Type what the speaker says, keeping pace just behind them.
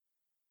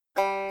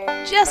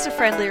Just a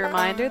friendly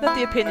reminder that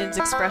the opinions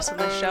expressed on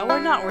this show are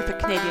not worth a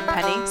Canadian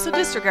penny, so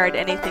disregard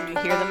anything you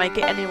hear that might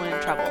get anyone in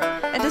trouble.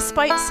 And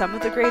despite some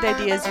of the great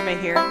ideas you may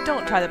hear,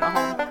 don't try them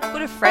at home. Go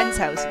to a friend's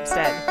house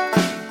instead.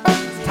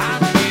 It's time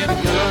to get a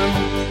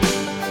gun.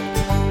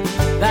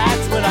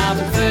 That's what I've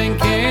been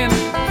thinking.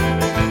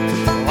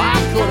 Well,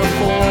 I could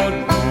afford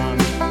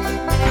one.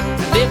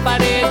 And if I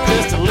did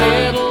just a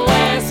little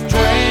less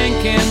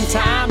drinking,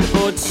 time to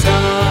put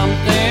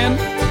something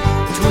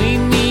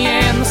between me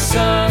and the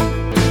sun.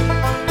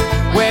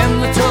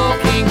 When the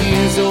talking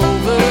is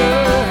over,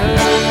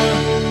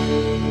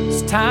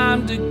 it's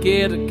time to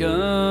get a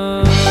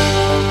gun.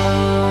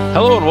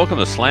 Hello and welcome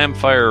to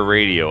Slamfire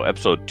Radio,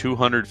 episode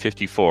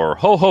 254.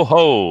 Ho, ho,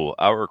 ho,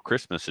 our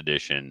Christmas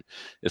edition.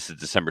 This is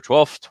December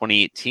 12th,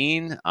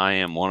 2018. I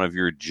am one of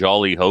your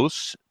jolly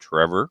hosts,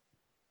 Trevor.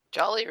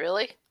 Jolly,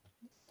 really?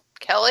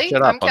 Kelly?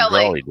 Shut up, I'm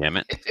Kelly. Jolly, damn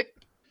it.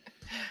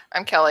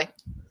 I'm Kelly.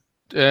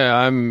 Yeah,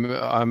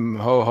 I'm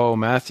ho-ho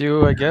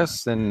Matthew, I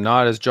guess, and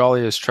not as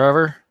jolly as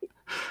Trevor.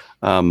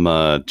 I'm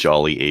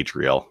Jolly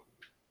Adriel.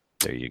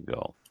 There you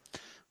go.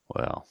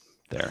 Well,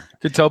 there. You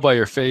could tell by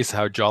your face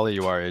how jolly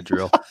you are,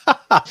 Adriel.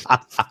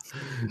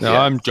 No,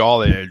 Yeah. I'm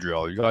jolly,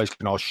 Adriel. You guys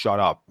can all shut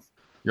up.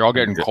 You're all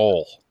getting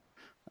coal.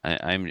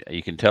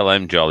 You can tell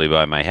I'm jolly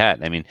by my hat.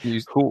 I mean,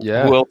 who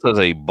yeah. else has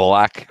a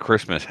black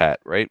Christmas hat,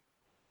 right?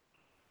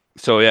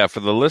 So, yeah, for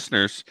the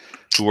listeners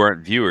who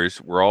aren't viewers,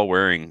 we're all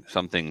wearing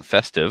something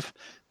festive.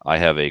 I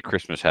have a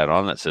Christmas hat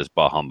on that says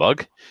Bah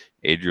Humbug.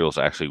 Adriel's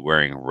actually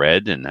wearing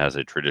red and has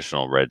a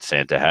traditional red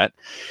Santa hat.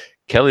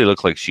 Kelly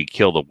looked like she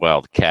killed a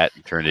wild cat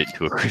and turned it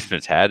into a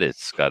Christmas hat.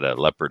 It's got a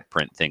leopard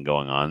print thing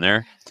going on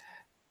there.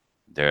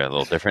 They're a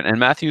little different. And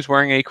Matthew's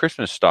wearing a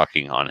Christmas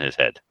stocking on his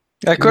head.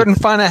 I couldn't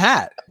find a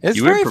hat. It's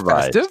You very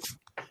improvised. festive.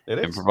 It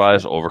is.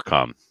 Improvise,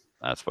 overcome.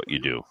 That's what you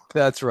do.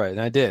 That's right.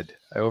 And I did.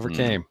 I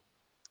overcame.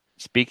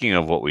 Speaking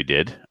of what we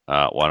did,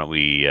 why don't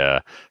we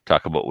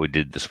talk about what we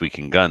did this week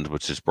in guns,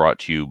 which is brought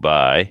to you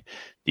by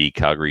the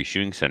Calgary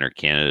Shooting Center,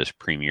 Canada's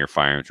premier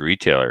firearms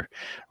retailer.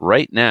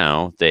 Right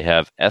now, they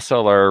have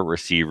SLR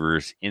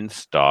receivers in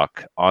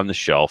stock on the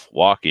shelf.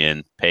 Walk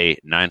in, pay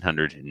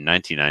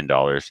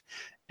 $999,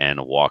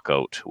 and walk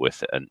out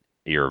with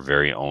your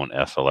very own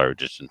SLR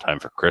just in time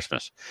for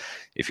Christmas.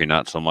 If you're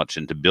not so much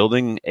into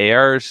building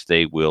ARs,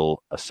 they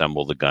will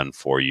assemble the gun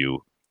for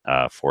you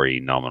for a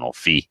nominal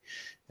fee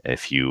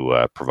if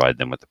you provide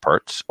them with the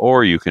parts,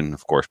 or you can,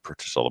 of course,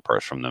 purchase all the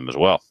parts from them as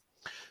well.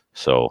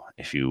 So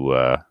if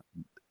you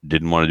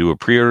didn't want to do a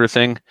pre-order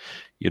thing,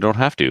 you don't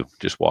have to.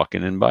 Just walk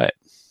in and buy it.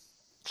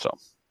 So,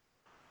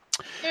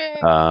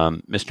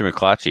 Mr.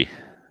 McClatchy,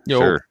 Yo.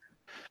 sir,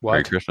 What?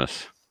 Merry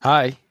Christmas.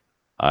 Hi.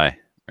 Hi,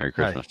 Merry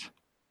Christmas.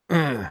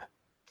 Are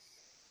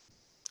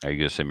you going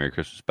to say Merry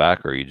Christmas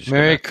back, or are you just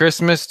Merry gonna...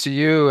 Christmas to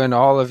you and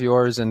all of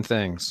yours and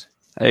things.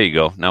 There you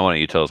go. Now why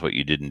don't you tell us what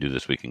you didn't do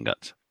this week in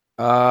guns?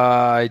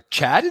 I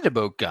chatted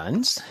about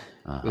guns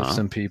with Uh-huh.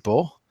 some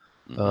people.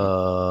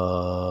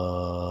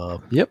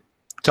 Mhm. Yep.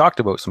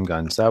 Talked about some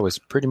guns. That was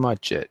pretty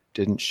much it.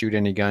 Didn't shoot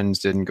any guns,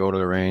 didn't go to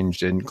the range,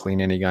 didn't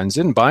clean any guns,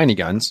 didn't buy any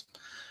guns.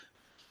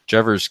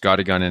 Trevor's got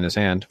a gun in his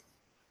hand.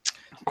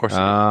 Of course.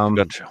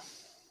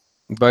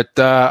 But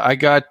I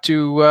got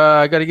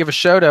to give a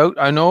shout out.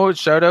 I know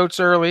shout outs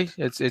early.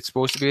 It's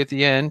supposed to be at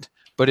the end,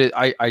 but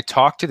I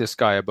talked to this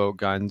guy about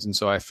guns, and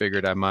so I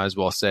figured I might as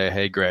well say,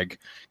 hey, Greg,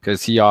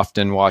 because he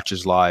often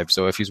watches live.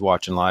 So if he's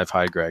watching live,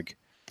 hi, Greg.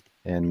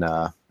 And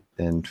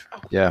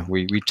yeah,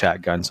 we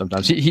chat guns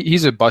sometimes.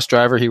 He's a bus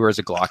driver. He wears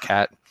a Glock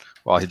hat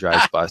while he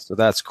drives bus, so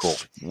that's cool.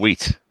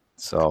 Sweet.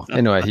 So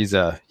anyway, he's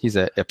a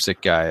IPSC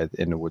guy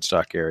in the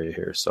Woodstock area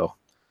here. So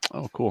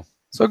Cool.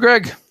 So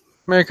Greg,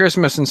 Merry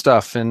Christmas and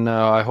stuff, and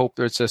I hope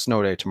it's a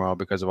snow day tomorrow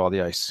because of all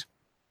the ice.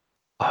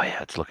 Oh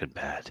yeah, it's looking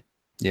bad.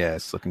 Yeah,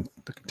 it's looking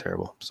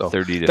terrible. So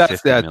 30 to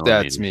that's 50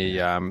 that's millimeters.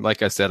 me.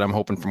 Like I said, I'm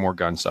hoping for more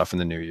gun stuff in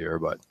the new year,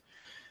 but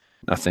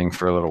nothing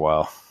for a little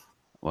while.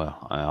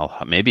 Well,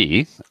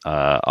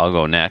 I'll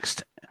go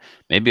next.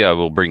 Maybe I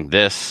will bring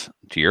this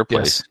to your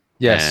place.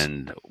 Yes.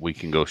 And we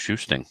can go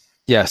shoosting.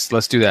 Yes,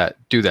 let's do that.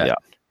 Do that. Yeah.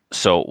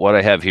 So what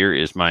I have here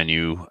is my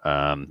new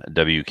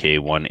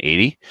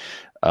WK-180.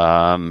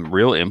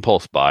 Real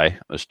impulse buy. I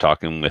was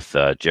talking with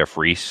Jeff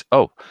Reese.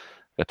 Oh,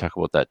 got to talk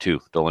about that too.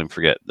 Don't even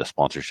forget the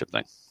sponsorship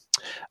thing.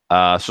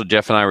 So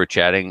Jeff and I were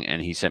chatting,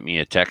 and he sent me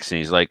a text, and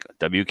he's like,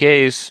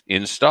 WK's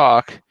in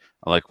stock.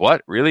 I'm like,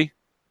 what? Really?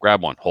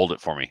 Grab one. Hold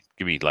it for me.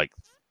 Give me like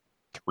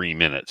 3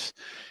 minutes.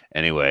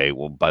 Anyway,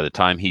 well, by the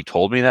time he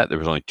told me that, there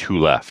was only 2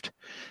 left.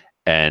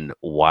 And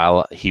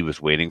while he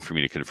was waiting for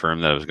me to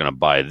confirm that I was going to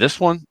buy this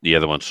one, the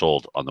other one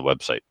sold on the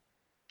website.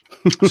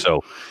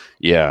 So,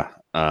 yeah,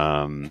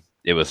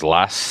 it was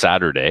last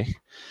Saturday.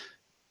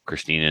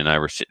 Christina and I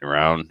were sitting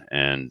around,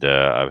 and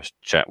I was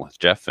chatting with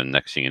Jeff, and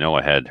next thing you know,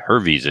 I had her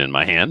Visa in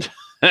my hand,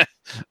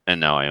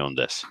 and now I own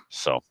this.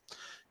 So,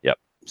 yep.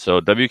 So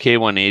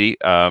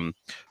WK-180,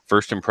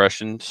 first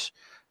impressions,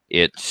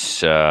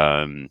 it's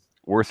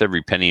worth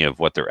every penny of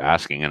what they're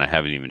asking, and I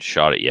haven't even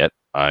shot it yet.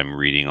 I'm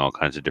reading all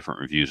kinds of different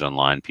reviews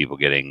online, people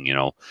getting,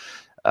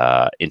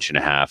 inch and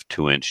a half,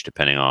 2-inch,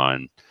 depending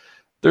on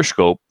their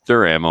scope,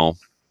 their ammo,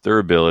 their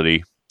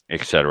ability,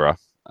 etc.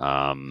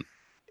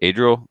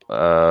 Adriel,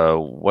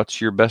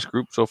 what's your best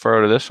group so far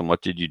out of this, and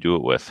what did you do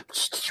it with?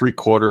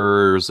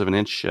 3/4 of an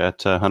inch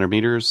at 100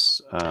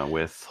 meters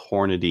with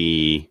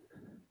Hornady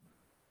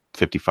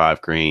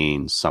 55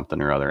 grain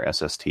something or other,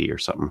 SST or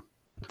something.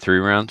 3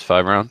 rounds,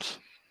 5 rounds?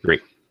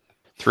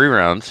 3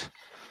 rounds,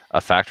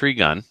 a factory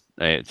gun.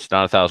 It's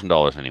not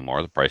 $1,000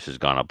 anymore. The price has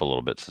gone up a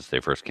little bit since they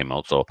first came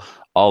out. So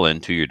all in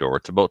to your door,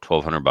 it's about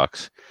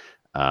 $1,200.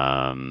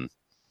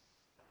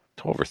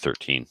 12 or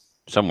 13,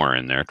 somewhere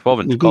in there. 12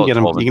 and you can get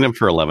them. You can get them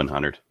for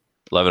 1,100.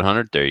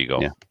 1,100. There you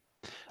go.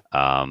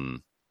 Yeah.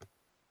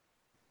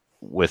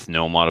 With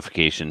no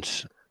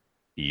modifications,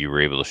 you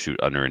were able to shoot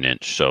under an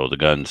inch. So the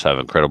guns have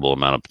incredible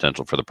amount of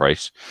potential for the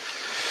price.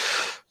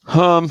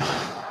 I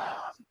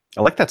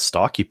like that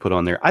stock you put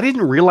on there. I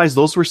didn't realize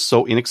those were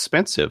so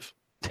inexpensive.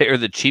 They're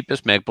the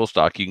cheapest Magpul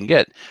stock you can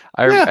get.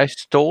 I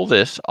stole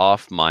this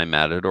off my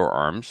Matador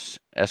Arms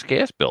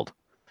SKS build.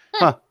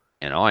 Huh.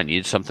 You know, I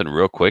needed something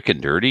real quick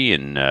and dirty,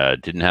 and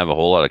didn't have a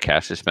whole lot of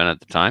cash to spend at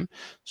the time.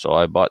 So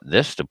I bought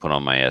this to put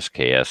on my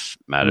SKS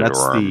Matador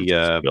Arms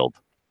build.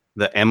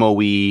 The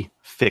MOE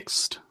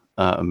fixed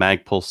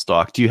Magpul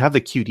stock. Do you have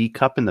the QD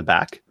cup in the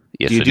back?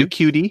 Yes, do you do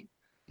QD?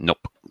 Nope,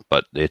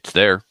 but it's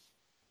there.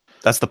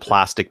 That's the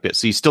plastic bit.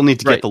 So you still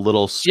need to get the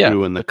little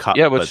screw in the cup.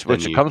 Yeah, which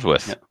it comes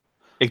with. Yeah.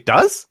 It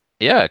does?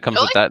 Yeah, it comes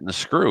with that and the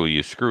screw.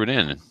 You screw it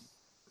in.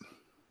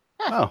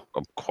 Oh,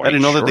 I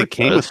didn't know that they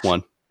came with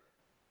one.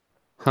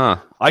 Huh.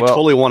 I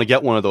totally want to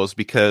get one of those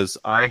because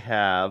I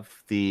have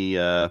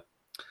the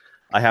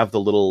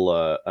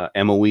little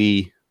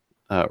MOE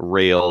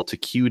rail to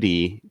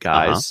QD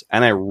guys,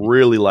 and I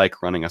really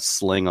like running a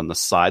sling on the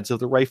sides of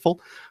the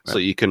rifle, so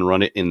you can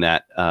run it in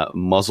that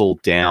muzzle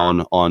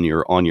down on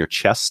your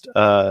chest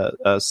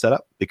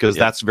setup, because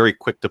that's very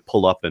quick to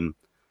pull up and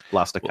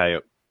blast a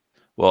coyote.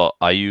 Well,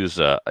 I use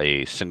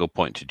a single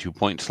point to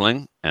 2-point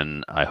sling,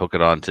 and I hook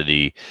it onto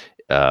the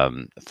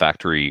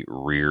factory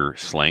rear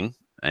sling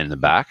in the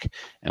back.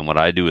 And what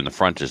I do in the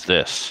front is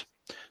this.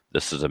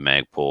 This is a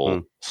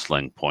Magpul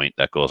sling point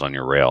that goes on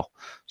your rail.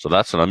 So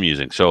that's what I'm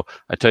using. So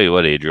I tell you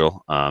what,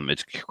 Adriel,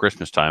 it's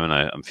Christmas time, and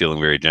I'm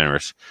feeling very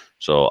generous.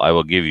 So I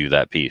will give you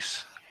that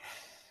piece.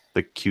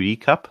 The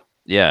QD cup?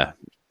 Yeah.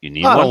 You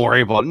need one? Don't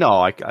worry about it. No,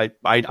 I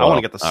want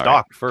to get the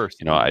stock first.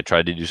 You know, I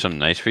tried to do something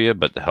nice for you,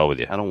 but the hell with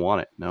you. I don't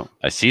want it. No.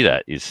 I see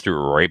that. You just threw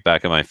it right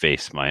back in my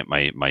face.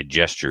 My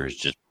gesture is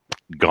just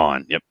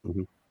gone. Yep.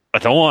 Mm-hmm. I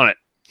don't want it.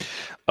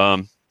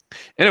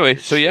 Anyway,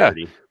 so yeah,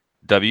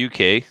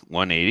 WK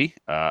 180.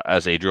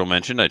 As Adriel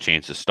mentioned, I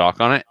changed the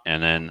stock on it,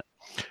 and then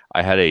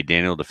I had a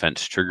Daniel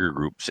Defense trigger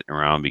group sitting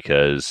around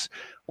because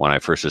when I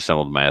first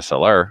assembled my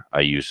SLR, I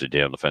used a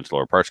Daniel Defense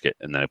lower parts kit,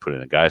 and then I put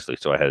in a Geisley.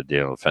 So I had a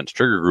Daniel Defense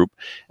trigger group,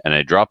 and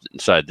I dropped it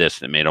inside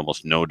this, and it made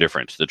almost no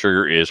difference. The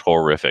trigger is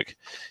horrific.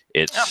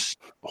 It's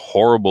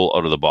horrible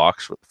out of the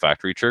box with the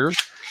factory triggers,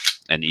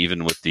 and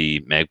even with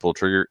the Magpul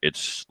trigger,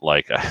 it's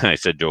like I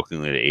said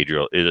jokingly to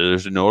Adriel,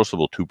 there's a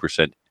noticeable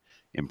 2%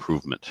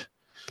 improvement.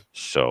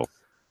 So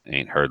it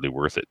ain't hardly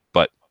worth it.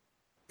 But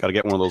got to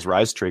get one of those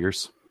Rise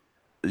triggers.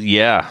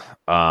 Yeah.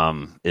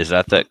 Is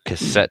that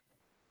cassette?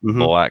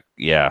 Black,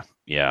 yeah.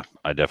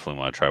 I definitely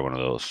want to try one of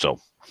those. So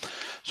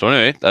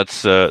anyway,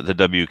 that's the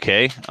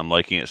WK. I'm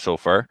liking it so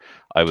far.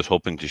 I was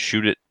hoping to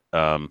shoot it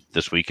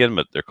this weekend,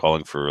 but they're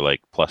calling for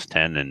like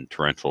 +10 and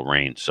torrential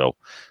rain, so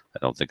I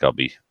don't think I'll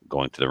be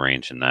going to the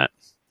range in that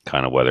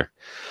kind of weather.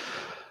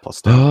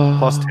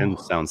 +10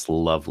 sounds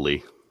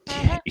lovely.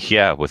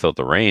 Yeah, without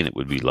the rain, it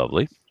would be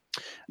lovely.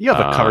 You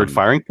have a covered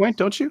firing point,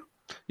 don't you?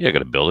 Yeah, I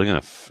got a building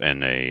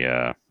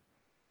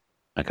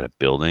I got a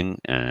building,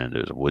 and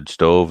there's a wood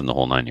stove and the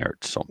whole 9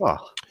 yards. So,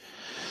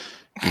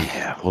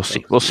 yeah, we'll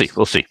see.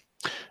 IPSC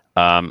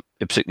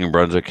New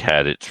Brunswick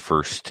had its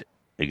first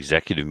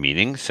executive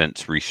meeting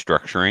since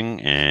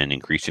restructuring and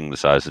increasing the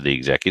size of the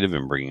executive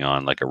and bringing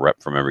on like a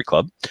rep from every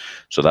club.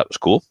 So that was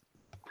cool.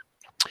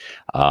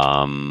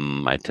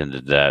 I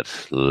attended that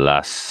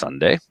last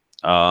Sunday.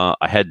 I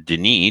had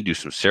Denis do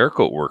some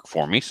Cerakote work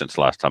for me since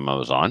last time I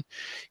was on.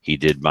 He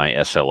did my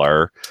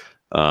SLR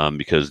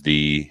because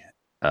the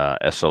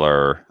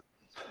SLR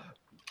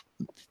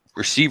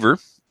receiver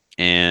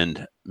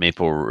and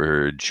Maple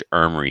Ridge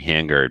Armory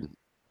handguard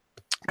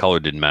color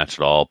didn't match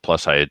at all.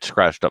 Plus, I had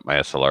scratched up my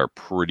SLR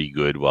pretty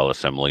good while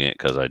assembling it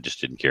because I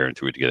just didn't care and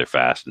threw it together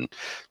fast and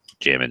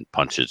jamming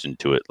punches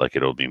into it like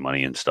it owed me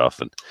money and stuff.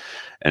 And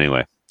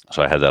anyway,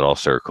 so I had that all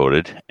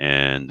Cerakoted,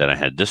 and then I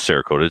had this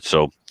Cerakoted.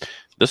 So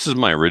this is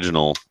my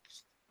original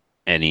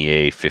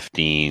NEA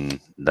 15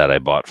 that I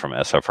bought from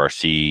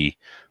SFRC.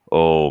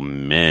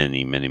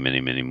 Many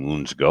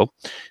moons ago.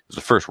 It was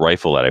the first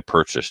rifle that I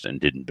purchased and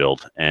didn't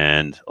build.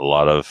 And a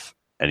lot of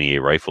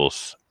NEA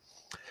rifles,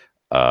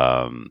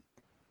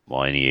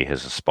 NEA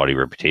has a spotty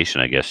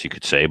reputation, I guess you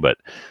could say, but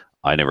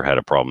I never had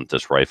a problem with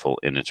this rifle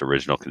in its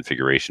original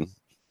configuration.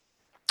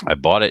 I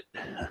bought it.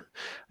 I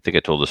think I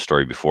told this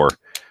story before.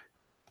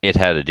 it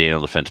had a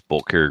Daniel Defense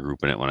bolt carrier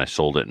group in it when I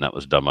sold it, and that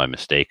was done by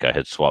mistake. I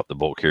had swapped the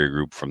bolt carrier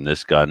group from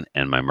this gun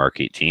and my Mark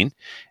 18,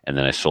 and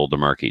then I sold the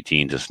Mark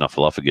 18 to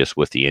Snuffleupagus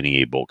with the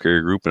NEA bolt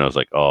carrier group, and I was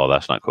like, oh,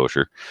 that's not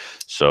kosher.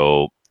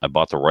 So I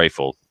bought the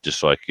rifle just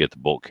so I could get the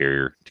bolt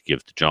carrier to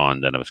give to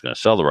John. Then I was going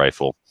to sell the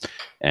rifle,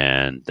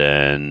 and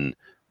then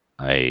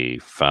I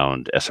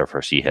found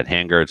SFRC had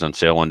handguards on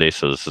sale one day,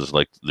 so this is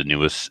like the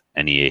newest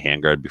NEA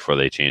handguard before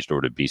they changed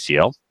over to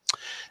BCL,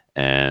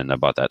 and I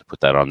bought that to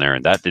put that on there,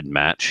 and that didn't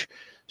match.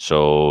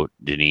 So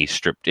Denise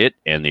stripped it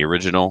and the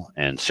original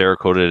and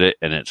Cerakoted it,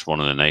 and it's one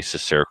of the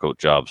nicest Cerakote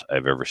jobs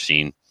I've ever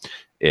seen.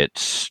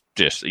 It's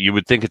just, you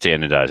would think it's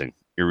anodizing.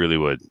 You really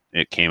would.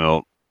 It came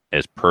out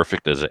as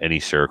perfect as any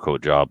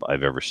Cerakote job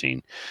I've ever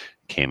seen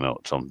came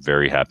out. So I'm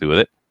very happy with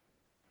it.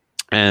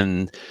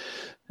 And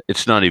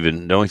it's not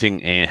even the only thing.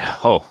 Then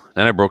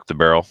I broke the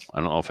barrel. I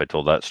don't know if I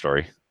told that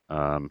story.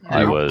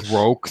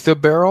 Broke the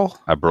barrel?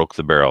 I broke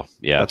the barrel.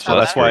 Yeah.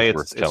 That's why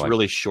it's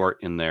really short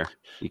in there.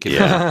 You can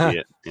see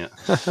it.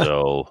 Yeah.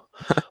 So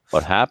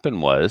what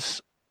happened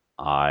was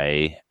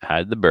I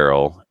had the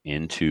barrel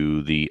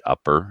into the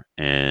upper,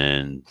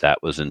 and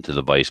that was into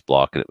the vise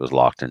block, and it was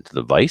locked into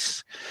the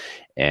vise.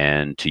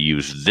 And to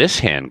use this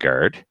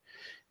handguard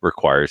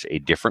requires a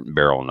different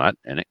barrel nut,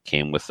 and it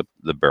came with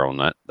the barrel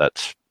nut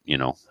that's,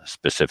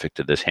 specific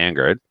to this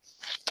handguard.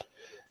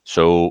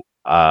 So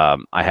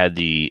I had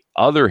the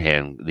other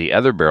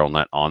barrel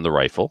nut on the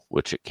rifle,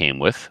 which it came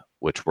with,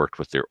 which worked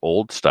with their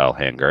old style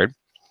handguard.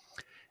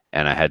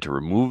 And I had to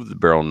remove the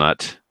barrel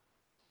nut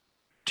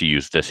to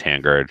use this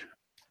handguard.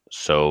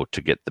 So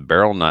to get the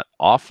barrel nut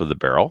off of the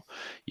barrel,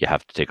 you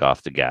have to take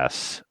off the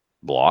gas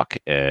block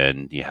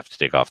and you have to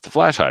take off the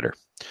flash hider.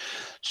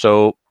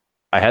 So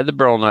I had the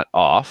barrel nut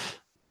off,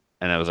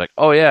 and I was like,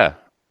 oh yeah,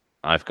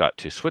 I've got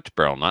to switch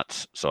barrel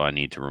nuts. So I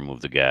need to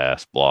remove the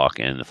gas block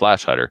and the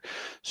flash hider.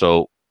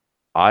 So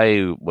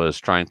I was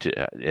trying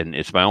to, and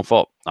it's my own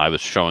fault, I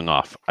was showing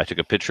off. I took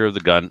a picture of the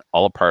gun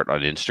all apart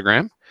on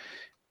Instagram.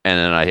 And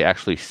then I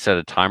actually set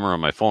a timer on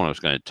my phone. I was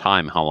going to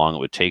time how long it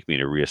would take me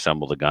to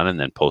reassemble the gun and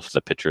then post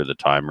the picture of the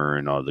timer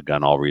and the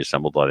gun all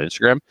reassembled on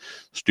Instagram.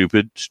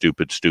 Stupid.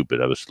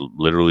 I was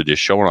literally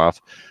just showing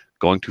off,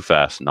 going too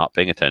fast, not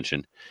paying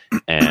attention.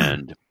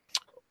 And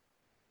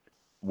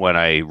when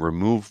I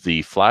removed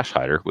the flash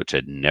hider, which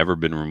had never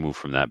been removed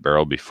from that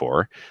barrel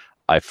before,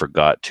 I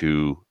forgot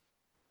to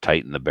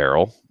tighten the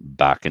barrel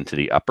back into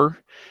the upper.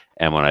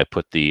 And when I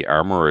put the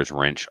armorer's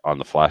wrench on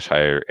the flash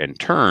hider and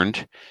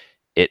turned,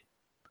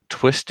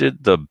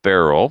 twisted the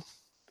barrel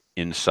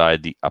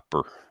inside the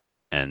upper,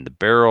 and the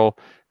barrel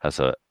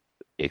has a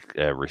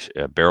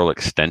barrel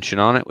extension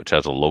on it, which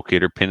has a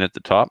locator pin at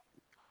the top.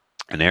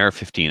 And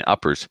AR-15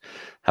 uppers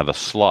have a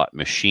slot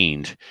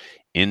machined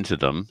into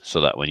them so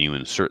that when you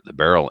insert the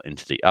barrel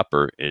into the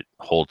upper, it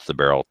holds the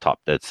barrel top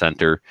dead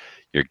center.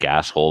 Your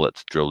gas hole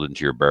that's drilled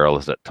into your barrel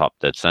is at top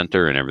dead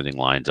center, and everything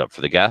lines up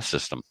for the gas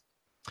system.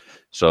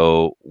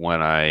 So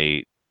when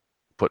I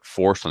put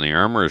force on the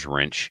armorer's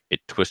wrench, it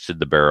twisted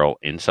the barrel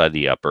inside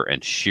the upper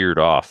and sheared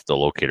off the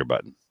locator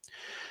button.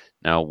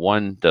 Now,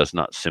 one does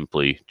not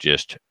simply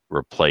just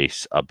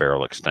replace a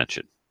barrel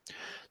extension.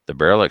 The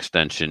barrel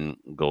extension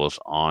goes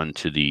on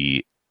to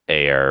the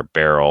AR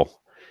barrel,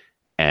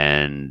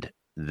 and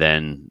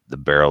then the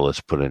barrel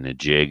is put in a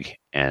jig,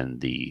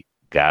 and the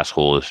gas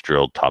hole is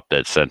drilled top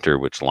dead center,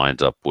 which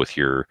lines up with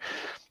your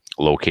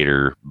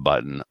locator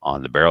button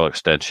on the barrel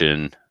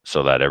extension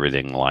so that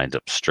everything lines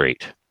up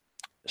straight.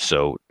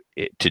 So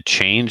to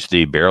change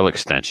the barrel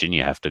extension,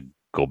 you have to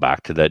go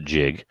back to that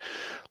jig,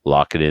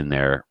 lock it in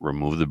there,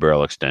 remove the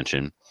barrel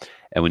extension.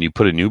 And when you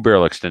put a new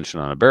barrel extension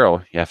on a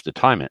barrel, you have to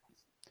time it,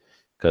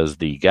 because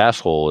the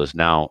gas hole is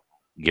now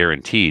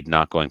guaranteed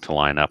not going to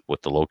line up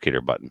with the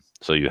locator button.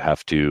 So you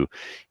have to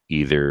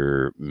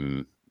either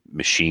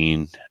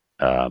machine,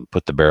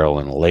 put the barrel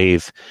in a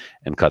lathe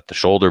and cut the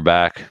shoulder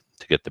back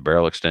to get the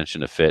barrel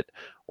extension to fit,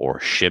 or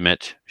shim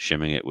it.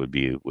 Shimming it would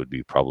be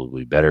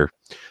probably better.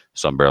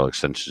 Some barrel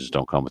extensions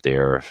don't come with the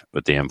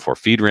M4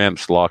 feed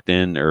ramps locked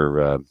in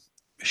or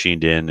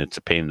machined in. It's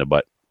a pain in the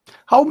butt.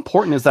 How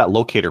important is that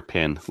locator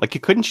pin? Like,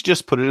 couldn't you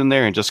just put it in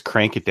there and just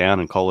crank it down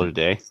and call it a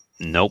day?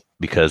 Nope,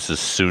 because as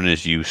soon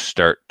as you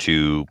start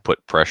to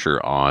put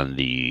pressure on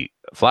the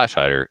flash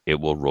hider,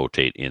 it will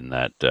rotate in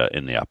that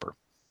in the upper.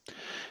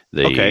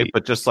 Okay,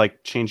 but just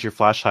like change your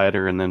flash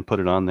hider and then put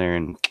it on there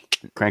and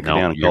crank it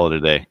down and call it a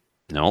day.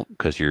 No,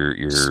 because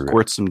you're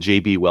squirt some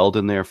JB Weld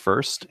in there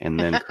first and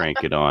then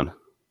crank it on.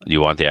 You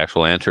want the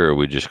actual answer, or are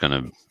we just going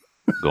to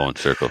go in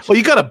circles? Well,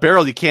 you got a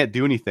barrel you can't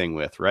do anything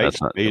with, right?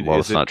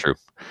 That's not true.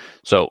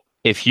 So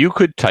if you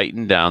could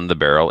tighten down the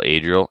barrel,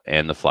 Adriel,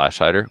 and the flash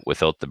hider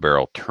without the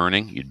barrel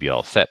turning, you'd be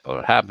all set. But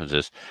what happens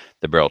is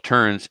the barrel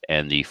turns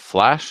and the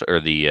flash or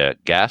the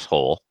gas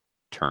hole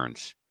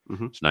turns.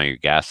 Mm-hmm. So now your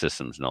gas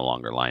system is no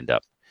longer lined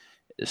up.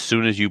 As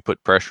soon as you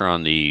put pressure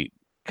on the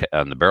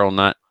barrel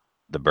nut,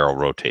 the barrel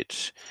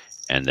rotates,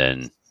 and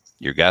then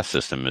your gas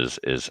system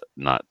is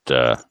not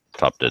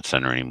top dead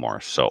center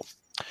anymore. So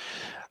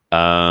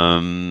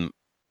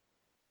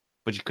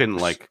But you couldn't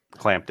like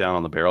clamp down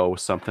on the barrel with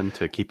something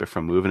to keep it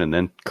from moving and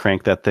then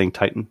crank that thing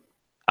tighten?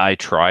 I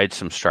tried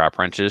some strap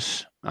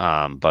wrenches,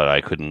 but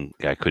I couldn't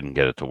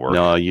get it to work.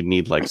 No, you'd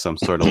need like some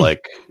sort of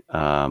like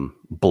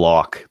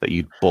block that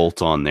you'd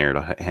bolt on there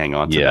to hang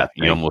on to Yeah, that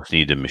thing. you almost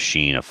need to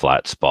machine a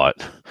flat spot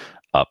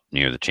up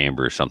near the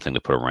chamber or something to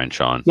put a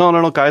wrench on.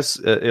 No, guys.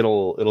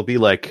 It'll be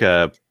like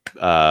 2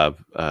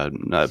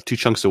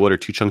 chunks of wood or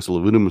 2 chunks of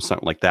aluminum,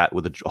 something like that,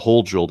 with a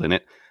hole drilled in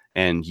it,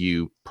 and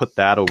you put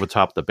that over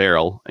top of the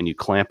barrel, and you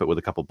clamp it with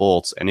a couple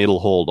bolts, and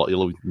it'll hold.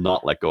 It'll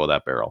not let go of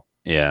that barrel.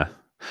 Yeah.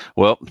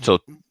 Well, so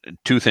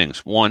 2 things.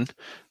 One,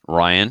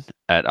 Ryan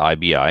at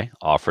IBI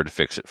offered to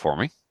fix it for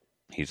me.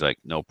 He's like,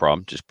 no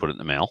problem, just put it in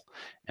the mail,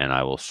 and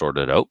I will sort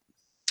it out.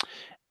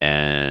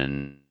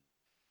 And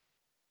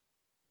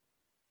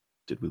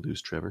Did we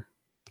lose Trevor?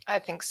 I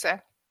think so.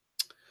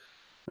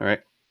 All right.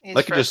 He's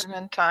I could just-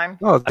 frozen in time.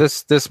 Oh,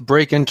 this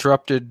break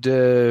interrupted.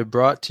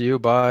 Brought to you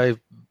by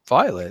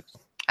Violet.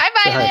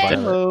 Hi, Say hi, Violet.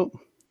 Violet. Hello.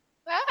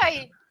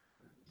 Hi.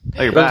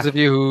 Oh, you're For back. those of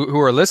you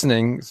who are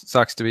listening,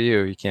 sucks to be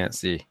you. You can't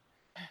see.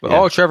 But, Yeah.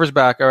 Oh, Trevor's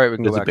back. All right, we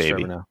can go There's a back to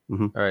baby. Trevor now.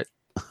 Mhm. All right.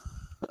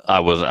 I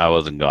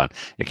wasn't gone.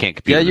 I can't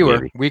compete. Yeah, with you the were.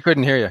 baby. We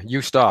couldn't hear you.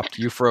 You stopped.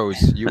 You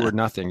froze. You were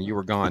nothing. You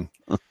were gone.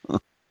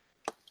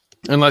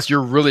 Unless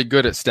you're really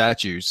good at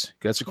statues.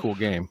 That's a cool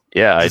game.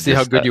 Yeah, I See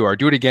how good you are.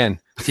 Do it again.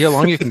 See how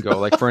long you can go,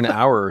 like for an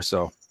hour or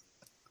so.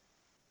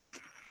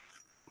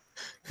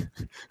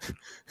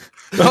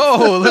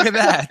 Oh, look at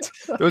that.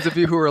 Those of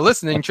you who are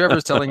listening,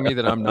 Trevor's telling me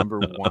that I'm number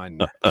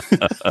 1.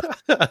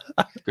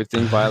 Good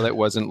thing Violet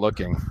wasn't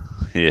looking.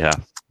 Yeah.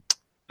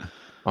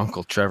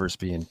 Uncle Trevor's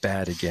being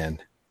bad again.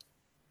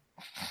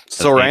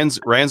 So That's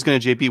Ryan's going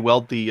to JB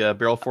weld the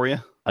barrel for you?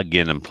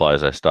 Again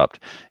implies I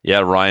stopped. Yeah,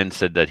 Ryan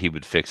said that he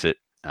would fix it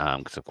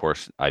because, of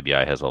course,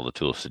 IBI has all the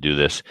tools to do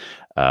this.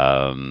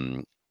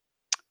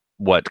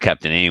 What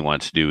Captain A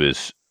wants to do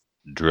is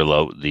drill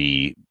out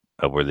the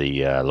where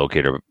the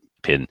locator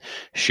pin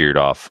sheared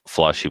off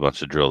flush. He wants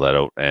to drill that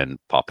out and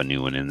pop a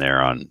new one in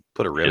there on.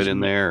 Put a rivet in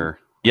there? Or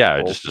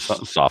Yeah, bolt just or a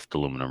something? soft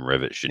aluminum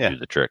rivet should Yeah. do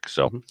the trick.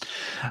 So,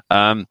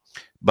 Mhm.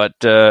 but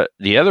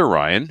the other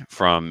Ryan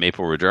from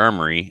Maple Ridge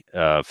Armory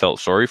felt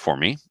sorry for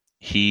me.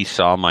 He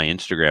saw my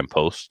Instagram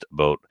post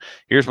about,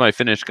 here's my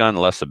finished gun,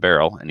 less a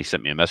barrel. And he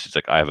sent me a message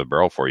like, I have a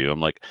barrel for you. I'm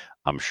like,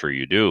 I'm sure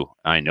you do.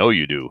 I know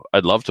you do.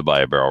 I'd love to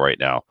buy a barrel right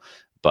now,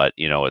 but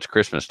it's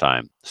Christmas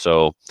time.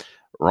 So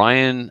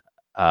Ryan,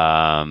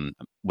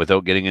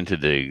 without getting into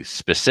the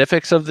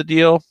specifics of the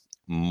deal,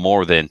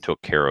 more than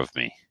took care of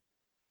me.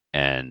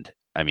 And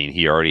I mean,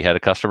 he already had a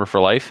customer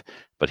for life,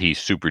 but he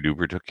super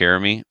duper took care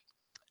of me.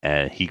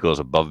 And he goes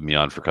above and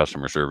beyond for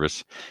customer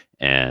service.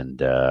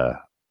 And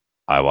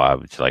I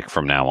was like,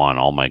 from now on,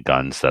 all my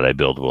guns that I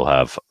build will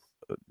have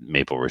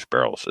Maple Ridge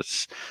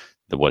barrels.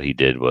 What he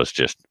did was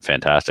just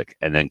fantastic.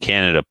 And then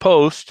Canada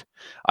Post,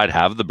 I'd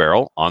have the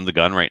barrel on the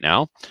gun right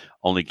now.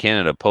 Only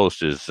Canada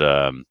Post is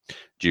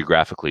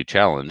geographically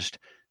challenged.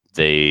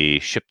 They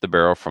ship the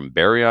barrel from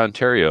Barrie,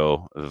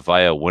 Ontario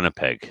via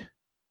Winnipeg.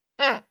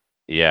 Hmm.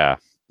 Yeah,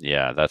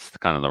 that's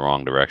kind of the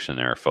wrong direction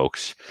there,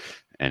 folks.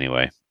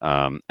 Anyway,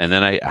 and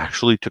then I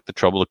actually took the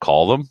trouble to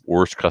call them.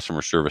 Worst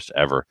customer service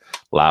ever.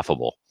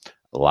 Laughable.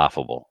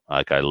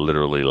 Like, I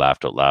literally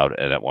laughed out loud,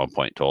 and at one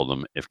point told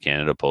them, if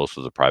Canada Post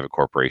was a private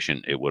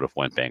corporation, it would have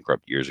went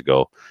bankrupt years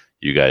ago.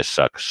 You guys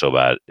suck so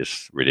bad,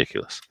 it's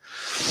ridiculous.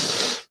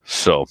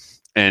 So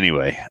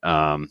anyway,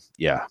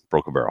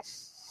 broke a barrel.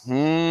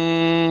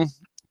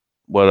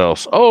 What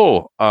else?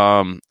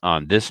 On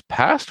this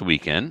past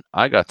weekend,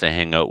 I got to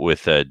hang out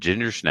with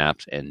Ginger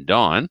Snaps and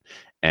Dawn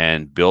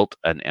and built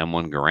an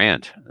M1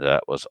 Garand.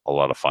 That was a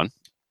lot of fun.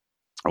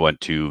 I went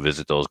to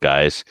visit those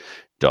guys.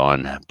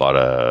 Don bought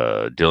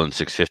a Dillon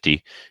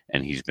 650,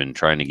 and he's been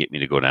trying to get me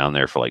to go down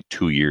there for like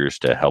 2 years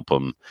to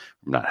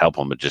not help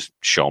him, but just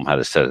show him how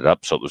to set it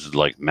up. So it was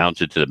like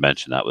mounted to the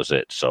bench, and that was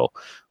it. So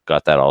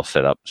got that all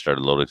set up,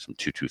 started loading some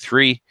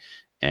 223,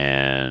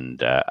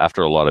 and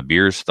after a lot of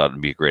beers, thought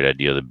it'd be a great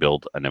idea to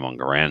build an M1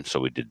 Garand.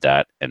 So we did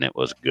that, and it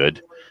was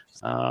good.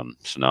 So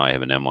now I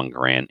have an M1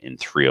 Garand in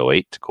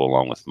 308 to go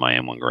along with my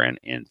M1 Garand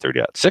in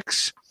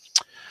 30.6.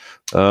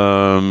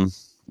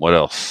 What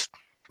else?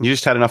 You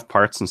just had enough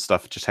parts and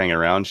stuff just hanging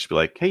around. Just be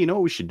like, hey, you know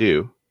what we should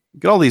do? I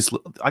got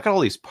all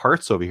these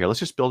parts over here. Let's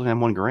just build an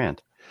M1 Garand.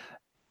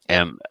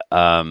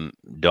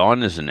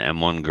 Don is an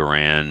M1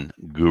 Garand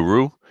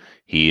guru.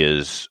 He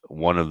is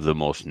one of the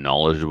most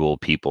knowledgeable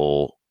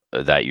people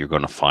that you're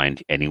going to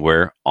find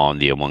anywhere on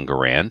the M1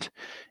 Garand.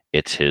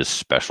 It's his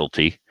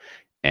specialty,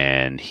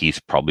 and he's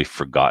probably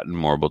forgotten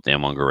more about the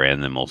M1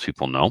 Garand than most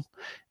people know.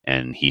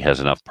 And he has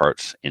enough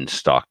parts in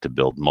stock to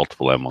build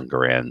multiple M1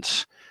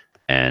 Garands,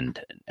 and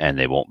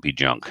they won't be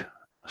junk.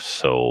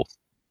 So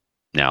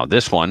now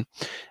this one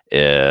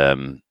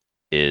is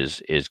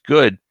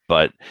good,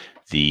 but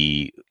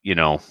we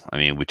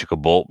took a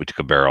bolt, we took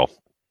a barrel.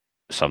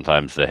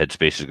 Sometimes the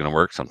headspace is going to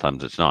work,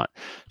 sometimes it's not.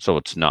 So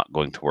it's not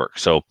going to work.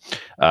 So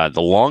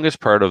the longest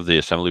part of the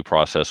assembly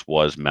process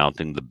was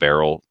mounting the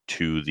barrel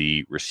to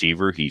the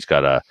receiver. He's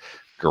got a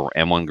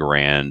M1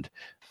 Garand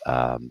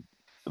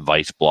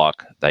vice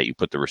block that you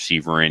put the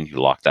receiver in.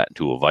 You lock that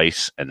into a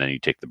vice, and then you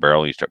take the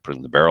barrel, you start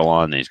putting the barrel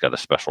on. Then he's got a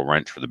special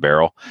wrench for the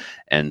barrel.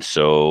 And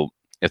so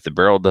if the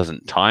barrel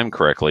doesn't time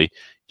correctly,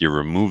 you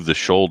remove the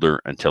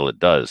shoulder until it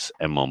does.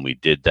 And when we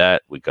did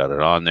that, we got it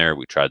on there.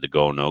 We tried the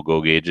go,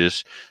 no-go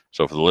gauges.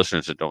 So for the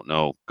listeners that don't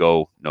know,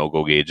 go,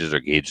 no-go gauges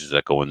are gauges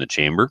that go in the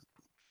chamber,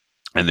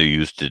 and they're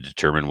used to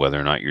determine whether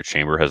or not your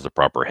chamber has the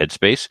proper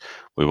headspace.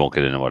 We won't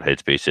get into what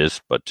headspace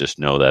is, but just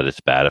know that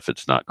it's bad if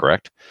it's not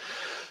correct.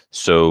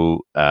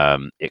 So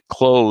it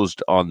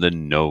closed on the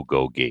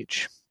no-go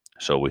gauge.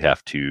 So we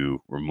have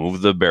to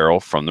remove the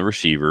barrel from the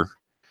receiver,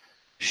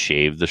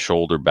 shave the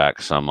shoulder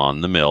back some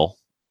on the mill,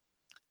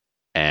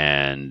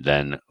 and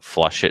then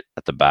flush it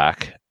at the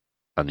back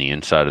on the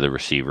inside of the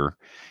receiver,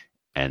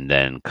 and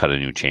then cut a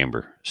new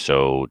chamber.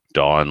 So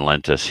Don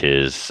lent us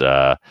his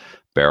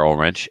barrel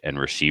wrench and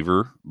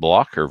receiver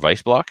block or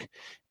vice block,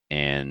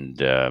 and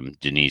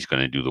Denis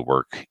going to do the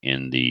work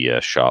in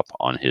the shop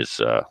on his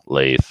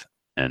lathe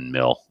and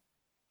mill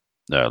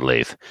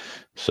lathe.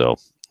 So,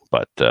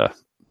 but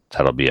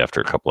that'll be after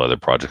a couple other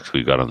projects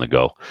we've got on the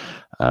go.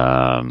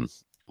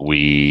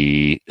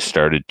 We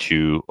started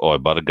to, I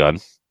bought a gun.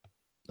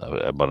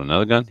 I bought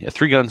another gun. Yeah,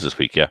 3 guns this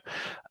week. Yeah.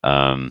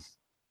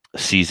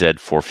 CZ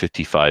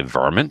 455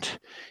 Varmint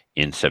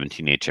in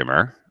 17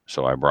 HMR.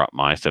 So I brought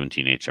my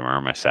 17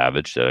 HMR, my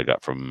Savage that I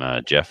got from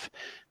Jeff,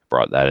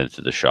 brought that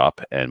into the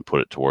shop and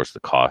put it towards the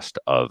cost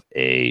of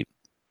a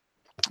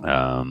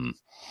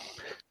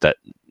that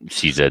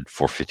CZ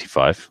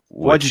 455.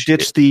 Why'd you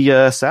ditch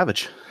the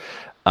Savage?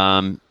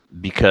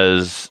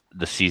 Because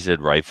the CZ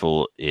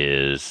rifle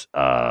is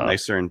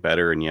Nicer and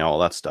better and all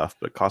that stuff,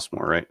 but it costs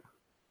more, right?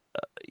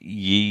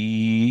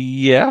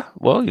 Yeah,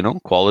 well,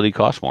 quality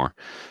costs more.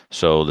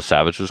 So the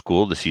Savage was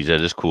cool. The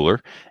CZ is cooler,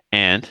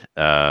 and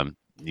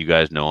you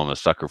guys know I'm a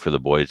sucker for the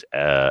boys'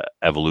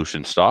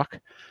 Evolution stock.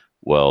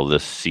 Well,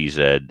 this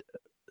CZ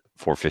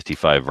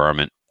 455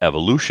 Varmint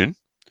Evolution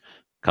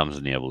comes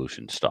in the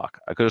Evolution stock.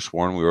 I could have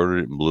sworn we ordered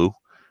it in blue,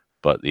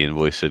 but the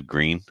invoice said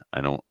green.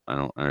 I don't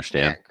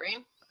understand. Yeah,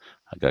 green.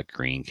 I got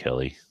green,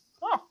 Kelly.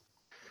 Oh,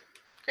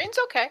 green's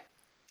okay.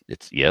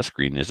 Yes,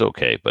 green is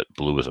okay, but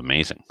blue is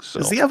amazing. So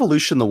is the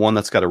Evolution the one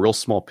that's got a real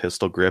small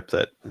pistol grip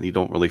that you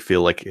don't really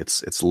feel like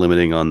it's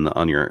limiting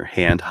on your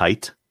hand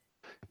height?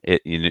 Are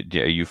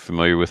you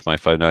familiar with my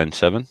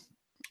 5.97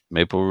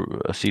 maple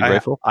seed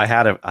rifle? I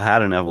had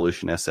an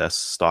Evolution SS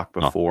stock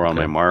before on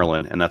my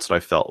Marlin, and that's what I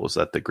felt was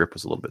that the grip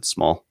was a little bit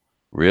small.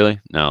 Really?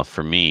 Now,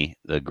 for me,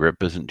 the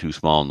grip isn't too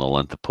small, and the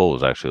length of pull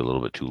is actually a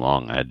little bit too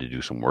long. I had to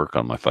do some work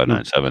on my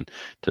 5.97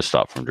 to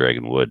stop from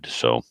dragging wood.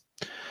 So,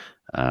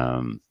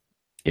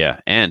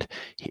 yeah. And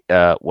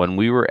when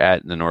we were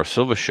at the North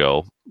Silva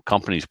show,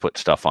 companies put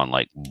stuff on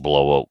like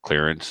blowout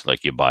clearance,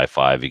 like you buy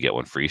 5, you get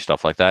 1 free,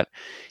 stuff like that.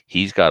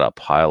 He's got a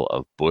pile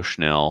of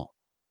Bushnell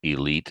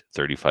Elite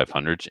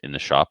 3500s in the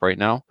shop right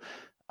now.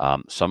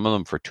 Some of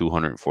them for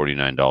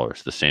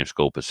 $249. The same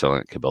scope is selling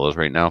at Cabela's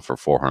right now for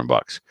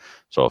 $400.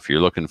 So if you're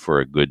looking for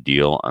a good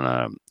deal on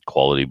a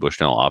quality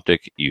Bushnell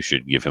optic, you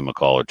should give him a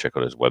call or check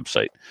out his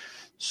website.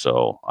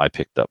 So I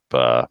picked up,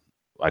 how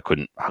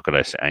could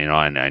I say,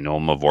 I know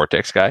I'm a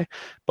Vortex guy,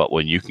 but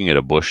when you can get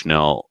a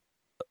Bushnell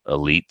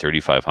Elite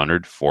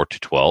 3500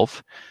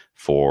 4-12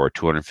 for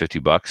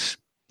 $250,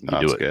 you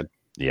do it. Good.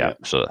 Yeah.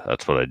 So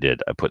that's what I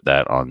did. I put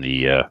that on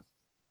the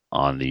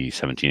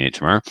 17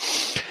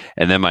 HMR.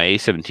 And then my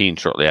A17,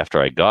 shortly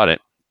after I got it,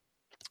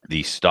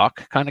 the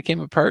stock kind of came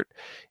apart.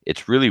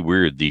 It's really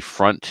weird. The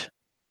front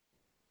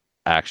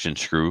action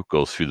screw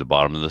goes through the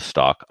bottom of the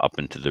stock up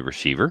into the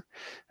receiver,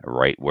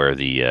 right where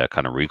the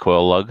kind of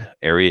recoil lug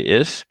area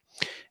is,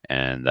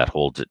 and that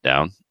holds it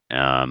down.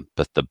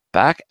 But the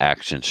back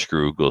action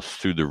screw goes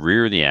through the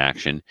rear of the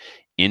action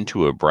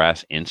into a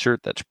brass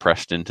insert that's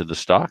pressed into the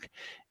stock,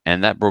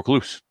 and that broke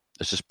loose.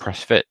 It's just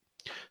press fit.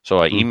 So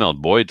I emailed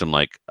Boyd's. I'm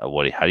like,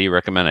 how do you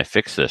recommend I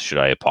fix this? Should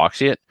I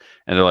epoxy it?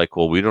 And they're like,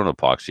 well, we don't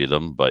epoxy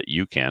them, but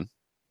you can.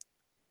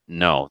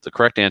 No, the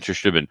correct answer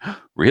should have been,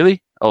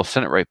 really? Oh,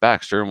 send it right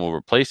back, sir, and we'll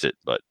replace it.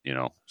 But,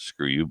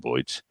 screw you,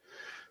 Boyd's.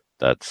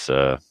 That's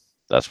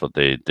what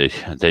they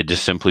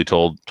just simply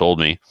told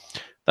me.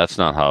 That's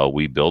not how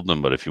we build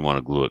them, but if you want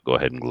to glue it, go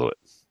ahead and glue it.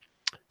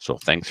 So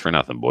thanks for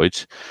nothing,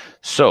 Boyd's.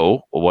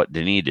 So what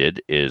Denis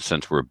did is,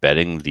 since we're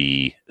bedding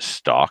the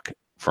stock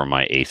for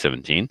my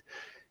A17,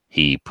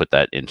 he put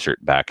that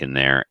insert back in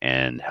there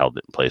and held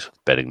it in place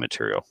with bedding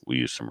material. We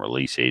used some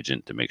release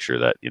agent to make sure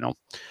that,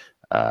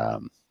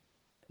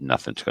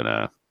 nothing's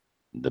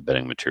the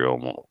bedding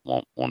material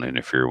won't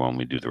interfere when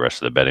we do the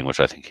rest of the bedding, which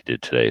I think he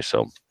did today.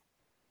 So,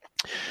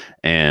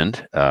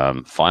 and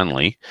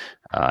finally,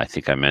 I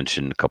think I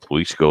mentioned a couple of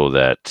weeks ago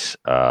that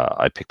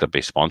I picked up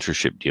a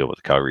sponsorship deal with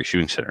the Calgary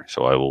Shooting Center.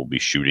 So I will be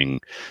shooting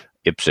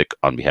IPSC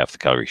on behalf of the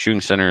Calgary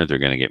Shooting Center. They're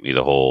going to get me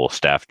the whole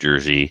staff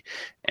jersey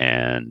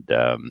and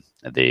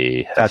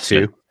they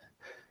tattoo.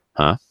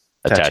 A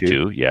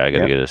tattoo. Yeah, I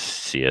got to get a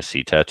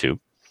CSC tattoo.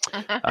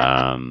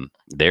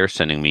 They're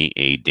sending me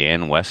a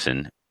Dan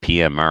Wesson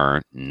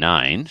PMR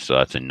 9, so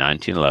that's a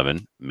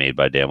 1911, made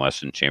by Dan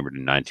Weston, chambered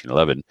in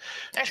 1911.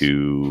 Nice.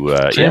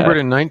 Chambered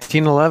in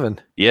 1911.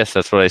 Yes,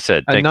 that's what I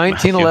said. A Thank you,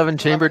 1911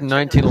 chambered in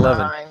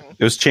 1911.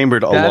 It was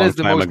chambered a That long is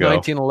the time most ago.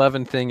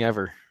 1911 thing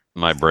ever.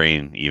 my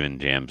brain even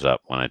jams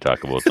up when I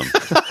talk about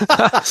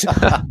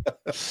them.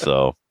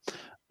 So,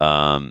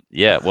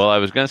 yeah. Well, I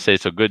was going to say,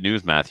 so good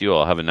news, Matthew.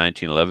 I'll have a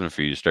 1911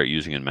 for you to start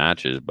using in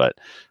matches, but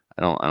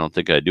I don't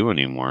think I do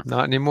anymore.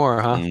 Not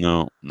anymore, huh?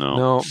 No.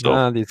 No,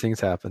 these things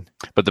happen.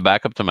 But the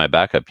backup to my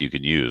backup you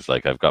can use.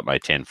 Like I've got my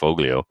 10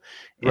 Foglio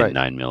in Right.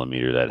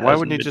 9mm. That Why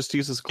wouldn't he just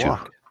use his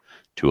Glock?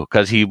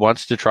 Because he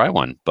wants to try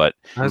one, but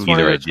I just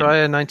either wanted I to try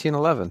a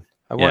 1911.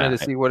 I wanted to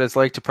see what it's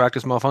like to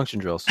practice malfunction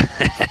drills.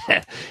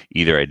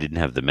 either I didn't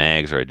have the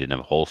mags or I didn't have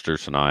a holster.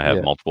 So now I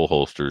have multiple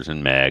holsters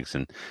and mags,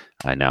 and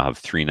I now have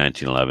 3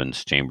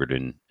 1911s chambered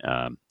in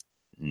 9mm,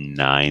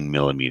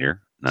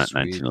 not Sweet.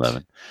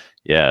 1911.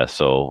 Yeah,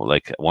 so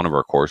like one of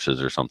our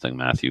courses or something,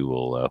 Matthew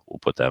will we'll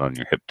put that on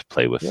your hip to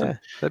play with. Yeah, and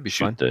that'd be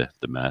fun. shoot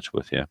the match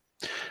with you.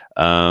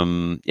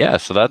 Yeah,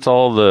 so that's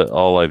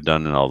all I've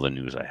done and all the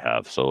news I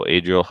have. So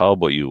Adriel, how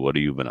about you? What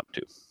have you been up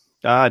to?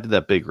 I did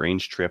that big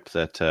range trip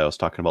that I was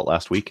talking about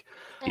last week.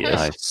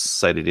 Yes. I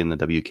sighted in the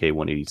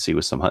WK-180C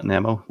with some hunting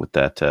ammo with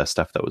that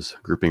stuff that was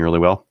grouping really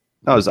well.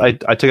 I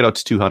took it out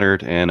to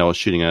 200 and I was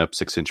shooting a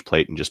 6-inch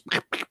plate and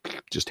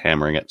just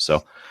hammering it.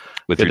 So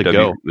with good your to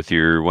go. with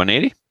your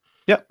 180?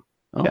 Yep.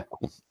 Oh, Yeah.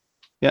 cool.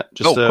 Yeah,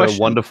 just a question.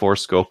 1 to 4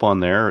 scope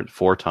on there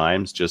 4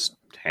 times, just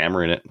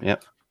hammering it.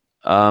 Yep.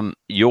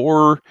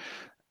 Your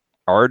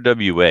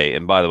RWA,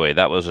 and by the way,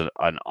 that was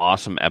an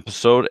awesome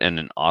episode and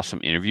an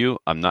awesome interview.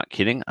 I'm not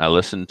kidding. I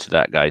listened to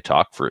that guy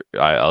talk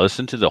I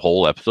listened to the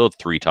whole episode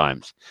 3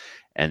 times,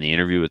 and the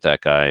interview with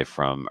that guy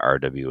from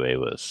RWA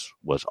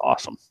was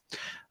awesome.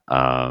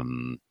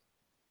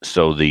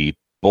 So the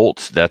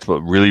bolts, that's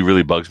what really,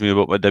 really bugs me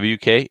about my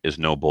WK is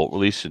no bolt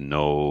release and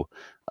no,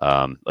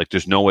 like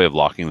there's no way of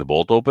locking the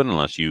bolt open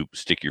unless you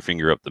stick your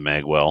finger up the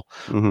mag well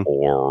Mhm.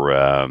 or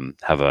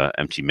have a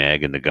empty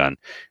mag in the gun.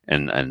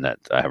 And that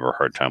I have a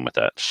hard time with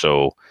that.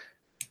 So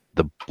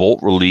the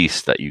bolt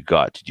release that you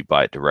got, did you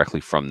buy it directly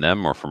from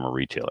them or from a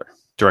retailer?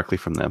 Directly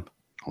from them.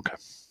 Okay.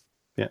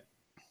 Yeah.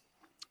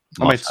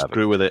 I might Must have it.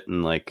 screw with it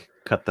and like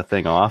cut the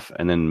thing off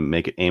and then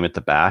make it aim at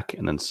the back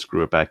and then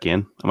screw it back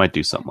in. I might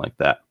do something like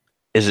that.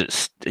 Is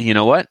it, you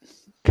know what?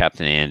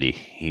 Captain Andy,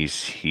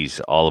 he's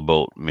all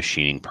about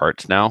machining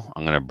parts now.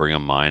 I'm going to bring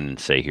him mine and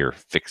say, here,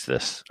 fix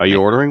this. Are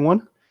you ordering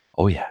one?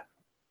 Oh, yeah.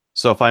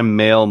 So if I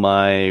mail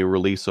my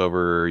release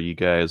over, you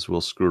guys will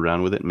screw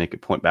around with it and make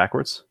it point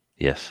backwards?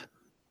 Yes.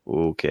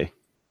 Okay.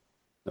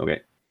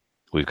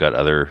 We've got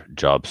other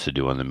jobs to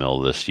do on the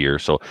mill this year.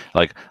 So,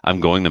 like, I'm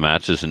going to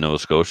matches in Nova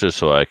Scotia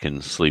so I can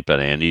sleep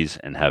at Andy's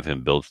and have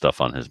him build stuff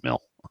on his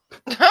mill.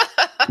 And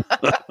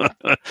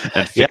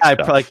fix Yeah,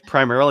 stuff.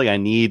 primarily I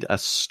need a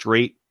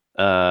straight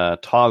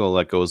toggle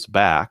that goes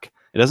back.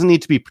 It doesn't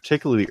need to be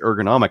particularly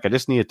ergonomic. I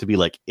just need it to be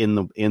like in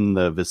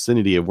the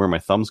vicinity of where my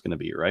thumb's going to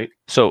be, right?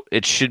 So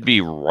it should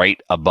be right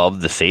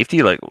above the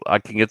safety. Like, I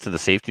can get to the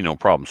safety, no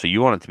problem. So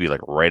you want it to be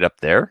like right up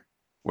there?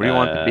 Where do you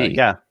want it to be?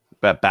 Yeah,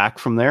 but back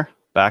from there.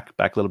 Back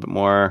a little bit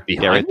more.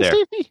 Behind Yeah, right the there.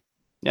 safety?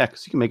 Yeah,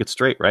 because you can make it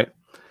straight, right?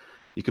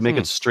 You can make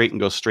it straight and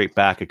go straight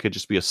back. It could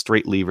just be a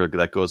straight lever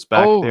that goes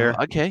back there.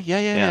 Okay.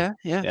 Yeah.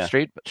 Yeah.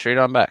 Straight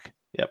on back.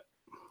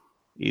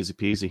 Easy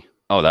peasy.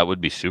 Oh, that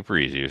would be super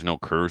easy. There's no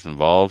curves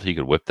involved. He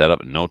could whip that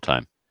up in no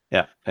time.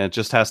 Yeah, and it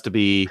just has to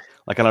be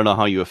like, I don't know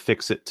how you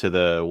affix it to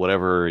the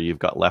whatever you've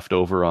got left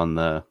over on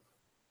the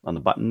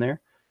button there.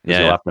 'Cause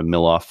you'll have to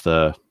mill off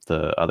the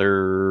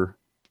other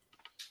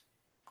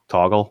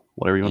toggle,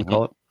 whatever you want to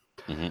call it.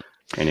 Mhm.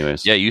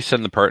 Anyways, Yeah, you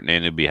send the part and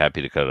Andy would be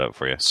happy to cut it out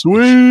for you.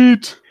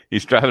 sweet.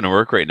 He's driving to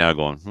work right now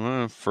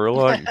going,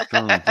 furlough,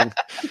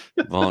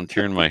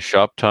 volunteering my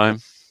shop time.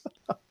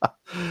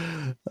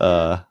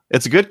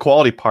 It's a good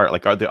quality part.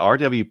 Like the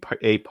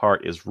RWA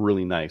part is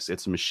really nice.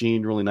 It's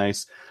machined really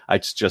nice.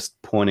 It's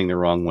just pointing the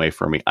wrong way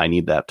for me. I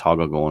need that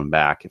toggle going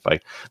back.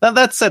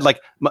 That said, like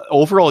my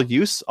overall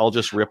use, I'll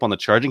just rip on the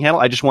charging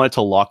handle. I just want it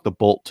to lock the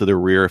bolt to the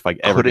rear if I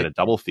ever get a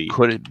double feed.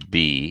 Could it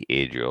be,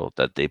 Adriel,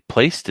 that they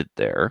placed it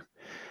there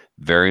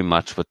very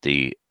much with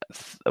the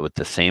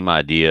same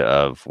idea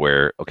of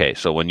where, okay,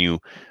 so when you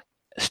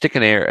stick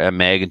a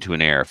mag into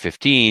an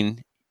AR-15,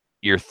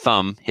 your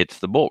thumb hits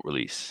the bolt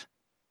release,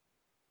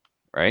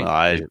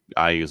 right?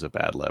 I use a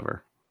bad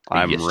lever.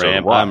 Yes, so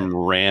do I. I'm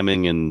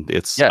ramming and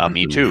it's Yeah, up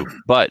me and- too.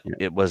 But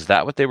was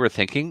that what they were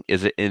thinking?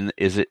 Is it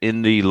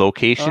in the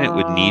location it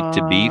would need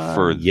to be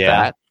for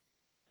yeah.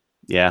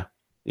 that?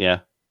 Yeah.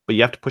 But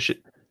you have to push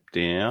it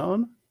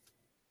down.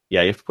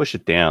 Yeah, you have to push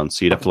it down.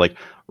 So you'd have to like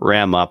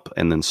ram up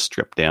and then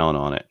strip down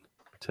on it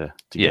to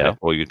get Yeah. it.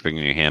 Well, you'd bring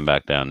your hand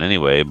back down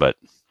anyway. But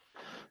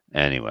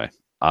anyway,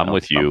 I'm No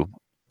with you.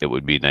 It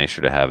would be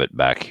nicer to have it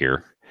back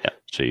here,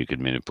 so you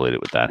could manipulate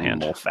it with that hand.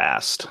 More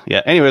fast.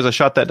 Yeah. Anyways, I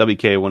shot that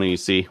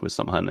WK-180C with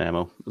some hunting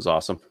ammo. It was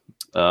awesome.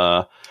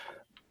 I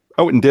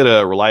went and did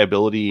a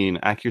reliability and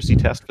accuracy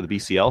test for the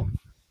BCL.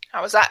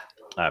 How was that?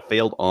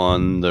 failed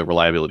on the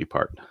reliability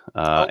part.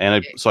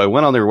 So I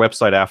went on their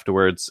website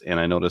afterwards, and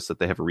I noticed that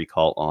they have a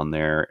recall on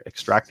their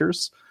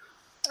extractors.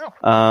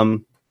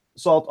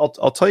 So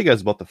I'll tell you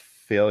guys about the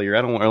failure.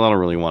 I don't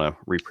really want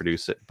to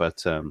reproduce it, but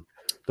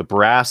the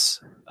brass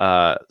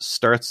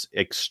starts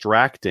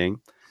extracting,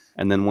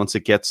 and then once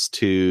it gets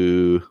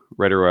to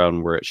right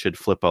around where it should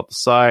flip out the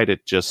side,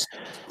 it just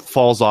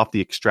falls off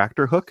the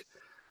extractor hook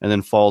and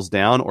then falls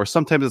down. Or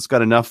sometimes it's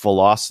got enough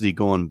velocity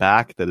going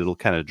back that it'll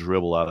kind of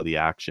dribble out of the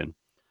action.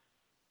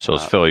 So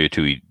it's failure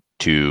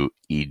to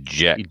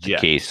eject the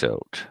case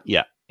out.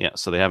 Yeah.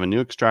 So they have a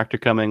new extractor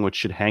coming, which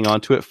should hang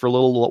on to it for a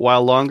little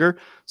while longer,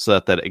 so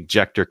that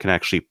ejector can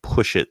actually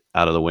push it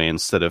out of the way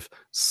instead of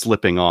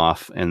slipping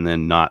off and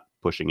then not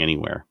pushing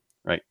anywhere.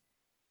 Right.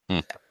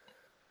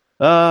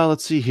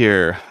 Let's see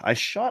here. I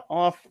shot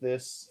off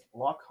this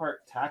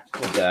Lockhart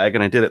tactical bag,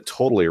 and I did it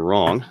totally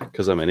wrong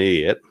because I'm an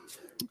idiot.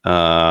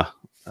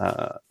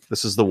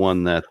 This is the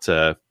one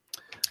that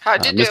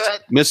how'd you do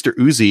it? Mr.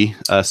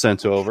 Uzi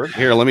sent over.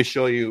 Here, let me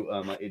show you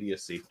my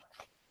idiocy.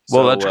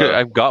 Well, that's good.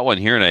 I've got one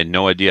here, and I had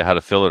no idea how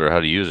to fill it or how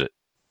to use it.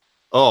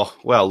 Oh,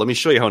 well, let me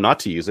show you how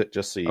not to use it,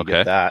 just so you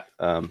get that.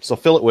 So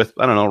fill it with,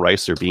 I don't know,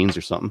 rice or beans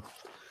or something.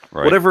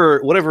 Right.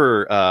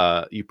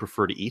 Whatever you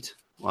prefer to eat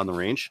on the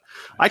range.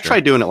 I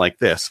tried doing it like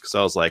this because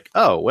I was like,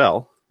 oh,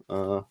 well.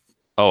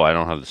 I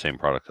don't have the same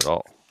product at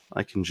all.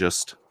 I can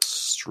just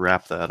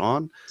strap that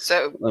on.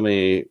 So let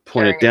me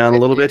point it down a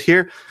little bit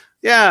here.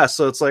 Yeah,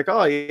 so it's like,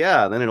 oh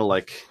yeah, then it'll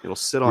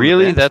sit on.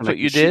 Really, that's what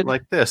you did?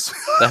 Like this.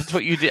 That's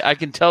what you did. I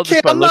can tell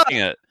just by looking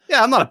at it.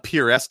 Yeah, I'm not a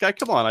PRS guy.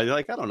 Come on, I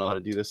don't know how to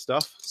do this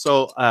stuff.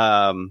 So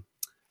I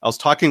was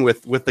talking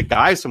with the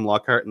guys from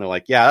Lockhart, and they're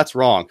like, yeah, that's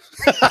wrong.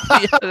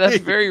 Yeah, that's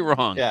very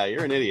wrong. Yeah,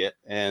 you're an idiot.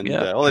 And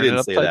I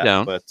didn't say that,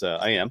 down. but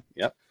I am.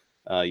 Yep.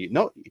 You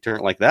turn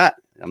it like that.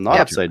 I'm not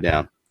upside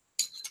down.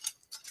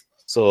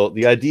 So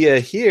the idea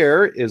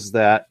here is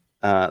that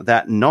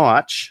that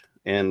notch.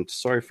 And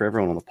sorry for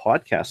everyone on the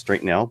podcast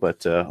right now,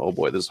 but oh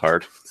boy, this is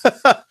hard. This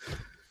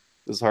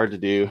is hard to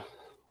do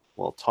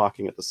while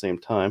talking at the same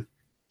time.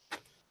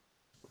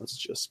 Let's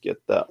just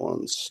get that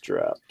one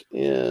strapped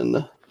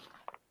in.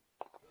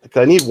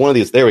 I need one of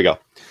these. There we go.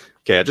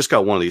 Okay, I just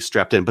got one of these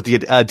strapped in. But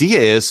the idea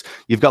is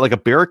you've got like a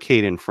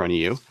barricade in front of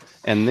you,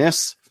 and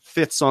this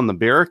fits on the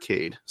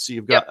barricade. So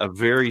you've got a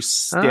very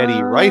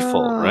steady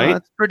rifle, right?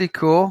 That's pretty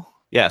cool.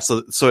 Yeah,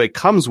 so it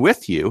comes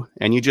with you,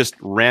 and you just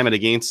ram it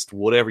against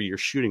whatever you're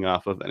shooting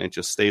off of, and it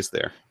just stays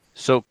there.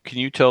 So can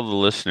you tell the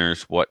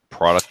listeners what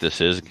product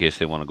this is in case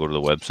they want to go to the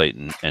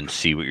website and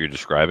see what you're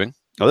describing?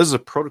 Oh, this is a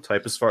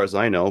prototype as far as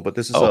I know, but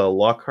this is a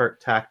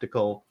Lockhart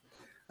tactical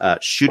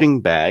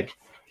shooting bag.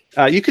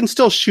 You can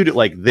still shoot it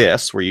like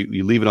this, where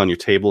you leave it on your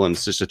table, and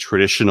it's just a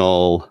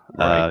traditional,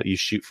 you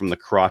shoot from the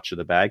crotch of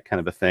the bag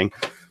kind of a thing.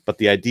 But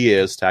the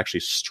idea is to actually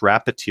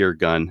strap it to your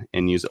gun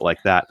and use it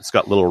like that. It's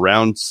got little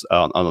rounds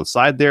on the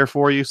side there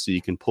for you, so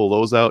you can pull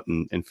those out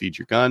and feed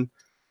your gun.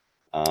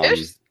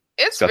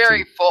 It's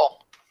very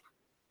full.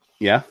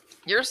 Yeah?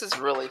 Yours is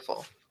really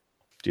full.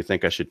 Do you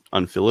think I should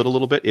unfill it a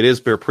little bit? It is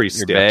pretty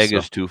stiff. Your bag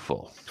is too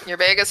full. Your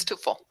bag is too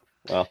full.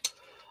 Well,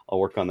 I'll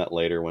work on that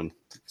later when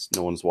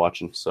no one's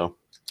watching. So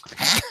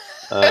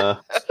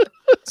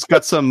it's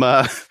got some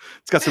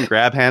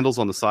grab handles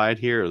on the side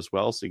here as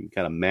well, so you can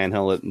kind of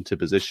manhandle it into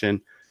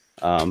position.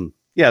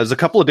 There's a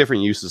couple of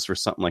different uses for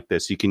something like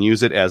this. You can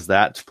use it as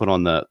that to put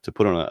on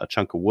a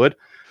chunk of wood,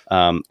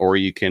 or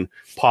you can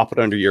pop it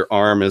under your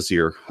arm as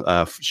you're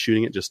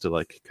shooting it, just to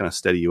like kind of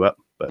steady you up.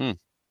 But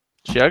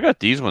see, I got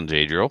these ones,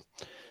 Adriel.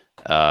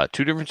 2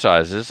 different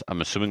sizes.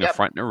 I'm assuming a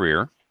front and a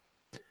rear.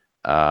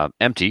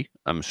 Empty.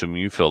 I'm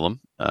assuming you fill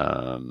them.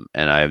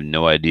 And I have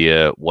no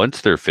idea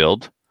once they're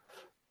filled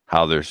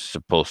how they're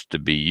supposed to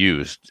be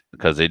used,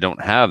 because they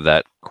don't have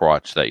that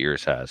crotch that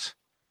yours has.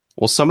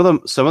 Well, some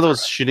of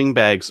those shooting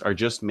bags are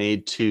just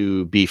made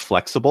to be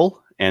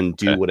flexible and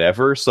do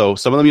whatever. So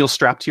some of them you'll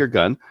strap to your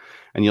gun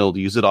and you'll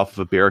use it off of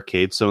a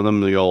barricade. Some of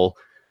them you'll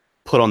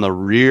put on the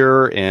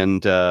rear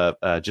and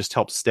just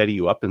help steady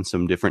you up in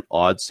some different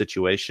odd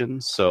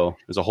situations. So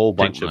there's a whole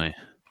bunch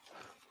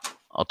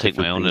I'll take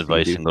my own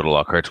advice and go to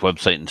Lockhart's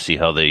website and see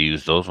how they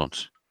use those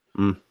ones.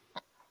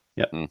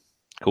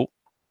 Cool.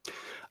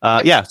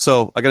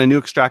 So I got a new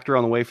extractor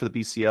on the way for the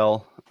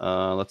BCL.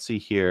 Let's see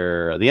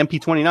here. The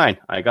MP29.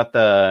 I got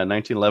the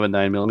 1911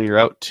 9mm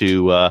out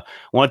to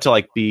wanted to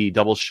like be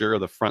double sure of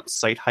the front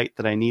sight height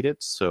that I needed.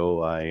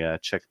 So I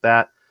checked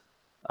that.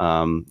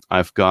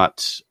 I've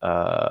got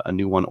a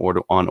new one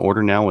on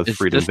order now with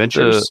Freedom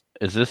Ventures.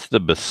 Is this the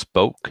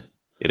bespoke?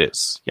 It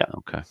is. Yeah.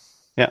 Okay.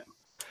 Yeah.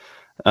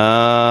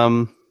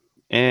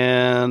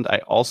 And I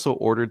also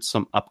ordered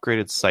some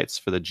upgraded sights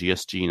for the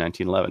GSG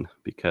 1911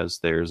 because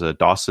there's a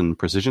Dawson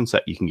precision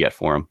set you can get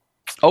for them.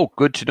 Oh,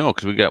 good to know,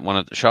 because we got one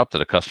at the shop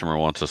that a customer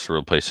wants us to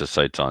replace his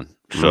sights on.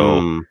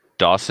 So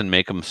Dawson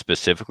make them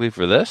specifically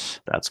for this?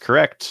 That's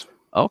correct.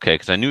 Okay,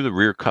 because I knew the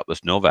rear cut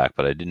was Novak,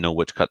 but I didn't know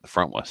which cut the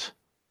front was.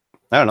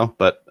 I don't know,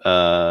 but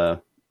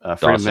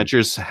Freedom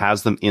Ventures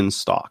has them in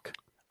stock.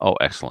 Oh,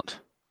 excellent.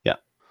 Yeah.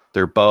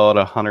 They're about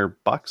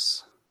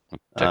 $100.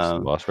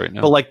 Texas Boss right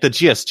now. But like the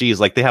GSGs,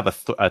 like they have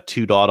a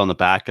 2 dot on the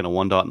back and a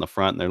 1 dot in the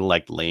front, and they're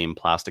like lame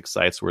plastic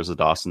sights, whereas the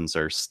Dawsons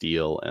are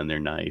steel and they're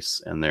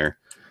nice and they're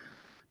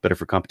better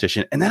for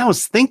competition. And then I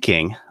was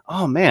thinking,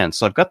 oh man,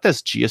 so I've got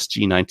this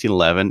GSG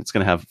 1911. It's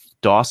going to have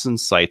Dawson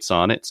sights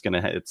on it. It's going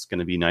to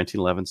be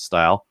 1911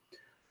 style.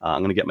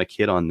 I'm going to get my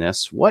kid on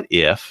this. What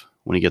if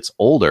when he gets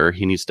older,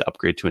 he needs to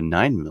upgrade to a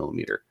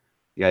 9mm?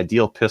 The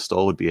ideal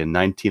pistol would be a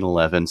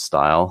 1911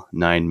 style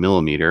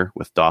 9mm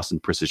with Dawson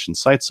precision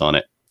sights on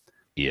it.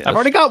 Yes. I've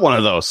already got one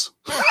of those.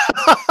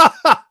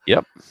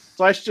 Yep.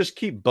 So I should just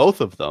keep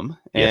both of them,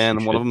 and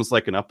Yes, one of them is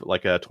like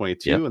a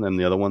 22, Yep. and then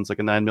the other one's like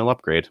a 9mm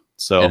upgrade.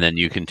 So And then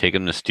you can take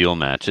them to steel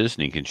matches,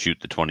 and you can shoot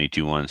the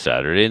 22 on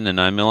Saturday and the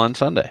 9mm on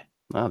Sunday.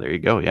 oh, there you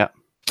go. Yeah,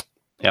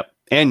 yep.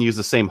 And use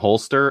the same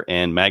holster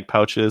and mag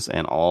pouches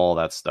and all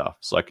that stuff.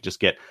 So I could just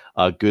get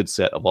a good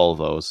set of all of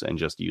those and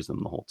just use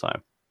them the whole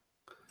time.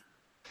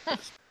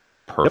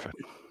 Perfect.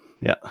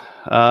 Yeah.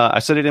 I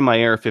set it in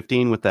my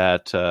AR-15 with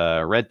that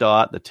red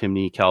dot, the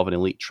Timney Calvin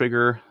Elite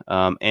trigger,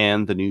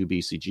 and the new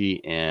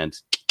BCG, and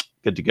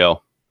good to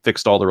go.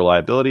 Fixed all the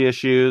reliability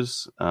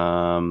issues.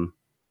 I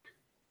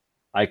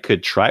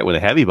could try it with a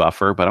heavy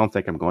buffer, but I don't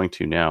think I'm going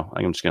to now.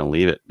 I'm just going to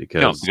leave it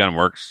because No, the gun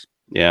works.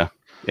 yeah,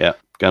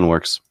 gun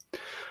works.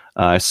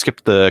 I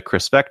skipped the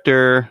Chris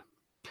Vector.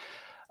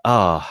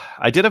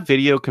 I did a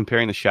video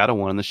comparing the Shadow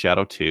 1 and the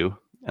Shadow 2,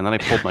 and then I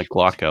pulled my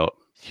Glock out.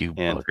 You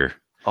And- bugger.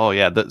 Oh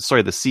yeah, the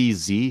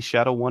CZ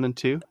Shadow 1 and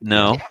 2.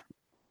 No.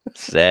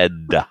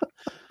 Said.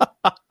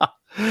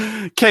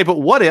 Okay, but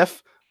what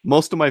if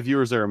most of my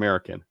viewers are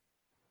American?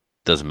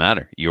 Doesn't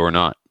matter. You're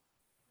not.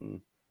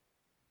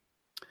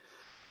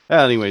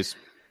 Anyways,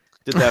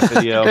 did that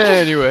video.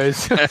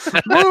 Anyways,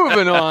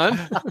 moving on.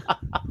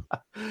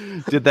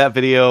 Did that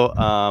video.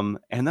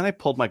 And then I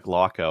pulled my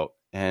Glock out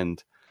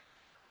and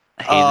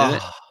Hated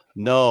it.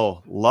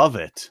 no, love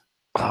it.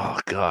 Oh,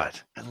 God.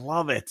 I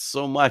love it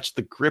so much.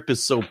 The grip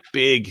is so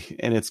big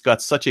and it's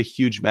got such a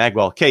huge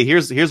magwell. Okay,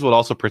 here's what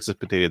also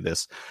precipitated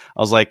this.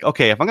 I was like,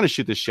 okay, if I'm gonna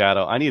shoot this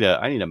Shadow, I need a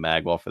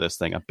magwell for this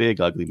thing, a big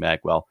ugly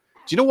magwell.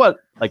 Do you know what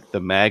like the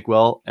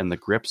magwell and the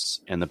grips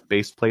and the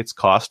base plates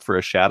cost for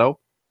a Shadow?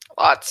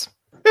 Lots.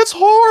 It's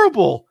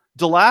horrible.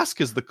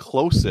 Delask is the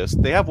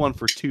closest. They have one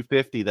for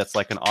 $250 that's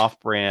like an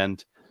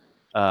off-brand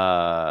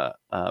magwell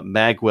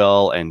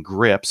and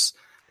grips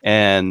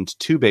and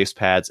 2 base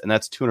pads, and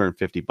that's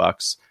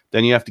 $250.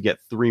 Then you have to get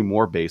 3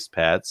 more base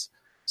pads.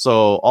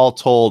 So all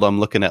told,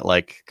 I'm looking at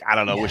like, I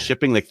don't know, with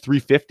shipping like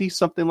 $350,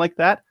 something like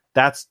that.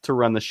 That's to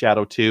run the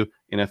Shadow 2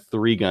 in a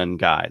 3-gun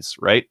guise,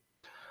 right?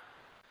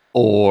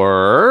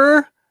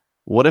 Or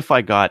what if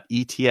I got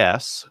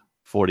ETS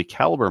 40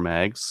 caliber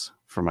mags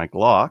for my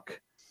Glock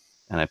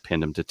and I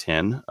pinned them to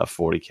 10 of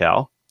 40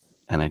 cal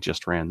and I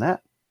just ran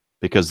that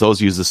because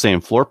those use the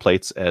same floor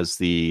plates as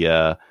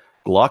the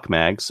Glock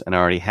mags, and I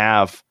already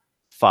have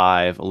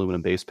 5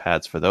 aluminum base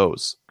pads for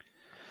those.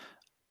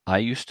 I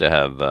used to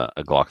have a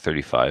Glock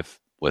 35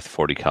 with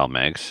 40 cal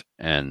mags,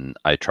 and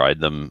I tried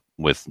them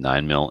with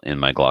 9mm in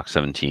my Glock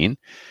 17.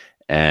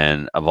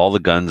 And of all the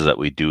guns that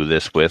we do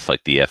this with,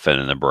 like the FN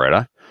and the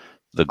Beretta,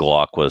 the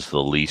Glock was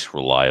the least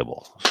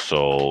reliable.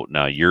 So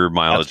now your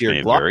mileage That's your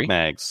may Glock vary.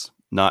 mags,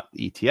 not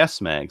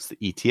ETS mags. The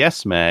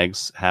ETS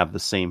mags have the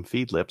same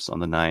feed lips on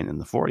the 9 and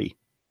the 40.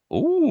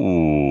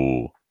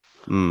 Ooh.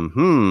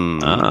 Mm-hmm.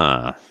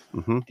 Ah.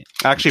 Mm-hmm.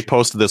 I actually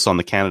posted this on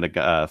the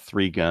Canada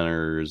 3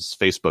 Gunners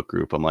Facebook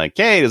group. I'm like,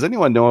 hey, does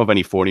anyone know of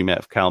any 40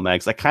 cal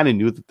mags? I kind of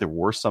knew that there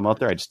were some out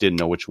there. I just didn't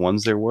know which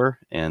ones there were.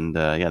 And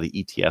the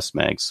ETS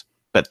mags.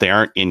 But they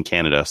aren't in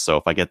Canada. So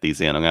if I get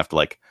these in, I'm going to have to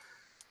like,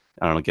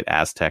 I don't know, get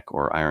Aztec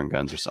or Iron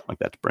Guns or something like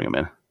that to bring them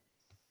in.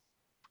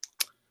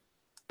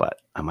 But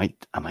I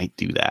might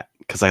do that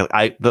because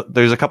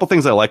there's a couple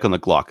things I like on the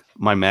Glock.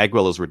 My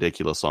magwell is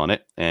ridiculous on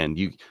it, and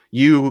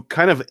you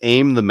kind of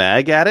aim the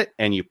mag at it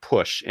and you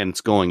push, and it's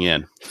going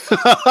in.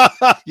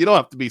 You don't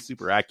have to be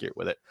super accurate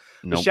with it.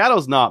 Nope. The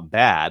Shadow's not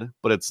bad,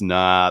 but it's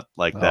not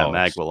like that Oh,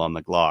 magwell on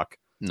the Glock.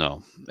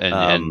 No.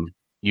 And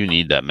you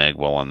need that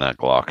magwell on that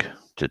Glock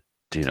to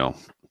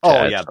Oh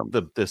add yeah, some.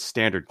 the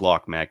standard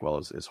Glock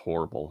magwell is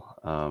horrible.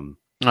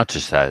 Not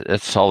just that,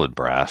 it's solid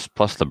brass,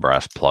 plus the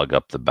brass plug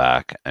up the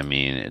back. I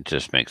mean, it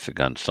just makes the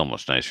gun so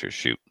much nicer to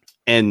shoot.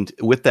 And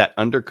with that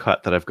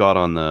undercut that I've got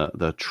on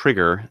the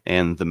trigger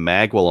and the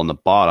magwell on the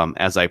bottom,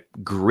 as I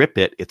grip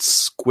it, it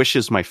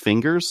squishes my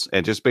fingers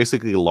and just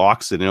basically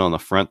locks it in on the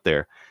front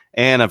there.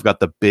 And I've got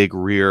the big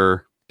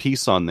rear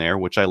piece on there,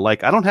 which I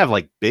like. I don't have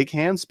like big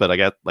hands, but I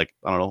got like,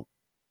 I don't know,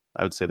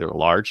 I would say they're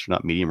large,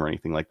 not medium or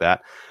anything like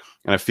that.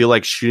 And I feel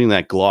like shooting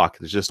that Glock,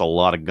 there's just a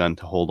lot of gun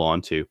to hold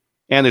on to.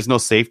 And there's no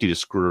safety to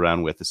screw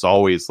around with. It's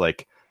always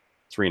like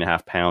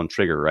 3.5 pound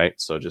trigger, right?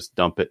 So just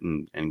dump it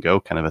and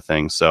go kind of a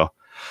thing. So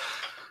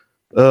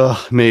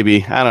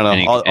maybe. I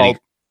don't know.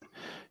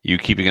 You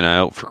keeping an eye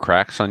out for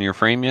cracks on your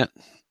frame yet?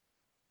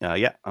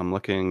 Yeah, I'm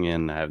looking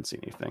and I haven't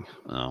seen anything.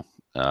 No.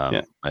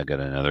 Yeah. I got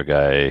another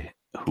guy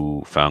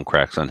who found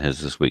cracks on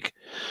his this week.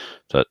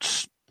 So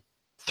that's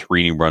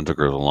 3 New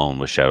Brunswickers alone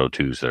with Shadow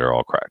 2s that are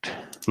all cracked.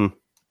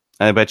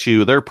 I bet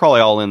you they're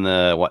probably all in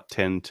the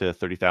 10 to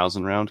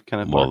 30,000 round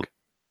kind of mark.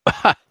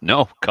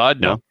 No,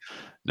 God, no,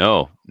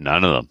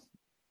 none of them.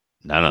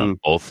 None of them.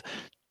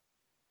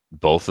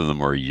 Both of them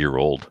were a year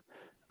old.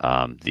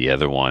 The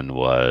other one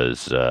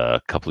was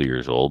a couple of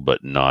years old,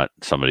 but not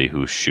somebody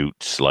who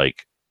shoots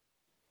like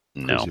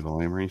crazy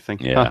volume or anything.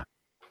 Yeah.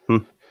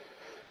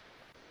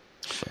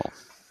 So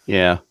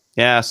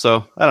yeah.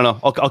 So I don't know.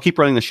 I'll keep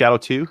running the Shadow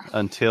 2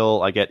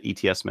 until I get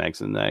ETS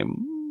mags, and I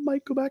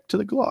might go back to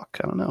the Glock.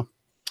 I don't know.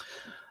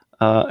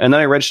 And then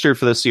I registered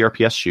for the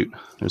CRPS shoot.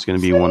 There's going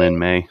to be one in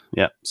May.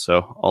 Yeah. So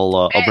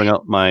I'll bring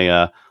out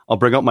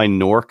my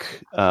Nork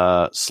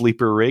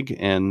sleeper rig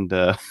and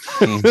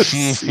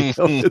see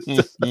how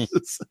it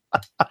does.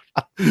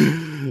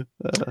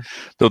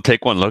 They'll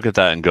take one look at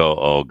that and go,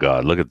 "Oh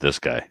God, look at this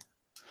guy,"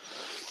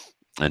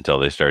 until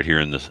they start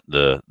hearing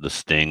the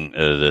sting,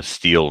 the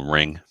steel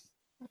ring.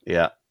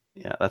 Yeah.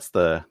 That's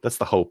the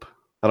hope.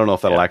 I don't know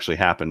if that'll actually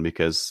happen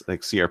because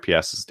like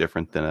CRPS is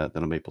different than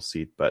a maple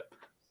seed, but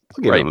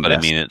right. But I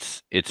mean,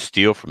 it's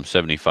steel from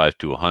 75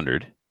 to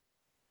 100.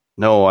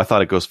 No, I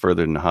thought it goes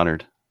further than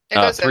 100.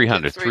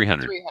 300.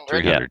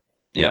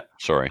 Yeah.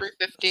 Sorry.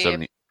 350.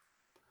 70.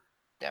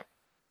 Yep.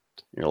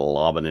 You're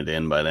lobbing it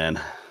in by then.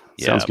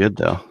 Yeah. Sounds good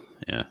though.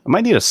 Yeah. I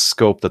might need a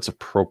scope that's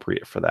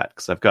appropriate for that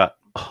because I've got,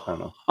 I don't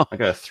know, I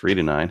got a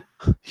 3-9.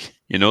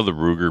 You know the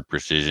Ruger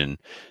Precision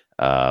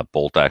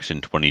bolt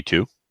action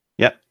 22?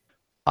 Yep.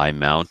 I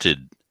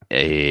mounted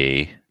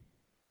a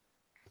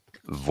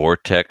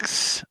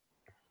Vortex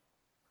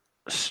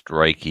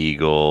Strike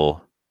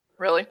Eagle.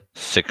 Really?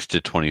 6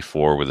 to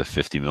 24 with a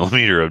 50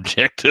 millimeter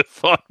objective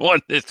on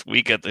one this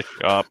week at the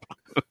shop.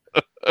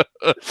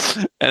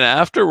 And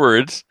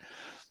afterwards,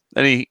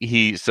 then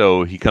he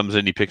comes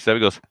in, he picks it up,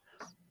 he goes,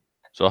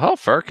 "So how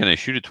far can I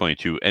shoot at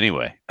 22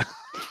 anyway?"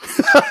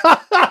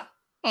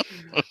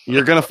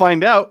 You're gonna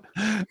find out.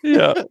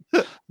 Yeah.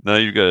 Now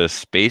you've got a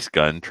space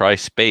gun. Try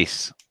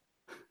space.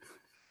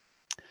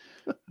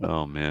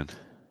 Oh man.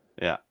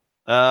 Yeah.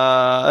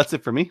 That's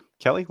it for me.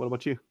 Kelly, what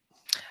about you?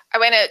 I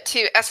went out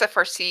to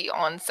SFRC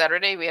on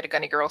Saturday. We had a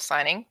Gunny Girl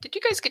signing. Did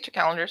you guys get your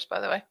calendars, by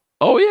the way?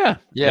 Oh yeah.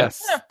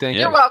 Yes. Yeah. Thank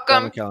you. You're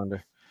welcome.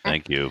 Calendar.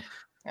 Thank you.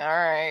 All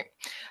right.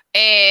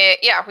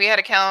 Yeah, we had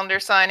a calendar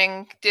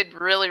signing. Did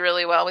really,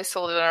 really well. We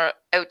sold it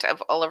out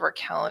of all of our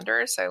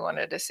calendars. I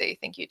wanted to say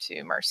thank you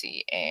to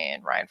Marcy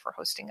and Ryan for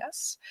hosting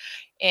us.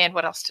 And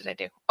what else did I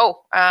do?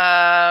 Oh,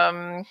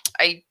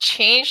 I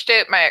changed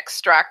out my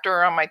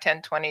extractor on my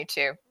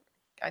 1022.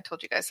 I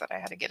told you guys that I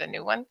had to get a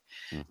new one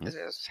because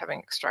I was having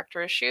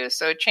extractor issues.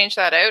 So I changed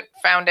that out,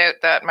 found out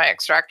that my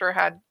extractor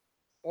had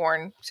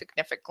worn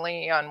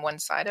significantly on one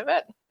side of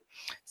it.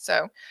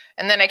 So,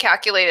 and then I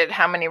calculated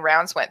how many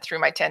rounds went through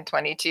my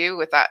 1022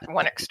 with that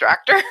one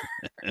extractor.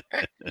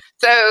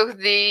 So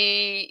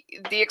the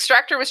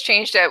extractor was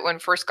changed out when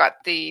first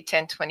got the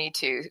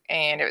 1022,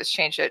 and it was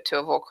changed out to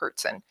a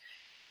Volkertsen.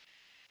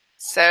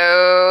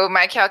 So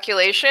my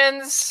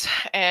calculations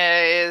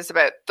is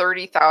about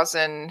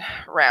 30,000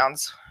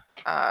 rounds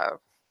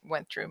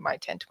went through my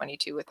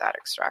 1022 with that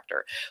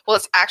extractor. Well,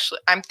 it's actually,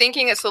 I'm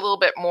thinking it's a little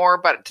bit more,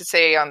 but to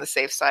say on the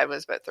safe side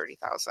was about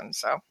 30,000.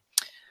 So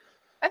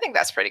I think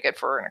that's pretty good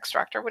for an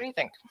extractor. What do you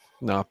think?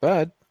 Not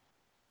bad.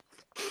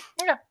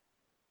 Yeah.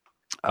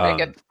 Very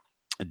good.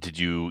 Did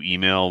you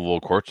email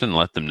Volkertsen and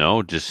let them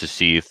know just to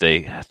see if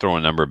they throw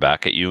a number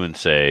back at you and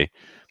say,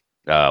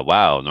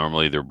 wow,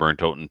 normally they're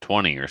burnt out in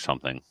 20 or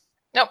something?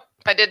 Nope,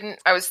 I didn't.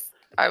 I was.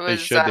 They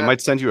should. They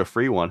might send you a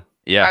free one.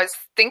 Yeah. I was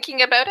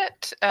thinking about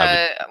it.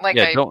 I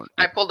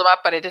pulled them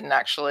up, but I didn't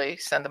actually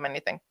send them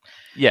anything.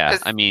 Yeah,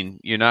 I mean,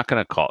 you're not going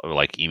to call,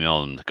 like,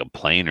 email them to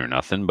complain or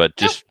nothing, but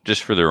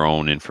just for their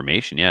own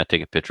information, yeah,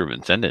 take a picture of it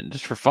and send it, and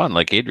just for fun.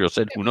 Like Adriel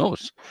said, who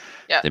knows?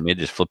 Yeah, they may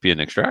just flip you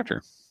an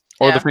extractor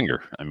or the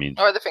finger. I mean,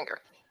 or the finger.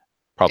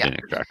 Probably an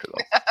extractor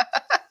though.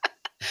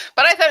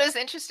 But I thought it was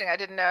interesting. I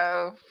didn't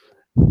know.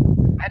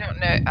 I don't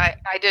know.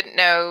 I didn't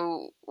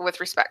know with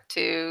respect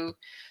to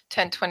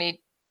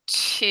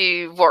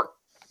 1022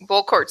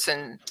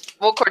 Volkertsen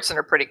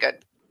are pretty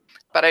good,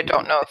 but I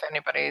don't know if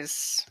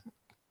anybody's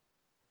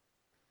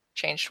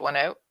changed one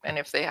out, and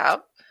if they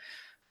have,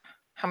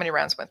 how many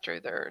rounds went through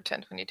their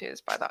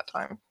 1022s by that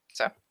time.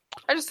 So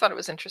I just thought it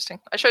was interesting.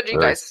 I showed you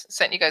guys,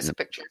 sent you guys a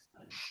picture.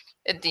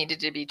 It needed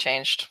to be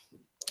changed.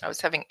 I was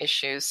having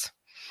issues.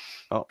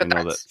 Oh, I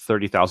know that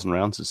 30,000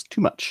 rounds is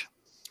too much.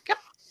 Yep.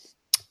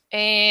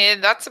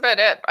 And that's about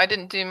it. I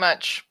didn't do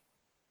much.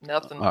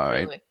 Nothing. All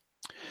right. Really.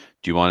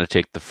 Do you want to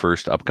take the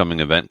first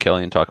upcoming event,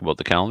 Kelly, and talk about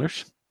the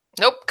calendars?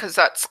 Nope, because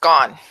that's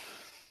gone.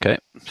 Okay.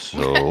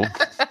 So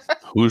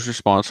who's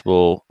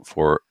responsible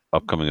for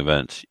upcoming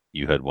events?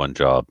 You had one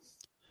job.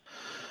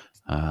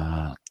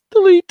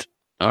 Delete.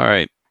 All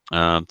right.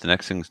 The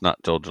next thing's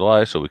not till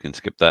July, so we can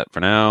skip that for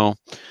now.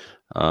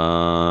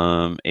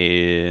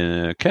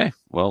 Okay.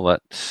 Well,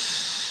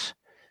 let's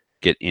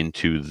get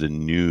into the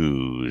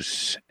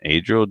news.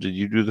 Adriel, did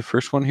you do the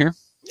first one here?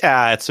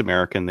 Yeah, it's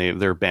American.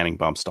 They're banning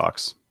bomb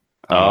stocks.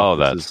 I don't know Oh, if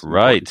this that's is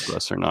important right. to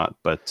us or not,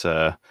 but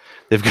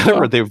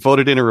they've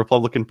voted in a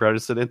Republican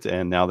president,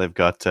 and now they've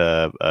got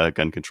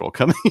gun control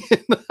coming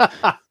in.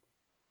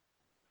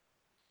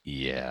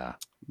 Yeah.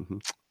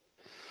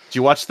 Did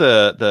you watch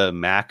the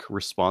Mac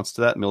response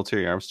to that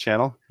Military Arms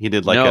channel? He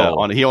did like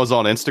No. he was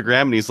on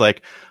Instagram, and he's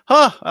like,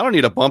 "Huh, I don't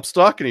need a bump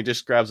stock," and he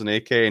just grabs an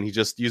AK and he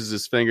just uses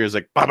his fingers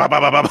like, bah, bah, bah,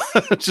 bah,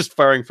 bah, just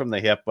firing from the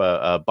hip,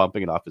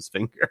 bumping it off his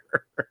finger.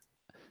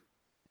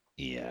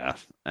 Yeah.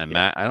 And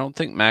Mac, I don't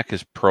think Mac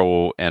is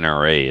pro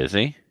NRA, is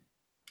he?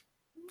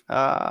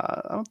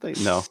 I don't think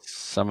no.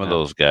 Some of No.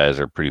 those guys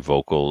are pretty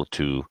vocal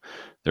to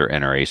their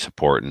NRA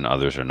support, and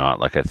others are not.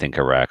 Like I think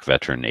Iraq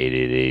veteran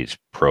 888 is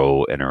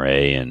pro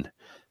NRA, and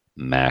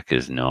Mac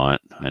is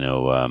not. I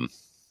know.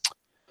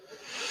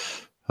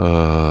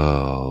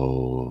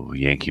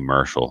 Yankee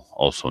Marshall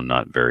also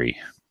not very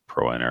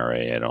pro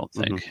NRA. I don't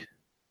think.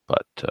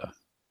 But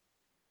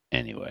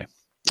anyway,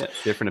 Yeah,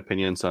 different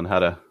opinions on how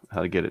to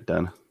get it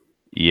done.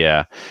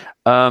 yeah.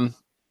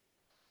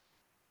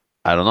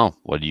 I don't know.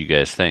 What do you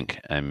guys think?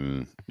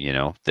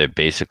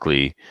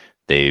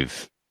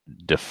 They've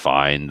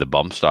defined the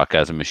bump stock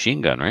as a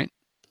machine gun, right?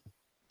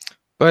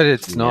 But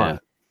it's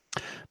not.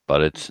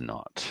 But it's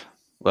not.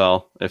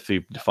 Well, if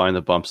you define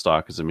the bump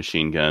stock as a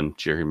machine gun,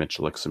 Jerry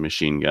Michelik's a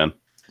machine gun.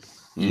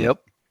 Yep.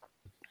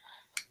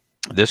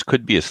 This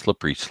could be a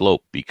slippery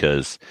slope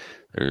because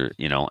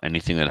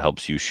anything that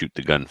helps you shoot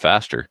the gun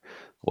faster.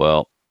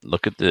 Well,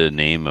 look at the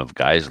name of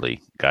Geisley.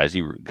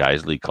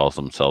 Geisley calls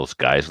themselves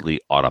Geisley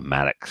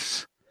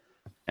Automatics,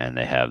 and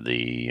they have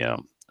the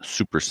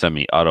Super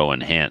Semi-Auto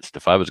Enhanced.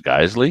 If I was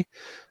Geisley,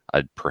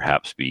 I'd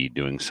perhaps be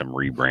doing some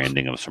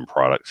rebranding of some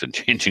products and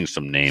changing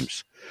some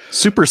names.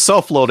 Super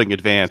self-loading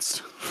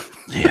advanced.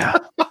 Yeah.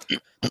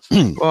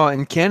 Well,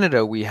 in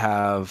Canada, we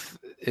have,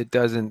 it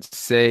doesn't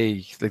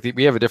say, like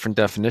we have a different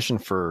definition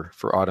for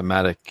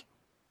automatic.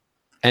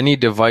 Any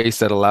device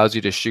that allows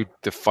you to shoot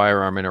the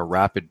firearm in a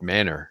rapid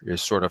manner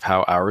is sort of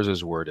how ours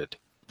is worded,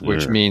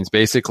 which means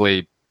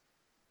basically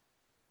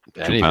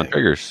 2-pound anything.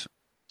 triggers.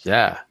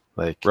 Yeah,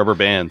 like Rubber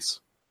bands,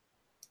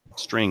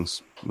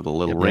 strings with a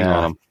little ring Yeah.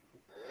 on them.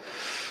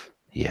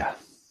 Yeah.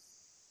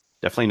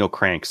 Definitely no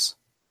cranks,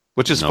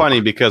 which is No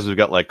funny because we've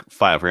got like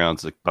 5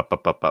 rounds. Like, bup,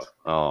 bup, bup, bup.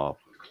 Oh,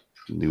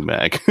 new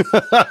mag.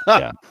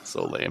 Yeah.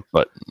 So lame.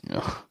 But,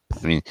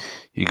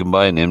 you can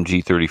buy an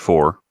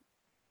MG34,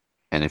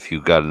 and if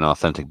you've got an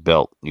authentic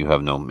belt, you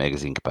have no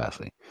magazine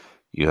capacity.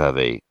 You have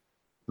a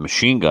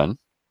machine gun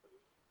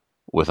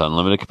with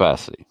unlimited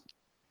capacity.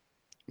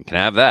 You can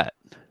have that,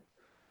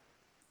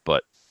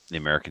 but the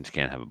Americans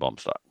can't have a bump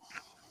stock.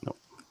 Nope.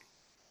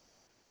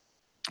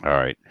 All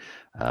right.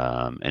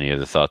 Any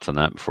other thoughts on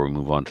that before we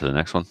move on to the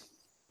next one?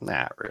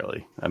 Not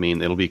really. I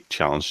mean, it'll be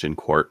challenged in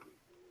court.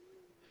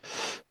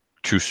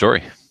 True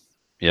story.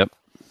 Yep.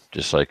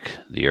 Just like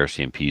the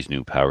RCMP's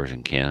new powers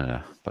in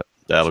Canada, but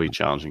That'll be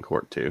challenged in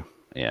court too.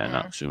 yeah,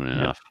 not soon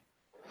enough.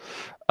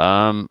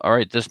 All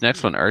right, this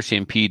next one,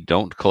 RCMP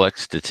don't collect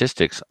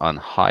statistics on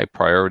high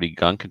priority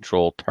gun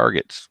control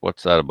targets.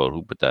 What's that about?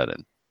 Who put that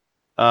in?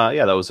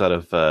 Yeah, that was out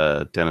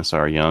of Dennis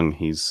R. Young.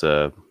 He's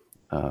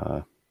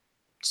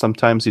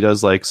sometimes he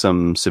does like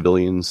some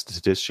civilian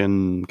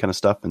statistician kind of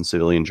stuff in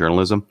civilian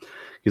journalism.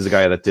 He's the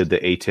guy that did the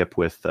ATIP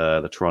with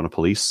the Toronto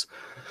Police.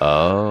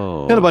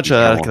 Oh, Got a bunch he's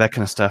the of one- that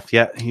kind of stuff.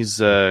 Yeah, he's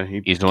the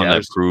one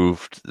that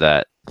proved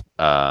that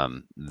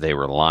they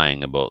were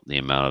lying about the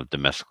amount of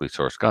domestically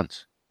sourced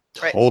guns.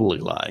 Right. totally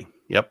lying.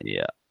 Yep.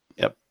 Yeah.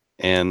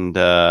 And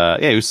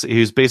he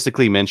was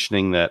basically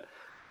mentioning that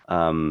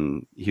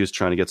he was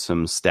trying to get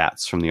some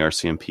stats from the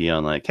RCMP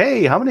on like,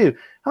 hey, how many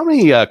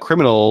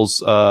criminals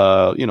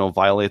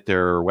violate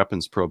their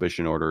weapons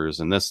prohibition orders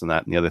and this and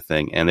that and the other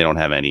thing, and they don't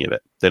have any of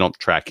it. They don't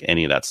track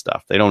any of that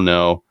stuff. They don't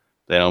know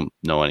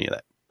any of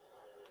that.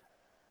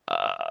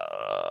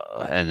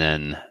 And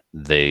then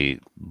they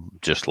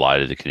just lie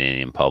to the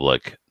Canadian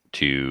public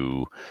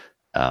to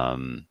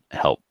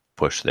help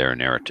push their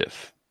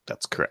narrative.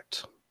 That's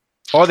correct.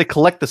 Or they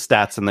collect the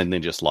stats and then they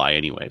just lie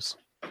anyways.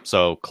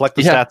 So collect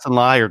the Yeah. stats and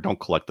lie, or don't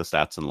collect the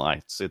stats and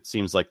lie. It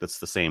seems like that's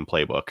the same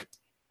playbook.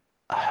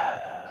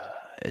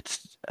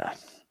 It's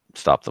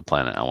stop the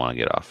planet. I want to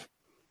get off.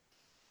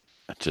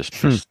 It just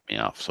pissed me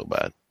off so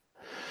bad.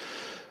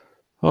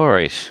 All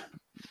right.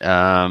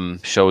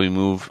 Shall we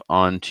move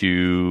on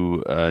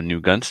to new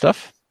gun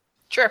stuff?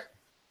 Sure.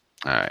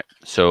 All right.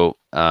 So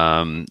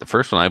the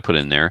first one I put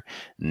in there,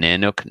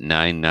 Nanook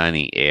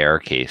 990 AR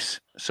case.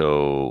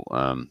 So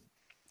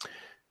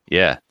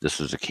this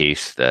was a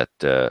case that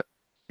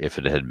if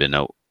it had been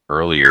out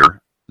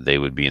earlier, they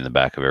would be in the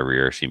back of every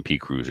RCMP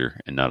cruiser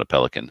and not a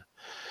Pelican.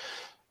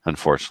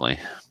 Unfortunately,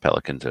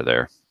 Pelicans are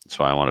there.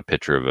 So I want a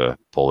picture of a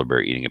polar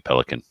bear eating a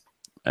pelican,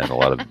 and a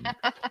lot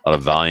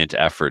of valiant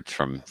efforts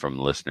from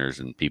listeners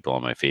and people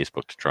on my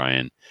Facebook to try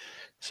and.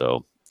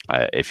 So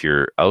if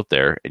you're out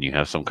there and you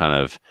have some kind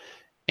of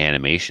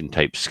animation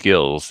type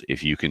skills,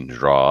 if you can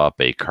draw up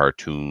a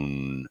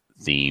cartoon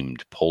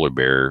themed polar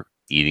bear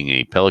eating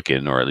a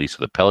pelican, or at least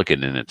with a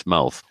pelican in its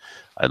mouth,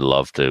 I'd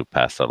love to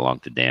pass that along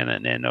to Dan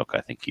at Nanook.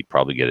 I think he'd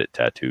probably get it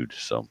tattooed.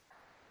 So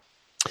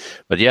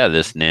But yeah,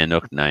 this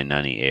Nanook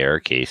 990 AR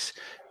case,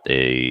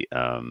 they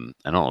I don't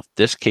know if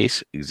this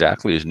case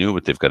exactly is new,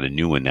 but they've got a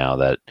new one now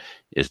that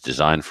is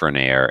designed for an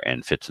AR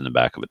and fits in the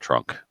back of a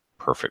trunk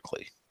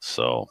perfectly.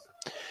 So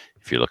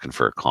if you're looking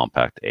for a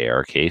compact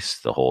AR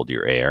case to hold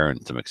your AR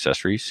and some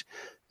accessories,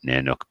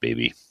 Nanook,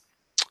 baby.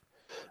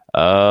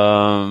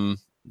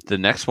 The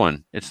next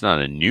one, it's not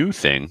a new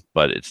thing,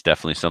 but it's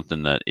definitely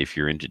something that if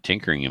you're into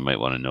tinkering, you might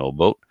want to know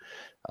about.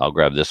 I'll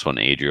grab this one,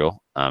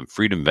 Adriel.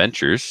 Freedom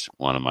Ventures,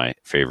 one of my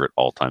favorite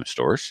all-time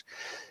stores,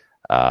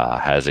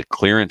 has a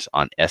clearance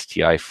on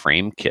STI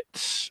frame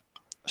kits.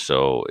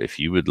 So if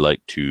you would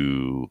like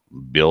to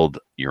build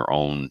your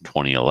own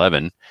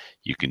 2011,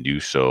 you can do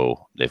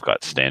so. They've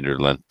got standard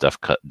length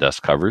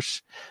dust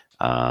covers,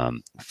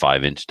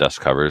 5-inch dust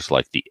covers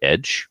like the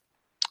Edge.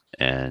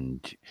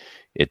 And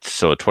it's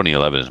so a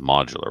 2011 is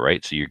modular,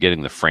 right? So you're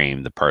getting the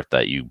frame, the part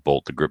that you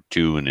bolt the grip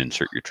to and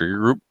insert your trigger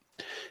group.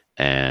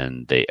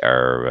 And they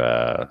are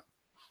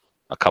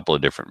a couple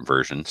of different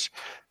versions: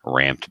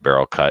 ramped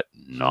barrel cut,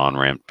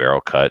 non-ramped barrel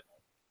cut,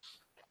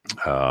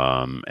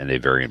 and they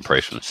vary in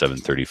price from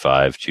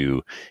 $735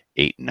 to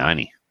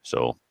 $890.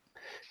 So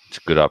it's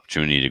a good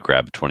opportunity to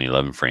grab a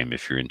 2011 frame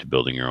if you're into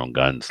building your own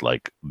guns,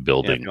 like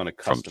building you want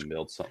to custom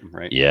build something,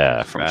 right?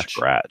 Yeah, from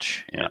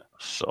scratch. Yeah.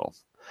 So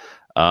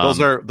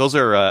those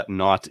are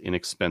not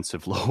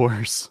inexpensive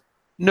lowers.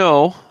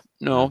 No,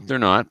 they're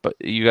not. But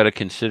you got to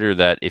consider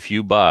that if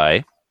you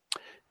buy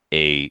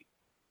a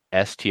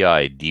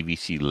STI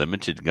DVC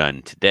limited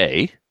gun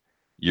today,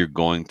 you're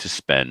going to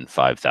spend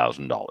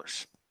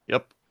 $5,000.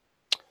 Yep.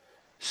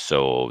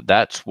 So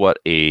that's what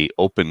a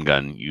open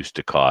gun used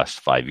to cost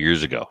 5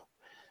 years ago.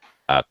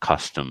 A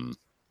custom,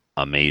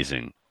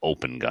 amazing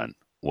open gun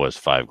was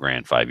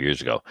 $5,000 5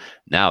 years ago.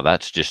 Now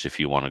that's just if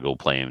you want to go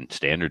play in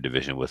standard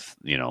division with,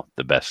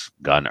 the best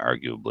gun,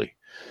 arguably.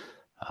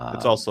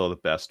 It's also the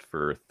best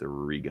for the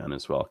regun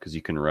as well, because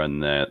you can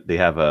run that. They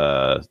have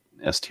a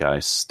STI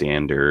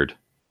standard.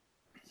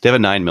 They have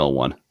a 9mm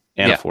one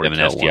and a 40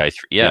 they have an STI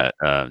 3. Yeah,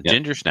 Yep.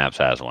 Ginger Snaps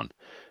has one.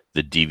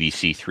 The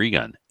DVC 3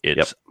 gun.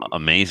 It's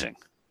amazing.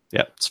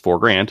 Yeah, it's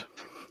 $4,000.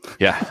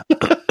 Yeah,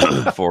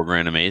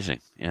 $4,000,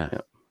 amazing. Yeah,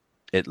 Yep.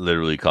 It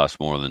literally costs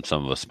more than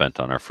some of us spent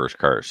on our first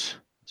cars.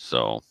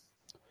 So,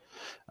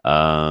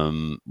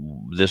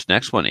 this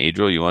next one,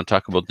 Adriel, you want to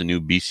talk about the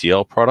new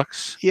BCL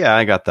products? Yeah,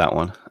 I got that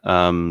one.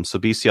 So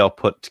BCL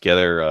put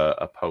together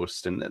a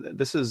post, and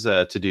this is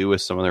to do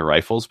with some of their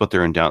rifles, but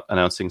they're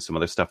announcing some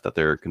other stuff that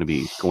they're going to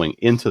be going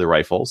into the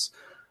rifles.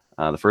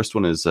 The first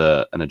one is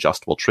an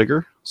adjustable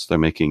trigger. So they're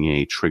making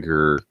a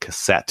trigger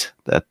cassette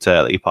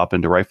that you pop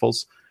into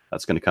rifles.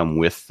 That's going to come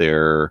with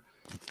their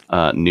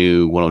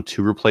new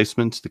 102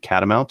 replacement, the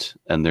Catamount,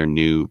 and their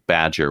new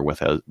Badger,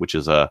 which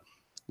is a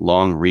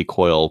long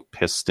recoil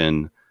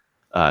piston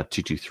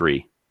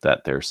 223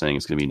 that they're saying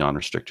is going to be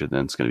non-restricted,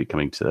 and it's going to be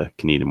coming to the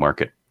Canadian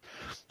market.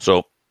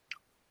 So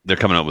they're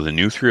coming out with a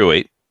new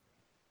 308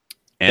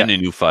 and a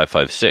new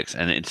 5.56,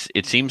 and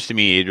it seems to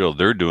me, Adriel,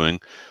 they're doing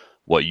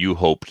what you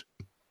hoped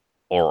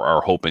or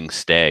are hoping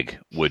Stag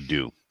would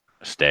do.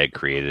 Stag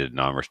created a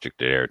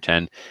non-restricted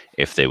AR-10.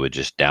 If they would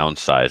just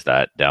downsize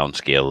that,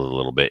 downscale it a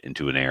little bit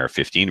into an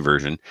AR-15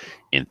 version,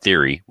 in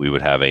theory, we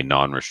would have a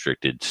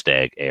non-restricted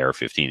Stag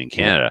AR-15 in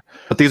Canada.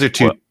 But these are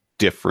two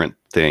different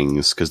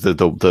things, because the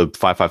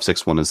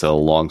 5.56 one is a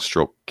long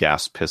stroke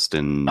gas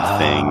piston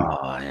thing.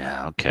 Oh,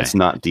 yeah, okay. It's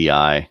not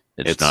DI.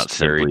 It's not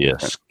simply a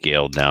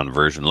scaled down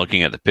version.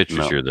 Looking at the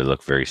pictures here, they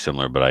look very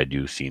similar, but I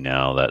do see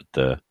now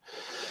that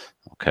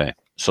okay.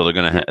 So they're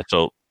going to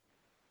so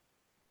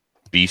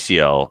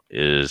BCL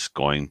is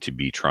going to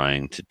be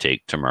trying to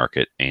take to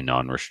market a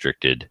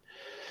non-restricted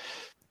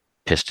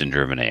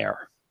piston-driven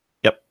AR.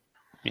 Yep.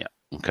 Yeah.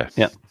 Okay.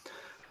 Yeah.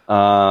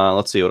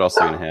 Let's see what else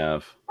they're going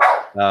to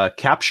have.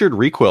 Captured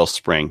recoil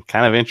spring,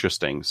 kind of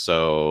interesting.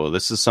 So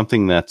this is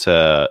something that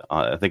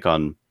I think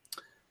on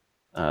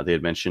they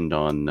had mentioned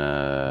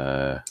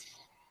on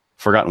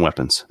Forgotten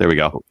Weapons. There we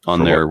go.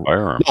 On their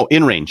firearm. No,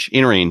 in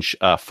range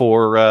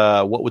for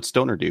what would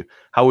Stoner do?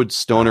 How would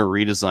Stoner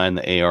redesign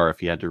the AR if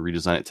he had to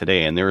redesign it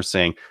today? And they were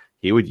saying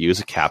he would use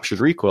a captured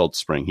recoiled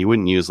spring. He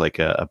wouldn't use like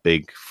a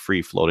big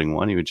free floating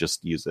one. He would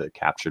just use a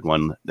captured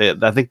one.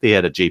 I think they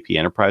had a JP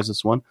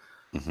Enterprises one.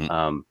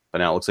 Mm-hmm. But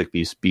now it looks like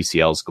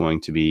BCL is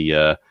going to be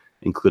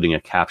including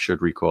a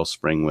captured recoil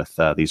spring with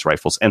these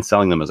rifles and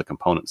selling them as a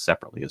component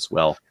separately as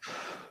well.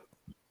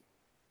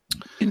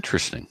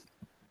 Interesting.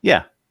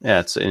 Yeah,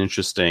 it's an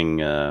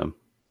interesting.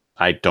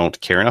 I don't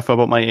care enough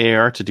about my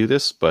AR to do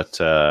this, but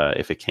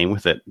if it came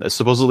with it,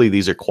 supposedly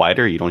these are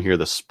quieter. You don't hear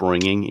the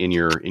springing in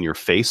your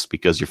face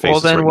because your face. Well,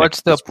 is then right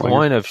what's next to the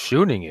point of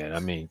shooting it? I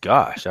mean,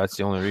 gosh, that's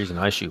the only reason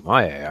I shoot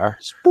my AR.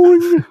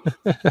 Well,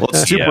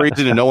 it's super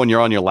easy to know when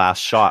you're on your last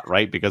shot,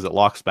 right? Because it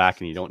locks back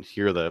and you don't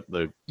hear the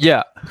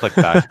click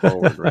back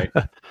forward, right?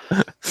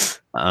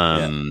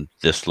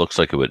 This looks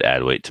like it would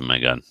add weight to my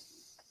gun.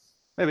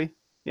 Maybe,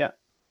 yeah.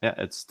 Yeah,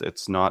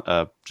 it's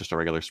not just a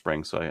regular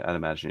spring, so I'd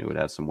imagine it would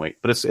add some weight.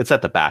 But it's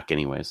at the back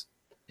anyways.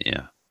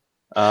 Yeah.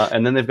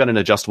 And then they've got an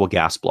adjustable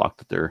gas block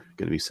that they're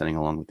going to be sending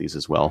along with these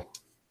as well.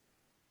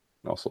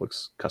 It also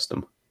looks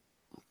custom.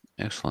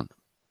 Excellent.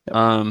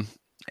 Yep.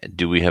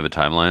 Do we have a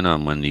timeline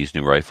on when these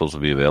new rifles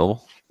will be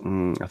available?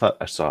 I thought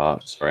I saw.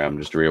 Sorry, I'm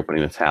just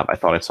reopening the tab. I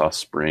thought I saw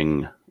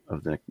spring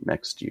of the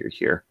next year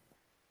here.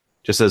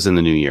 Just as in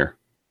the new year.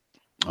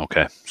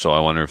 Okay, so I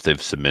wonder if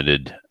they've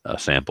submitted a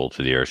sample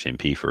to the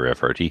RCMP for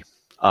FRT.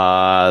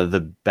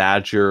 The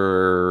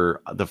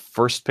Badger, the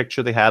first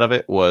picture they had of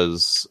it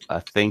was, I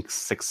think,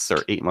 6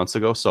 or 8 months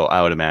ago. So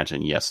I would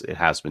imagine, yes, it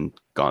has been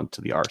gone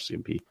to the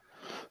RCMP.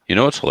 You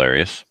know what's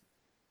hilarious?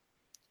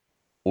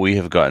 We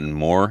have gotten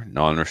more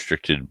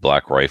non-restricted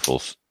black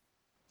rifles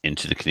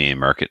into the Canadian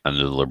market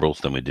under the Liberals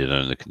than we did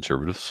under the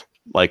Conservatives.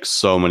 Like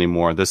so many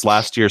more. This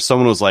last year,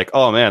 someone was like,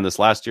 "Oh man, this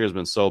last year has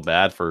been so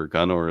bad for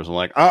gun owners." I'm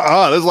like,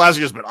 this last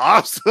year's been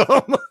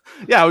awesome.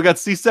 Yeah, we got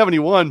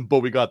C71,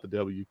 but we got the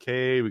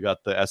WK, we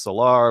got the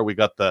SLR, we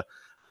got the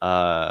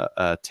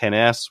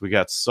 10S. We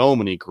got so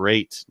many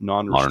great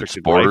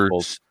non-restricted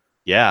rifles.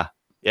 Yeah,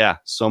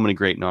 so many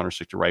great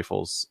non-restricted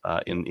rifles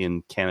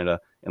in Canada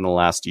in the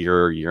last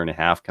year and a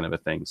half, kind of a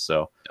thing.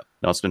 So,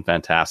 no, it's been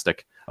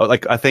fantastic.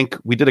 Like, I think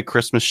we did a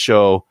Christmas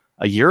show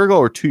a year ago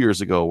or 2 years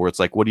ago where it's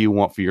like, what do you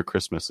want for your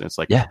Christmas? And it's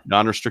like,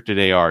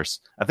 non-restricted ARs.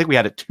 I think we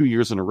had it 2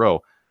 years in a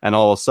row, and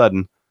all of a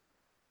sudden,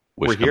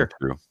 we're here.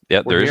 Through.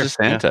 Yeah, there is a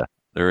Santa. Yeah.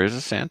 There is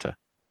a Santa.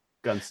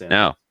 Gun Santa.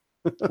 Now,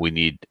 we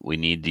need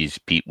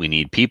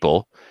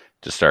people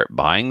to start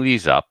buying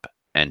these up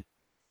and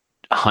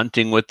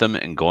hunting with them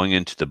and going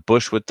into the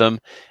bush with them.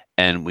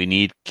 And we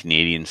need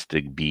Canadians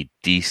to be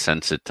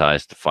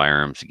desensitized to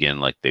firearms again,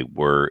 like they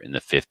were in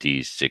the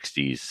 50s,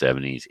 60s,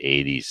 70s,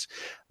 80s.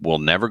 We'll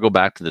never go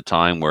back to the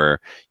time where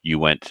you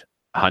went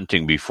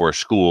hunting before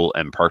school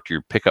and parked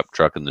your pickup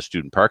truck in the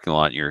student parking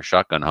lot and your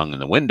shotgun hung in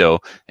the window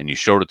and you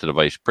showed it to the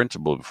vice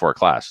principal before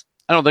class.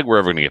 I don't think we're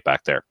ever going to get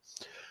back there.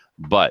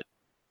 But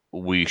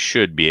we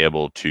should be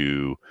able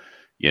to,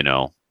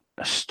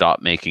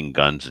 stop making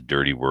guns a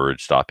dirty word,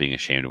 stop being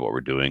ashamed of what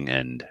we're doing.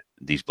 And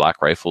these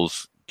black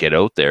rifles, get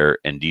out there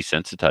and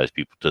desensitize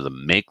people to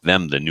them, make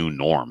them the new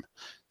norm.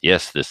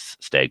 Yes, this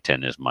Stag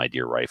 10 is my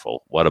dear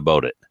rifle. What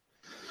about it?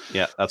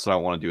 Yeah, that's what I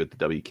want to do at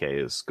the WK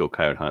is go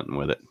coyote hunting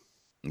with it.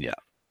 Yeah.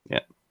 Yeah.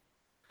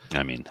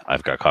 I mean,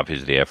 I've got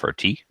copies of the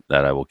FRT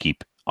that I will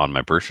keep on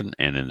my person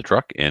and in the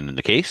truck and in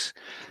the case,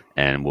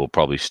 and we'll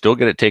probably still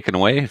get it taken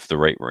away if the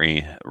right,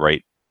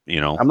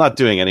 I'm not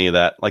doing any of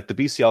that. Like the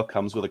BCL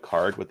comes with a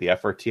card with the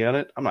FRT on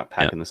it. I'm not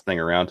packing this thing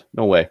around.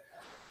 No way.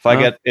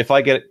 If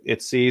I get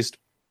it seized,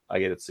 I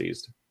get it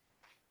seized.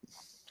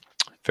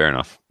 Fair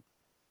enough.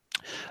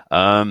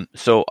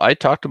 So I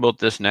talked about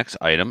this next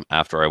item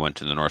after I went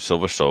to the North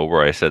Silver show,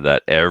 where I said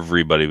that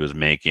everybody was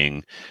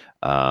making.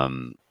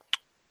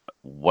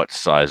 What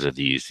size are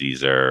these?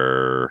 These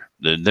are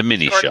the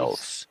mini Shorties.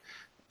 Shells.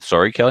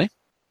 Sorry, Kelly.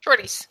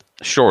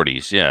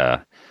 Shorties,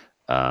 yeah.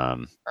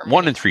 1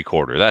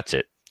 3/4. That's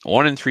it.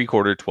 1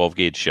 3/4 12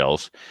 gauge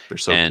shells. They're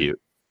so cute.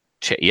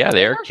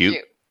 They are cute.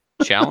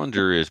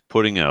 Challenger is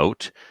putting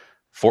out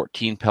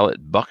 14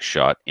 pellet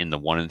buckshot in the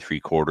 1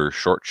 3/4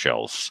 short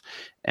shells,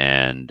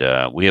 and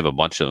we have a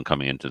bunch of them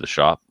coming into the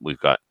shop. We've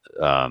got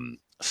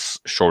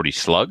shorty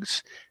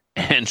slugs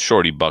and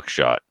shorty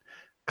buckshot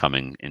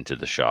coming into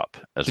the shop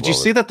as well. Did you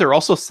see that they're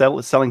also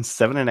selling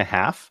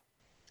 7.5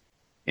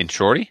 in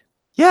shorty?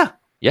 Yeah.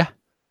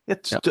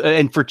 It's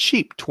and for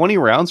cheap, 20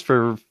 rounds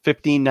for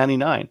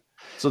 $15.99.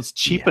 So it's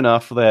cheap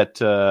enough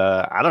that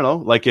I don't know,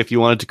 like if you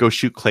wanted to go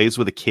shoot clays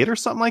with a kid or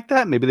something like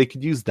that, maybe they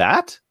could use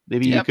that.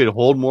 Maybe you could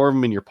hold more of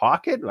them in your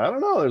pocket. I don't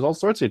know. There's all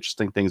sorts of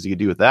interesting things you could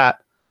do with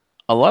that.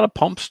 A lot of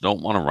pumps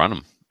don't want to run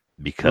them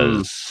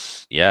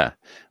because,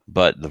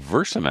 but the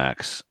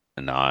Versamax,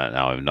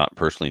 now I've not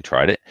personally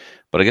tried it,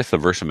 but I guess the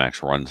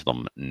Versamax runs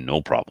them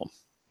no problem.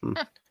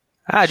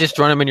 Just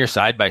run them in your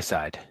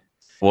side-by-side.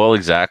 Well,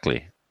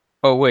 exactly.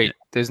 Oh, wait.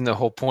 Isn't the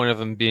whole point of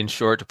them being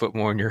short to put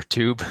more in your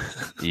tube?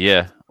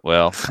 Yeah.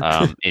 Well,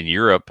 in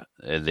Europe,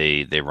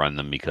 they run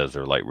them because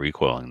they're light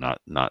recoiling,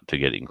 not to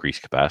get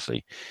increased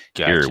capacity.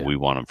 Gotcha. Here, we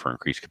want them for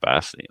increased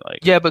capacity.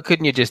 But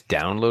couldn't you just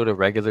download a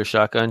regular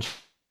shotgun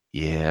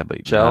Yeah,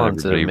 but shell not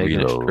instead of everybody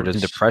making reloads. it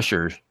into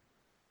pressure?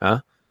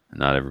 Huh?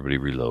 Not everybody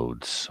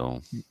reloads,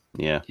 so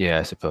Yeah,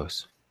 I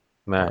suppose.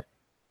 Matt.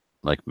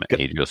 like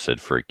Adriel said,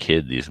 for a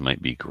kid, these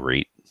might be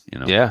great.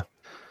 Yeah.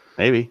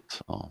 maybe.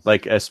 So,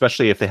 Like,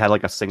 especially if they had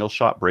like a single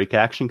shot break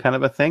action kind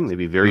of a thing, they'd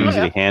be very easy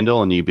to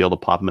handle, and you'd be able to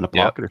pop them in a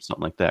pocket or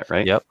something like that,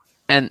 right? Yep.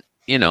 and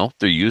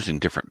they're using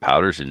different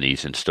powders in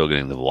these and still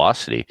getting the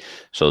velocity.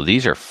 So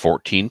these are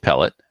 14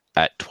 pellet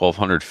at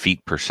 1,200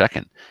 feet per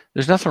second.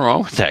 There's nothing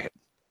wrong with that.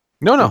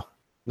 No,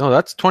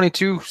 that's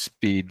 22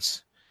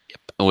 speeds.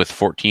 With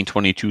 14,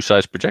 22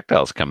 size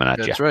projectiles coming at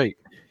you. That's right.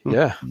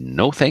 Yeah.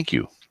 No, thank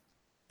you.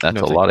 That's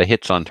No, a thank lot of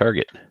hits on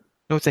target.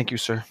 No, thank you,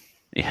 sir.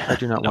 Yeah, I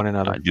do not want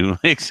another. I do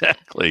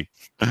exactly.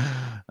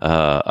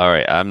 All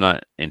right, I'm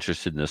not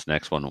interested in this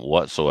next one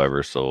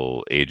whatsoever.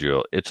 So,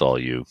 Adriel, it's all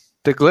you.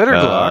 The glitter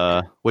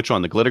Glock. Which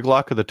one? The Glitter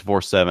Glock or the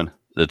Tavor 7?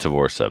 The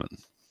Tavor 7.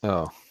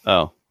 Oh.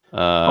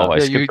 I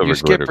skipped over you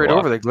skipped right Glock.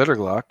 over the glitter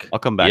Glock. I'll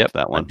come back to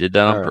that I one. did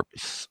that on All right.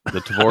 purpose.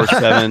 The Tavor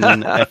 7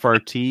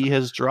 FRT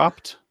has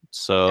dropped.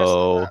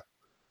 So that.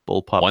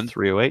 Bullpup One-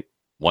 308.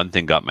 One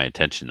thing got my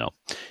attention though.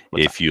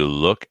 What's If you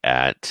look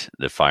at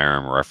the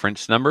firearm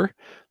reference number,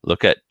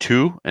 look at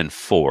 2 and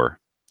 4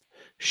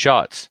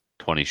 shots,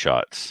 20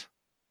 shots.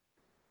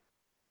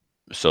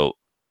 So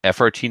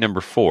FRT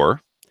number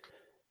 4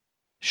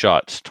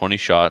 shots, 20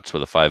 shots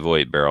with a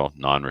 508 barrel,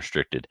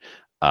 non-restricted.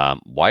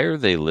 Why are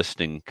they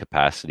listing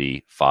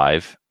capacity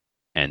 5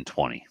 and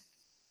 20?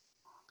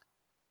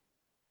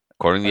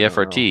 According to the I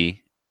don't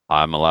FRT,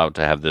 I'm allowed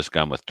to have this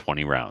gun with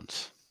 20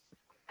 rounds.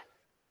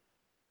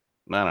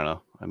 I don't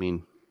know. I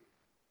mean,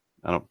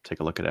 I don't take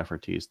a look at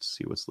FRTs to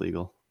see what's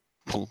legal.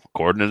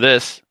 According to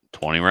this,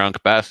 20 round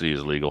capacity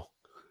is legal.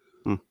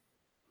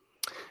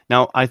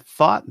 Now, I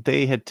thought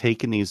they had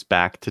taken these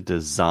back to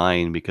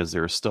design because they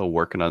were still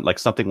working on, like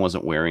something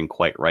wasn't wearing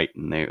quite right,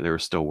 and they were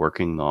still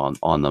working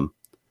on them.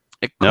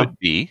 It No. could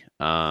be,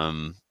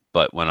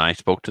 but when I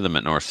spoke to them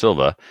at North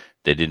Silva,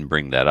 they didn't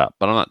bring that up.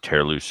 But I'm not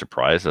terribly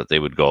surprised that they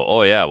would go,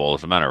 "Oh yeah, well,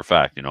 as a matter of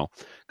fact,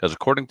 because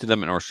according to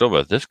them at North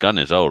Silva, this gun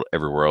is out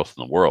everywhere else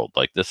in the world.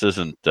 Like this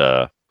isn't,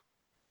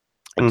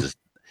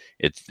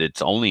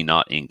 it's only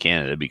not in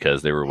Canada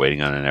because they were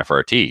waiting on an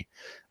FRT.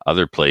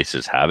 Other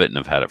places have it and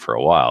have had it for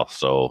a while.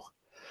 So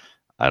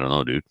I don't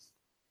know, dude,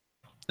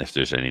 if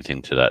there's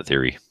anything to that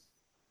theory.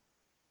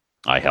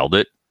 I held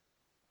it.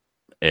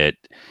 It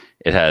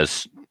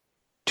has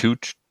two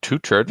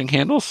charging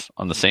handles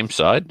on the same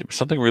side. It was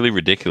something really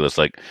ridiculous,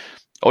 like,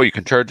 oh, you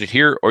can charge it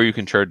here or you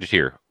can charge it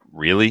here.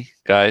 Really,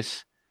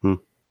 guys?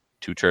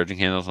 2 charging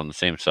handles on the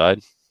same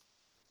side?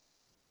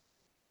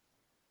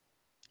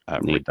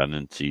 Neat.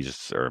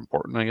 Redundancies are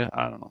important, I guess.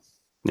 I don't know.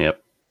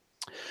 Yep.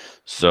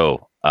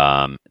 So,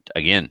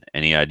 again,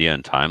 any idea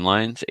on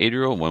timelines,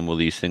 Adriel? When will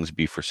these things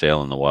be for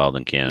sale in the wild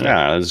in Canada?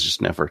 Yeah, it's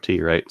just an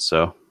FRT, right?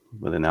 So,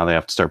 but then now they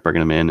have to start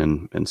bringing them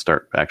in and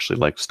start actually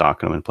like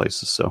stocking them in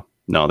places. So,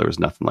 no, there was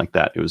nothing like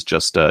that. It was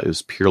just, it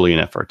was purely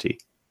an FRT.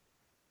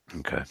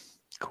 Okay,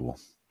 cool.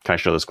 Can I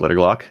show this glitter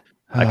Glock?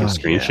 I can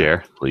screen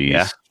share. Please.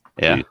 Yeah.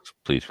 Yeah.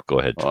 Please go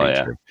ahead. Oh, Screen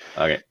yeah. share.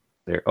 Okay.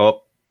 There.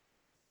 Oh.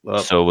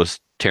 So was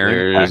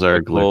Terran There's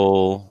our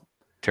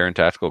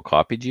Tactical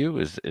copied you?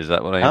 Is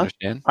that what I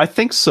understand? I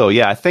think so.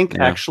 Yeah, I think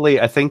Yeah. actually,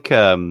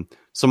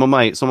 some of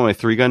my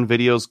 3-gun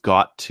videos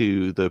got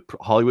to the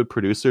Hollywood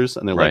producers,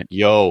 and they're Right. like,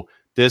 "Yo,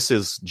 this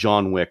is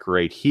John Wick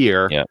right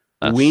here. Yeah,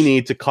 We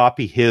need to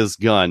copy his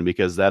gun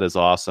because that is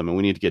awesome, and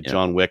we need to get Yeah.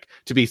 John Wick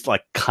to be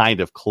like kind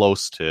of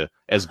close to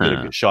as good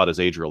a shot as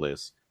Adriel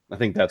is." I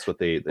think that's what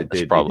they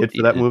did for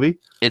that movie.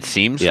 It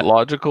seems Yeah.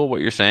 logical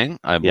what you're saying.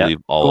 I Yeah. believe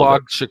all of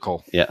it.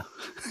 Glogshickle. Yeah,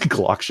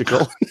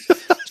 Glockshickle.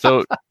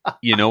 So,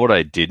 you know what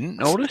I didn't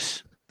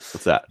notice?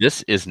 What's that?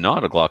 This is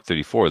not a Glock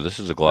 34. This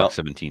is a Glock Well,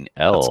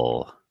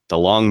 17L. The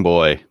long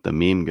boy, the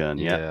meme gun.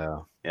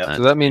 Yeah. Yeah.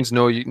 So that means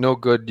no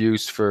good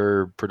use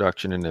for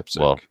production in IPSC.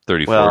 Well,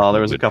 34. Well, isn't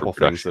there was a good for couple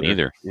things production that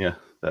either.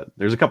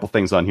 there's a couple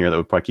things on here that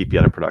would probably keep you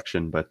out of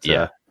production, but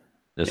Yeah.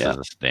 This yeah. is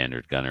a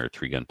standard gun or a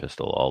 3-gun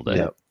pistol all day.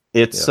 yeah.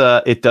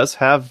 It does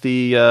have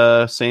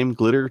the same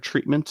glitter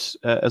treatment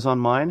as on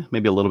mine,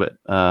 maybe a little bit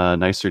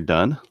nicer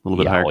done, a little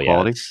bit higher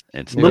quality,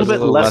 It's a little Maybe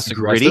bit less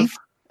gritty.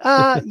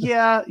 aggressive.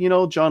 Yeah,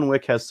 John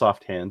Wick has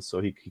soft hands, so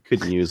he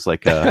couldn't use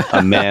like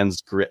a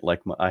man's grit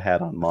like I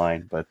had on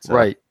mine. But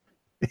Right.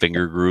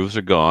 finger grooves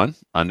are gone.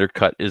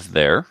 Undercut is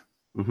there.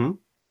 mhm.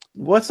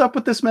 What's up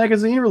with this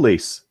magazine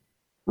release?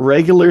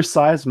 Regular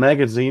size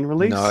magazine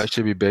release? No, it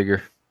should be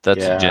bigger. That's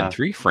Yeah. a Gen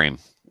 3 frame.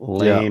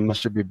 Lame. Yeah, it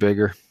should be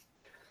bigger.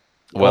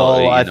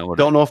 Well, I know what-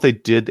 don't know if they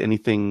did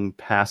anything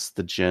past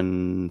the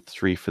Gen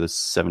 3 for the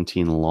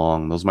 17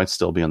 long. Those might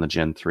still be on the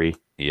Gen 3.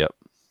 Yep.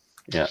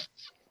 Yeah.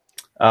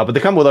 But they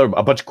come with a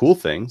bunch of cool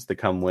things. They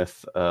come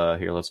with,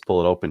 here, let's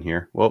pull it open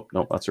here. Whoa,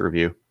 no, that's a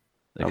review.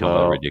 They come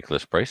with a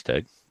ridiculous price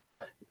tag.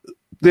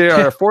 They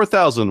are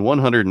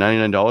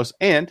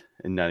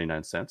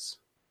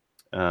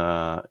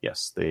 $4,199.99.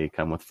 Yes, they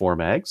come with 4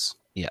 mags.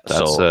 Yeah.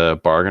 That's So a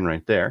bargain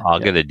right there.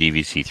 I'll get a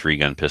DVC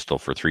 3-gun pistol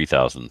for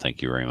 $3,000.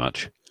 Thank you very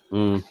much.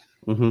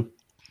 Mm-hmm.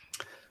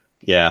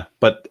 Yeah,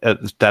 but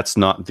that's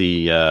not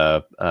the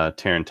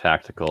Terran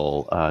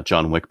Tactical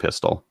John Wick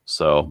pistol.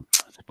 So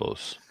I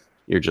suppose.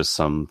 you're just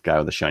some guy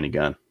with a shiny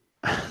gun.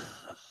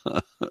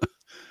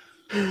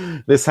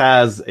 This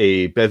has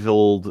a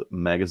beveled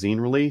magazine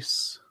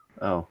release.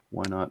 Oh,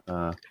 why not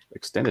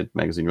extended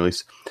magazine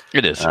release?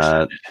 It is.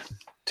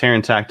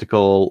 Terran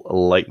Tactical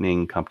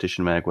Lightning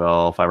Competition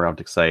Magwell, fiber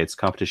optic sights,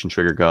 competition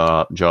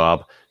trigger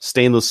job,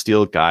 stainless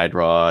steel guide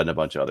rod, and a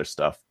bunch of other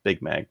stuff.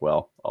 Big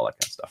magwell, all that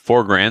kind of stuff.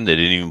 $4,000. They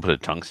didn't even put a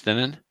tungsten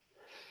in.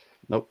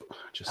 Nope,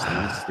 just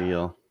stainless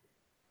steel.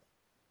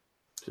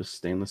 Just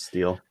stainless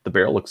steel. The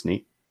barrel looks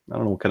neat. I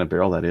don't know what kind of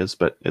barrel that is,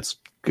 but it's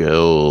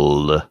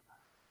gold.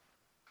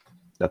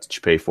 That's what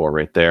you pay for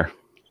right there.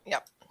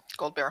 Yep.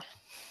 Gold barrel.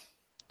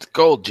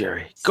 Gold,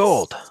 Jerry.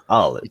 Gold.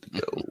 Solid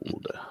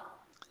gold.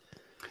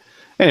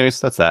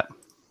 Anyways, that's that.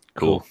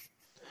 Cool.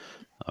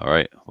 All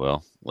right.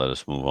 Well, let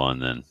us move on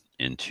then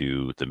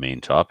into the main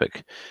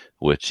topic,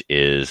 which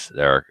is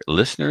our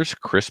listeners'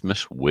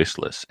 Christmas wish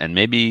list. And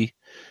maybe,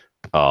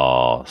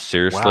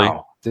 seriously,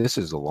 Wow. This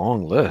is a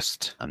long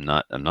list. I'm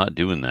not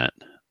doing that.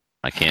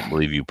 I can't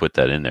believe you put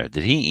that in there.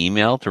 Did he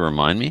email to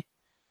remind me?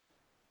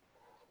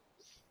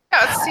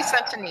 Yeah, he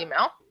sent an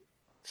email.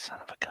 Son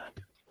of a gun.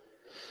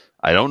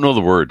 I don't know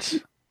the words.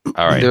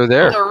 All right. They're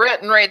there. They're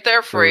written right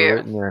there for They're you.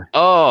 right in there.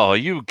 Oh,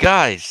 you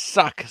guys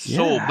suck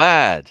so Yeah.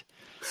 bad.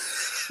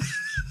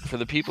 For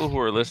the people who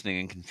are listening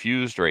and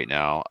confused right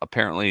now,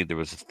 apparently there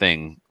was a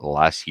thing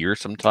last year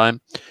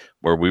sometime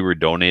where we were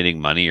donating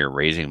money or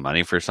raising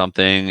money for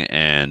something,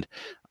 and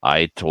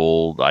I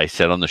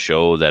said on the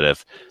show that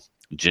if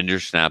Ginger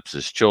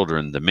Snaps'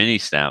 children, the mini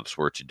Snaps,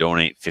 were to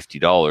donate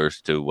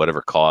 $50 to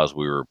whatever cause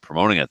we were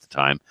promoting at the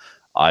time,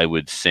 I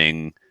would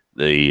sing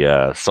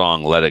the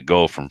song Let It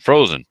Go from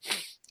Frozen.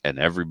 And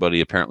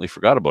everybody apparently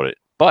forgot about it.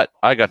 But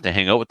I got to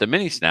hang out with the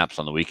mini Snaps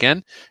on the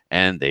weekend,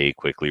 and they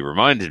quickly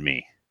reminded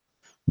me.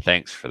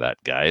 Thanks for that,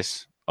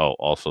 guys. Oh,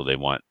 also they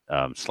want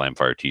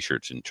Slamfire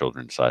t-shirts in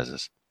children's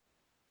sizes.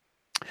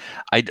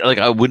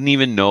 I wouldn't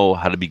even know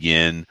how to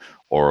begin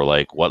or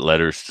like what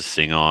letters to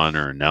sing on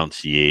or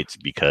enunciate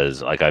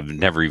because like I've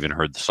never even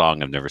heard the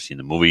song. I've never seen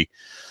the movie.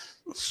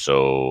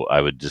 So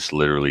I would just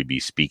literally be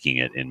speaking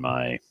it in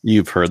my...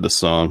 You've heard the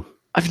song.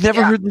 I've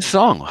never heard the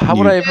song. How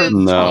would I have heard the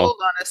No. song? Hold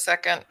on a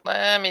second.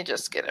 Let me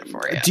just get it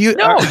for you. Do you?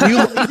 No, do you you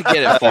don't need to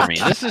get it for me.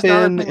 This is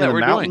not a in thing the that we're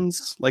doing.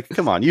 mountains? Like,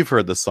 come on, you've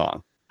heard the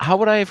song. How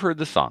would I have heard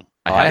the song?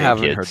 I had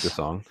haven't kids. heard the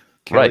song.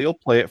 Kelly Right. will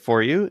play it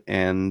for you,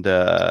 and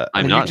I'm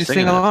And not you just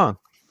singing sing it. along.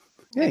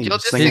 yeah, you You'll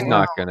just just sing He's sing not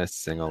along. going to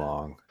sing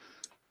along.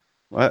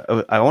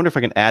 I wonder if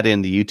I can add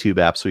in the YouTube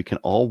app so we can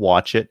all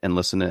watch it and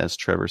listen as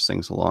Trevor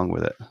sings along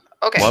with it.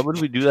 Okay. Why would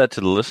we do that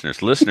to the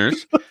listeners?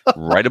 Listeners,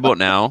 right about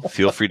now,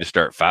 feel free to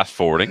start fast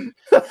forwarding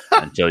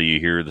until you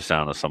hear the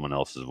sound of someone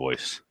else's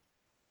voice.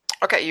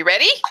 Okay, you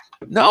ready?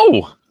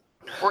 No.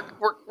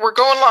 We're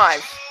going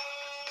live.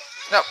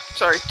 No,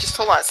 sorry. Just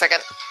hold on a second.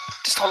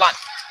 Just hold on.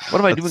 What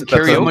am I doing? That's-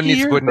 Karaoke Someone needs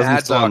to here? put an Doesn't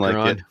ad sound blocker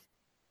like on. it.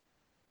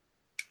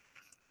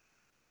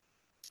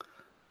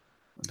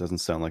 It doesn't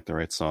sound like the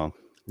right song.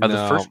 Are the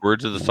No. first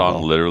words of the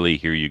song No. literally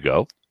 "Here you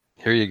go"?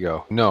 Here you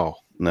go. No.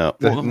 No,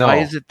 The- Well, then no. why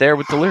is it there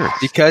with the lyrics?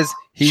 Because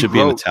he should be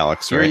in wrote,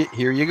 italics, here, right?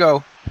 here you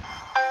go.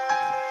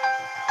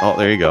 Oh,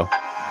 there you go.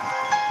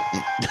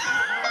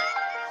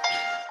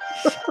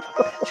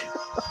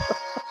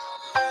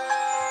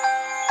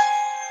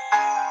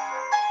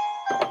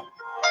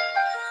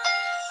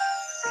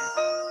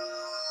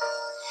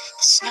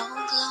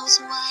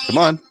 Come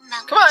on,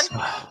 Come on.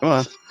 come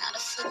on.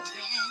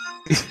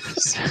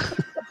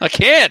 I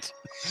can't.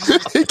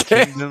 He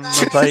can't- Kingdom of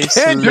can't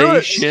do it.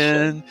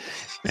 isolation,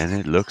 and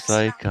it looks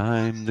like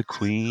I'm the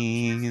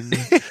queen.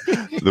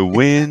 The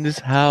wind is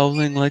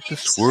howling like the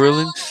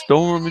swirling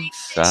storm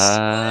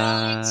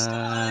inside.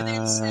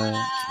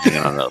 Hang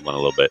on that one a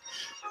little bit.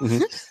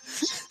 Mhm.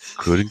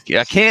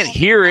 I can't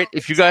hear it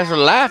if you guys are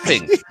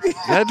laughing. You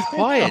gotta be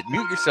quiet.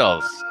 Mute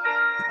yourselves.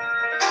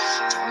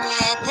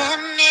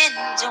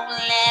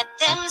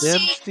 Them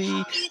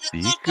see, be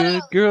a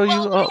good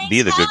girl.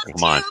 Be the good.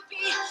 Come on.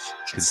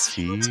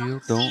 Conceal,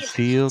 don't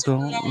feel,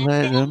 don't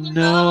let them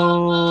know.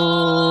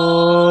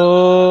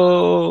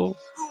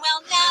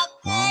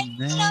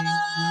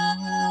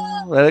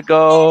 Let it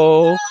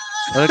go.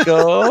 Let it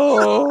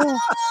go.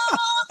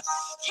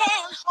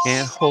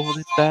 Can't hold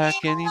it back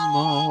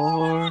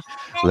anymore.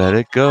 Let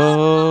it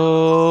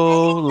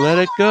go. Let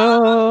it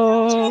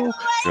go.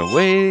 Go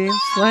away and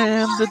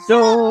slam the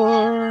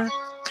door.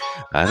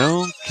 I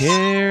don't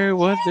care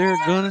what they're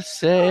gonna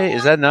say.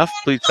 Is that enough?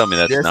 Please tell me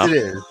that's Yes, enough. it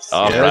is.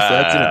 All Yes,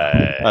 that's enough.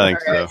 right. I think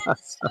so.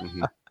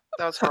 Mhm.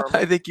 That was horrible.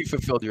 I think you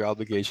fulfilled your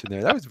obligation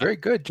there. That was very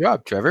good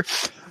job, Trevor.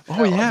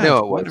 Oh yeah.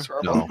 No, it's it wonderful.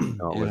 wasn't.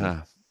 No, it wasn't.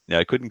 Yeah. Yeah,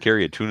 I couldn't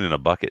carry a tune in a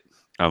bucket.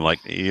 I'm like,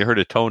 you heard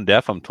a tone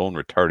deaf? I'm tone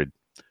retarded.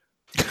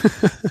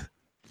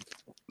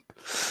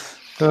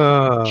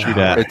 Shoot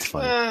at. It's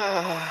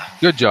funny.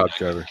 Good job,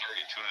 Trevor.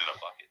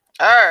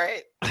 All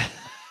right.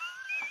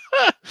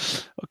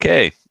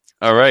 Okay.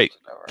 All right.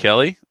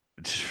 Kelly,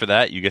 just for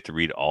that, you get to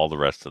read all the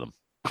rest of them.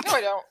 No,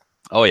 I don't.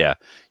 Oh, yeah.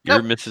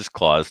 You're Nope. Mrs.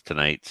 Claus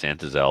tonight,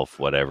 Santa's elf,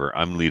 whatever.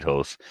 I'm lead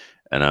host,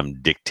 and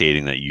I'm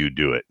dictating that you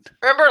do it.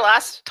 Remember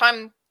last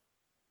time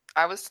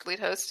I was lead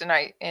host and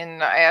I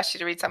asked you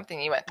to read something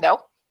and you went, no.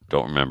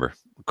 Don't remember.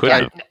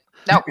 Couldn't have.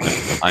 No.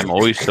 I'm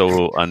always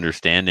so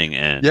understanding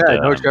and Yeah,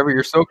 no, um, Trevor,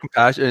 you're so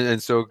compassionate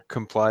and so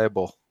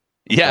compliable.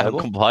 yeah,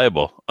 Pliable?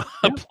 pliable.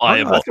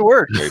 Pliable. That's a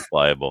word. Very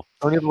pliable.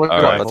 Don't even look All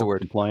it up. right. That's a word.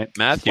 Compliant.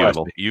 Matthew,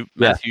 Pliable.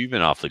 Matthew, you've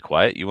been awfully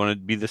quiet. You want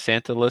to be the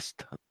Santa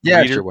list?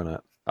 Yeah, reader? sure, why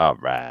not? All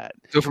right.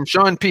 So from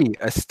Sean P,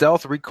 a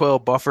stealth recoil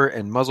buffer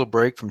and muzzle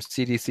brake from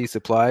CDC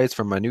Supplies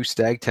from my new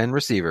Stag 10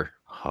 receiver.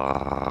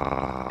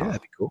 Yeah,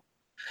 that'd be cool.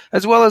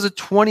 As well as a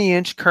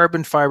 20-inch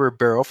carbon fiber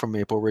barrel from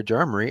Maple Ridge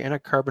Armory and a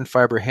carbon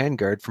fiber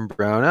handguard from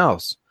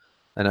Brownells.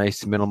 A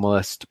nice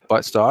minimalist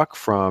buttstock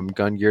from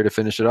Gun Gear to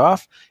finish it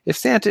off. If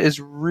Santa is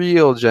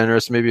real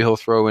generous, maybe he'll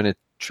throw in a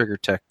Trigger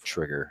Tech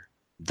trigger.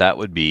 That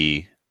would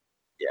be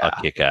a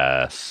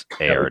kick-ass would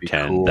be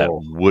AR-10 that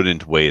cool.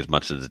 wouldn't weigh as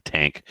much as a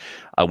tank.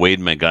 I weighed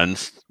my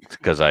guns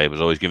because I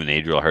was always giving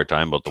Adriel a hard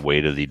time about the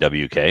weight of the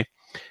WK.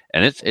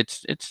 and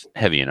it's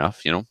heavy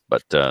enough,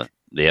 but the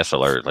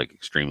SLR is like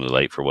extremely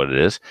light for what it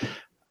is.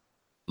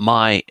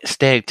 My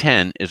Stag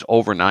 10 is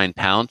over 9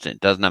 pounds and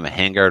it doesn't have a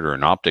handguard or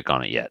an optic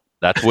on it yet.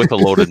 That's with a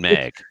loaded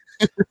mag.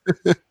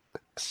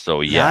 So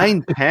yeah,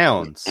 9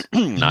 pounds.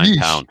 9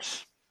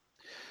 pounds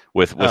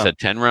with a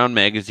 10-round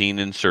magazine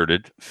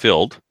inserted,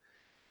 filled.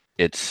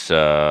 It's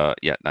 9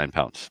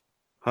 pounds.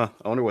 Huh.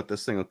 I wonder what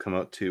this thing will come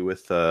out to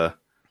with all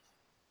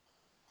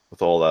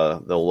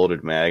the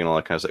loaded mag and all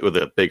that kind of stuff with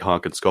a big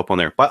honking scope on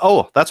there.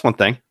 But that's one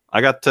thing.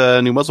 I got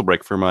a new muzzle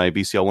brake for my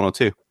BCL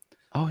 102.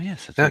 Oh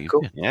yes, that's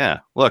cool.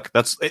 Yeah, look,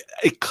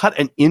 it cut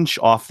an inch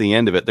off the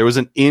end of it. There was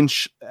an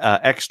inch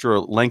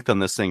extra length on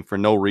this thing for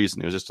no reason.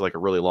 It was just like a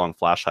really long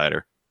flash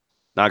hider.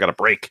 Now I got a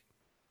brake.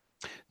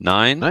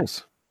 9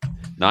 Nice.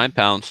 9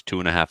 pounds,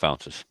 2.5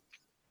 ounces.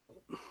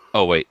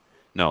 Oh wait,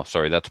 no,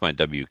 sorry, that's my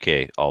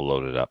WK all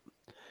loaded up.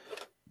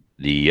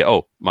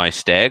 My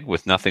Stag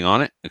with nothing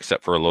on it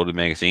except for a loaded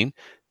magazine,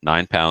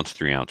 9 pounds,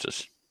 3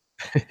 ounces.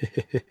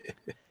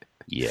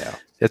 Yeah,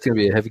 that's gonna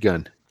be a heavy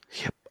gun.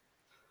 Yep.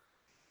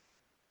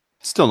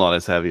 Still not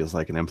as heavy as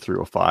like an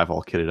M305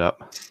 all kitted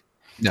up.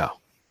 No.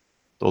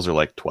 Those are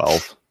like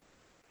 12.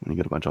 And you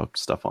get a bunch of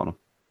stuff on them.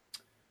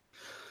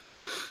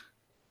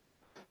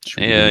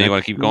 Yeah, you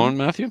want to keep going,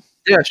 Matthew?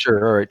 Yeah,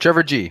 sure. All right.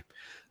 Trevor G.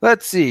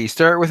 Let's see.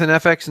 Start with an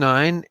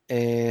FX9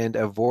 and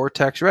a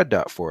Vortex red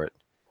dot for it.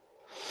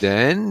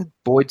 Then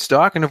Boyd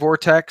stock and a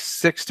Vortex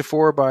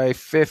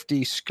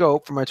 6-4x50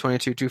 scope for my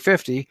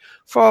 22-250,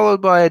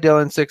 followed by a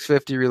Dillon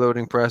 650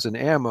 reloading press and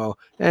ammo,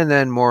 and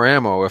then more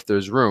ammo if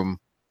there's room.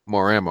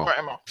 More ammo.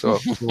 So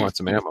we want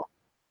some ammo.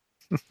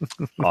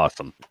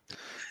 Awesome.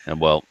 And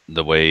well,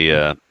 the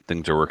way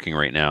things are working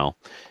right now,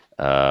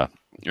 or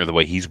the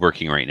way he's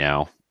working right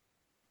now,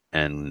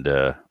 and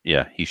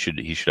he should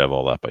have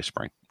all that by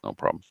spring. No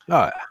problem.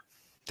 Oh, yeah.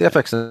 The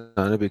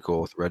FX9 would be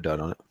cool with red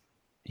dot on it.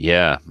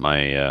 Yeah,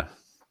 my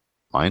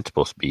mine's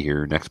supposed to be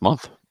here next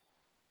month.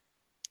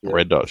 Yeah.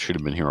 Red dot should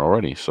have been here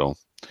already. So,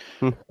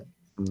 Yep.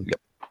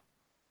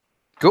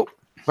 Cool.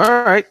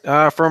 All right.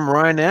 From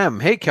Ryan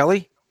M. Hey,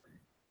 Kelly.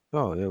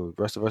 Oh, yeah, the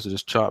rest of us are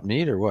just chopped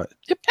meat or what?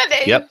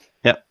 Yep.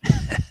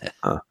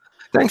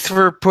 Thanks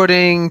for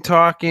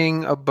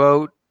talking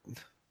about.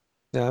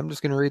 Yeah, I'm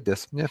just going to read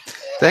this. Yeah.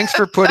 Thanks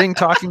for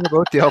talking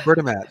about the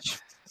Alberta match.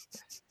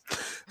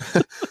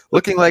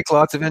 Looking like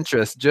lots of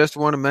interest. Just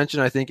want to mention,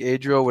 I think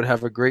Adriel would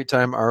have a great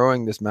time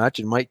ROing this match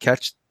and might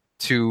catch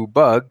to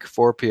bug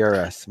for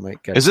PRS.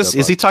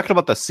 Is he talking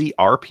about the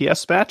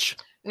CRPS match?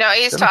 No,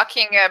 he's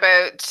talking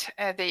about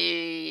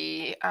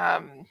the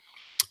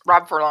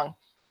Rob Furlong.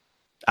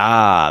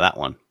 That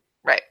one.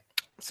 Right.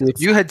 See,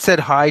 if you had said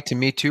hi to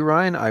me too,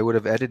 Ryan, I would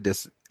have edited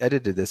this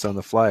on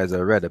the fly as I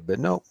read it. But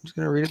no, I'm just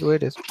going to read it the way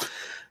it is.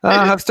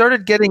 I've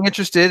started getting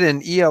interested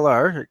in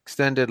ELR,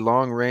 extended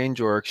long range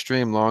or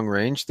extreme long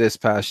range, this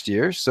past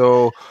year.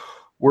 So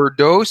we're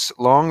dose,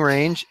 long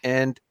range,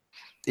 and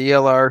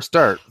ELR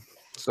start.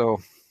 So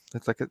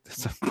it's like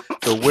so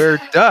where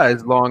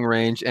does long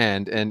range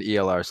end and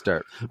ELR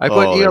start? I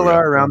put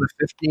ELR around the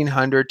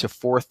 1,500 to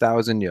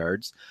 4,000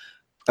 yards.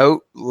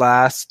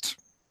 Outlast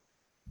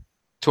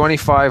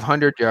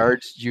 2,500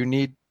 yards, you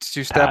need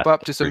to step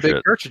up to some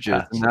big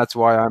cartridges, and that's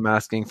why I'm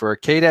asking for a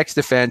Cadex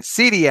Defense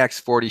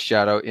CDX 40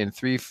 Shadow in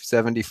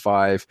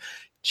 375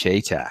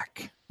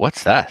 CHATAC.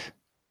 What's that?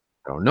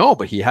 I don't know,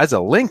 but he has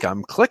a link.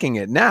 I'm clicking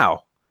it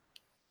now.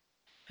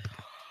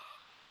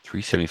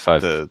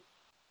 375. The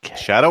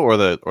Shadow or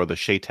the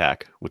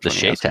CHATAC? The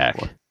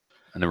CHATAC.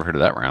 I never heard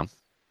of that round.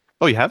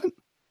 Oh, you haven't?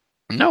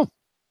 No.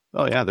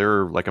 Oh yeah,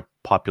 they're like a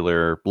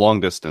popular long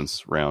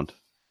distance round.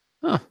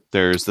 Huh.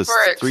 There's this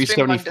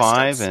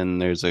 375,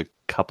 and there's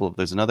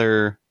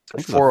another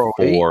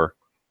 408. 4.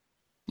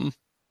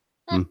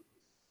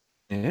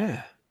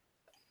 Yeah.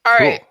 All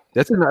right. Cool.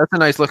 That's a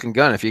nice looking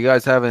gun. If you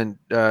guys haven't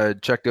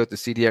checked out the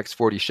CDX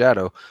 40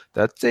 Shadow,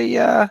 that's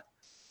a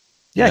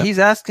he's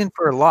asking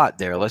for a lot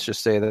there. Let's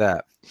just say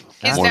that.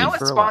 He's now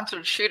a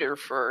sponsored shooter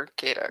for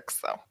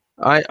Cadex, though.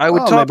 I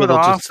would top it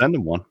off. Just send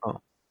him one.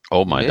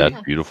 Oh my, that's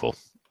beautiful.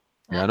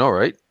 Yeah, I know,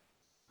 right?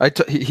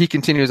 He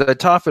continues. I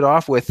top it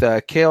off with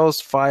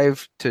Kale's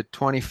 5 to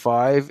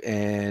 25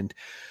 and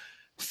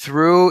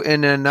throw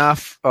in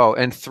enough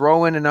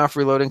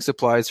reloading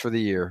supplies for the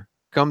year.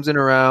 Comes in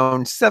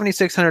around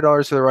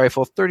 $7,600 for the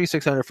rifle,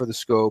 $3,600 for the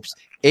scopes,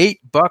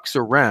 $8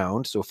 a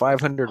round, so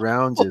 500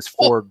 rounds is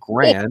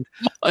 $4,000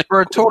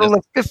 for a total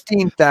of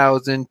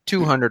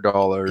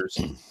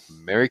 $15,200.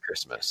 Merry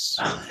Christmas!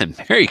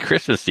 And Merry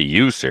Christmas to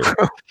you, sir.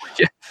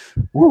 Yeah.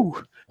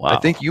 Woo! Wow. I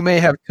think you may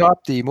have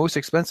topped the most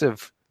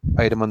expensive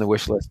item on the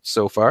wish list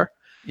so far.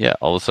 Yeah,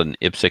 all of a sudden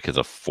IPSC is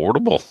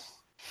affordable.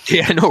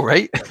 Yeah, I know,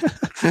 right?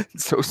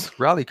 So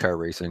rally car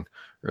racing,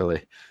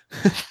 really.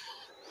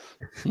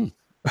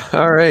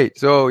 All right.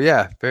 So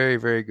yeah, very,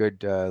 very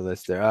good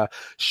list there.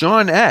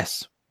 Sean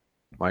S.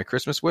 My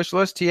Christmas wish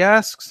list, he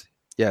asks.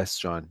 Yes,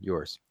 Sean,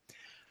 yours.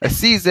 A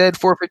CZ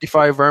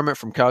 455 varmint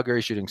from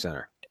Calgary Shooting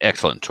Center.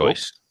 Excellent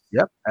choice.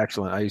 Yep,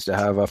 excellent. I used to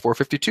have a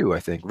 452, I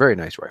think. Very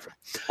nice rifle.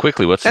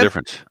 Quickly, what's the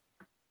difference?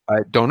 I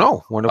don't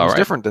know. One of them is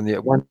different than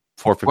the one.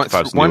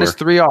 455's One newer, is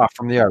 3 off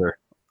from the other.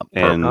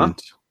 and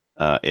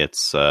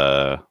it's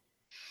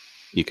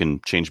you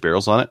can change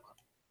barrels on it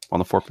on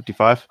the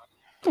 455.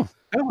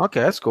 Oh,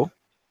 okay, that's cool.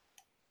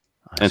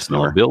 I It's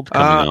smell newer. a build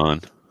coming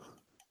on.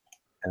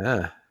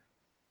 Yeah.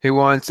 He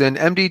wants an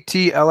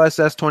MDT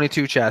LSS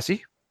 22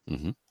 chassis,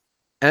 Mhm.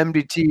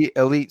 MDT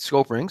Elite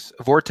scope rings,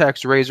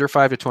 Vortex Razor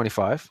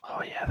 5-25,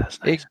 Oh yeah, that's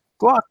a nice.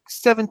 Glock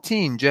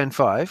 17 Gen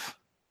 5,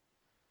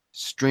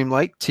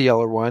 Streamlight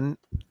TLR1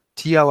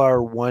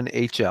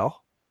 HL,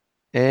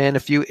 and a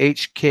few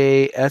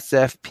HK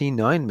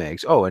SFP9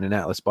 mags. Oh, and an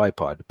Atlas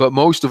bipod. But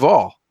most of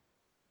all,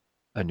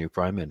 a new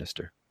Prime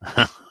Minister.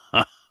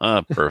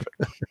 Perfect.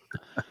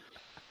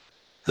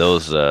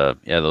 Those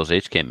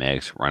HK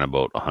mags run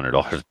about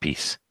 $100 a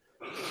piece.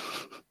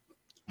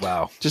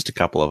 Wow. Just a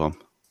couple of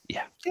them.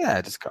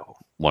 Yeah, just a couple.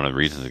 One of the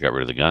reasons I got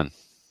rid of the gun.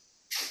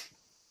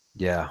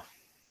 Yeah.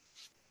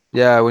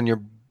 Yeah, when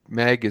your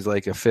mag is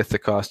like a fifth the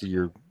cost of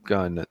your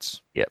gun,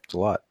 it's a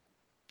lot.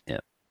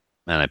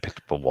 And I picked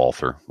up a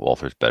Walther.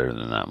 Walther's better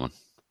than that one.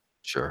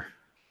 Sure.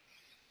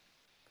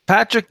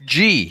 Patrick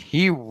G.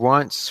 He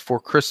wants for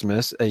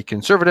Christmas a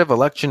conservative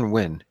election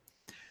win.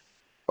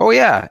 Oh,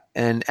 yeah.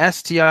 An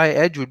STI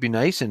Edge would be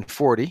nice in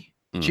 40.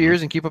 Mhm.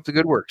 Cheers and keep up the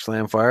good work,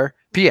 Slamfire.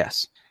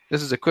 P.S.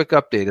 This is a quick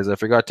update as I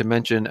forgot to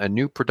mention a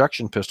new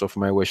production pistol for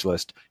my wish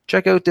list.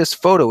 Check out this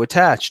photo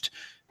attached.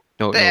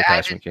 No I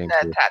attachment didn't came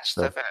through. attach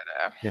so. the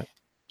photo.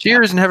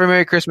 Cheers and have a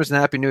Merry Christmas and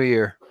Happy New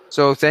Year.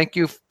 So thank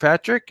you,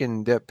 Patrick,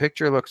 and that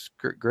picture looks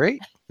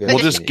great. We'll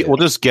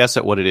just guess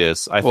at what it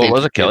is. I Well, think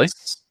was it Kelly?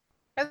 it's-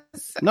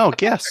 No,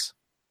 guess.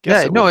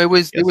 Yeah, Guess no, it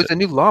was Guess a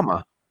new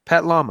llama,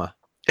 Pat Llama.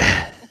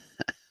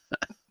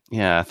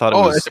 Yeah, I thought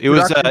Oh, it it's a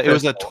was production a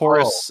pistol.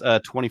 Taurus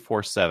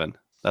 24/7.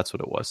 That's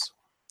what it was.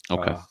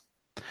 Okay.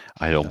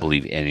 I don't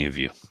believe any of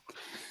you.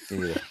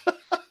 Yeah.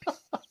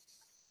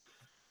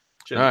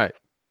 All right.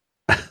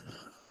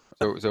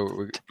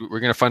 So we're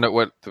gonna find out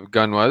what the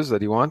gun was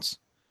that he wants.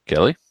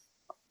 Kelly?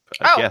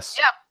 I Oh, guess.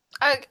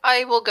 yeah.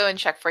 I will go and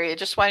check for you.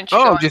 Just why don't you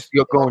go Oh, on just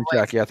go and Boy.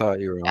 check. Yeah, I thought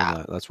you were Yeah. on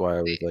that. That's why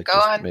I was like Go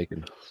just on.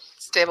 making.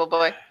 Stable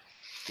Boy.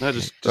 No,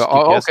 just So, keep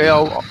okay, guessing.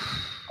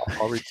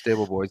 I'll read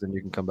Stable Boys, and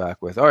you can come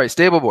back with. All right,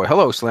 Stable Boy.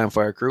 Hello,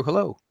 Slamfire crew.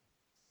 Hello.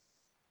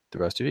 The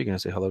rest of you gonna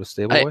say hello to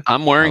Stable Hey, Boy?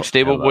 I'm wearing Oh,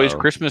 Stable Boy's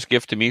hello. Christmas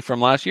gift to me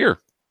from last year.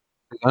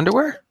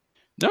 Underwear?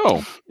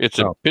 No, it's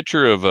a Oh.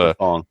 picture of a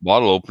Wrong.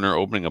 bottle opener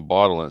opening a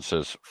bottle and it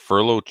says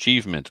Furlough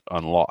Achievement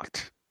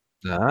Unlocked.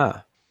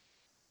 Ah.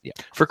 Yeah.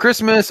 For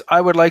Christmas,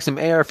 I would like some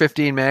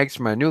AR-15 mags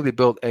for my newly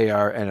built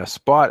AR and a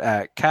spot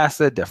at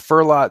Casa de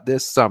Furlot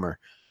this summer.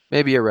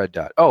 Maybe a red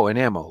dot. Oh, and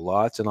ammo.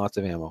 Lots and lots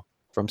of ammo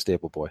from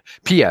Staple Boy.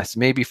 P.S.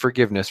 Maybe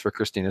forgiveness for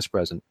Christina's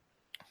present.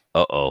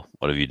 Uh-oh.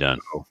 What have you done?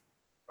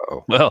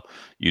 Uh-oh. Well,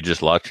 you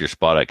just locked your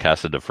spot at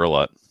Casa de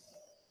Furlot.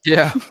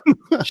 Yeah.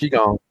 She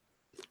gone.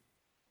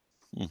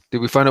 Hmm. Did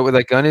we find out what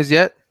that gun is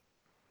yet?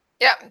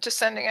 Yeah, I'm just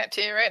sending it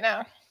to you right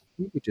now.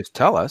 You could just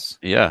tell us.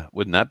 Yeah,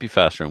 wouldn't that be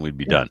faster and we'd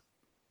be done?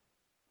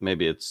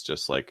 Maybe it's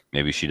just like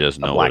Maybe she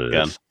doesn't A know black what it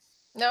gun. is.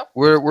 No,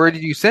 Where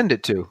did you send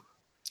it to?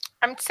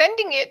 I'm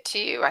sending it to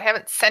you. I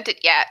haven't sent it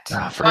yet.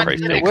 For One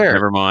Christ's minute. sake, Where?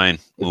 never mind.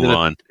 Is Move it a-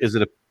 on. is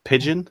it a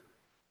pigeon?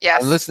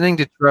 Yes. I'm listening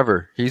to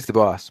Trevor. He's the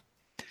boss.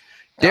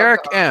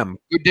 Derek God. M.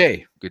 Good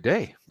day. Good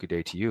day. Good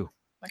day to you.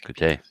 Good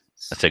day.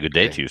 I say good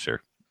day Okay. to you, sir.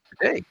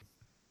 Good day.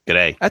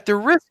 G'day. At the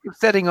risk of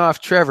setting off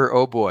Trevor,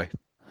 oh boy.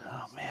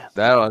 Oh, man.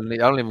 I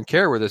don't even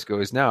care where this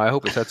goes now. I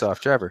hope it sets off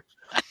Trevor.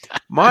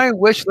 My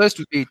wish list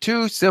would be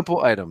 2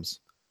 simple items: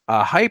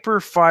 a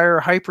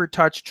Hyperfire Hyper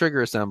Touch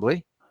trigger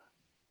assembly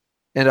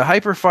and a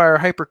Hyperfire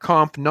Hyper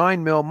Comp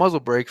 9mm muzzle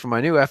brake for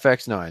my new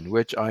FX9,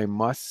 which I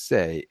must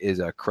say is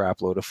a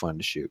crap load of fun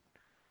to shoot.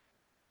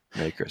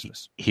 Merry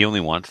Christmas. He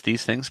only wants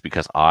these things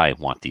because I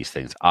want these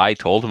things. I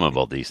told him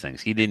about these things.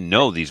 He didn't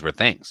know these were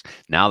things.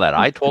 Now that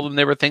I told him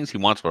they were things, he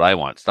wants what I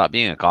want. Stop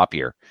being a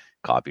copier.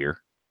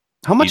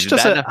 How much He's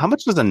does bad a enough. how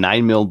much does a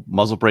 9mm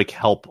muzzle brake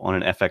help on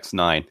an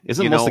FX9?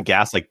 Isn't You most know- of the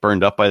gas like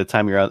burned up by the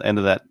time you're at the end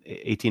of that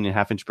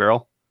 18.5-inch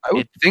barrel? I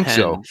would think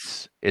so.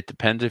 depends. It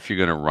depends if you're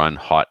going to run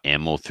hot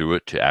ammo through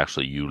it to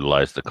actually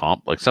utilize the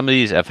comp. Like some of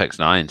these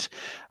FX9s,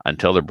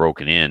 until they're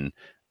broken in,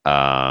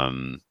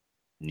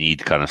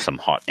 need kind of some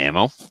hot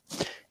ammo.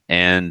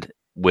 And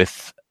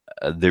with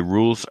the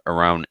rules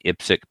around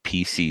IPSC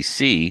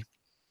PCC,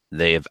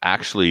 they have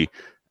actually,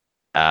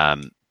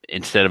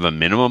 instead of a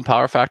minimum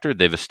power factor,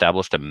 they've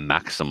established a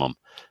maximum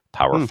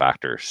power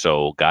factor.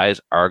 So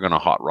guys are going to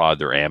hot rod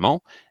their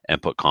ammo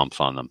and put comps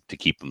on them to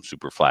keep them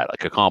super flat.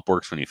 Like a comp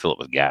works when you fill it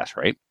with gas,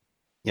 right?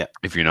 Yeah.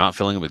 If you're not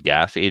filling it with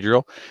gas,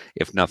 Adriel,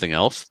 if nothing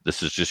else,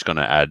 this is just going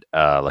to add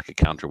like a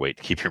counterweight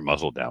to keep your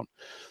muzzle down.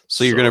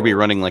 So you're going to be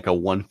running like a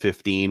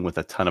 115 with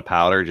a ton of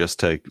powder just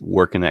to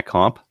work in that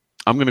comp?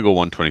 I'm going to go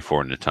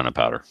 124 and a ton of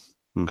powder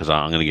Hmm. because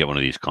I'm going to get one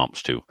of these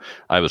comps too.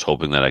 I was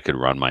hoping that I could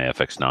run my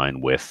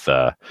FX9 with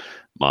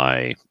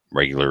my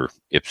regular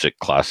IPSC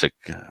Classic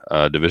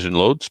division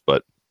loads,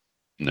 but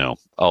no,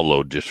 I'll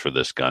load just for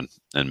this gun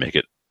and make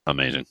it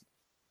amazing.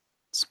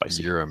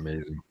 Spicy. You're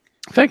amazing.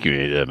 Thank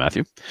you,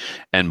 Matthew.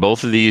 And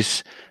both of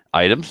these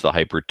items, the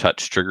Hyper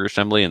Touch Trigger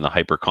Assembly and the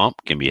Hyper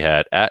Comp, can be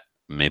had at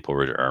Maple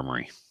Ridge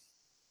Armory.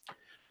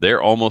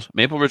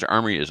 Maple Ridge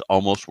Armory is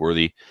almost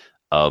worthy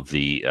of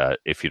the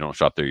if you don't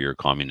shop there, you're a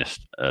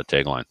communist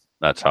tagline.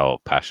 That's how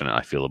passionate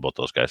I feel about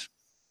those guys.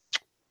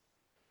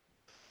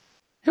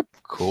 Yep.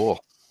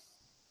 Cool.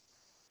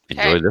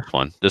 Enjoy this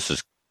one. This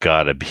has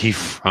got to be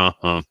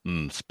from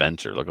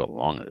Spencer. Look how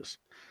long it is.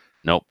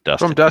 Nope.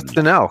 Dustin. From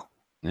Dustin L.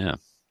 Yeah.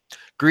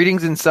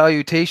 Greetings and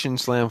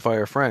salutations,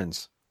 Slamfire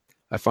friends.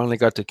 I finally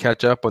got to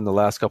catch up on the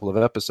last couple of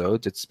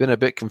episodes. It's been a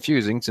bit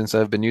confusing since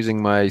I've been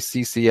using my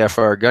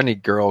CCFR Gunny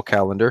Girl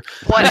calendar.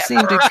 I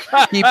seem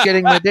to keep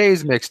getting my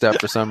days mixed up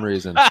for some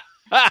reason.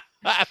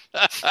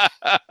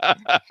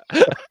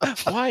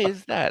 Why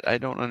is that? I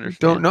don't understand.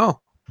 Don't know.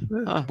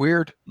 Huh.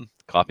 Weird.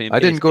 Copy and I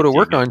didn't paste go to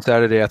work continue. on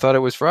Saturday. I thought it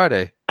was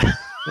Friday.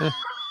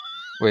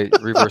 Wait,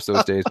 reverse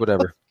those days.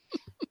 Whatever.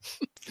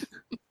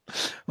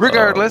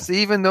 Regardless,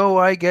 even though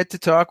I get to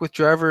talk with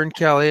Trevor and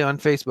Kelly on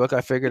Facebook, I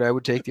figured I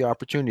would take the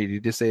opportunity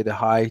to say the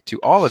hi to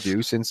all of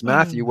you since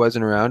Matthew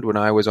wasn't around when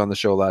I was on the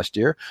show last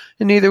year,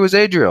 and neither was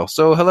Adriel.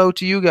 So hello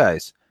to you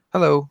guys.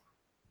 Hello.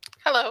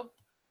 Hello.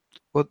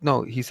 Well,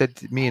 no, he said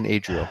to me and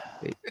Adriel.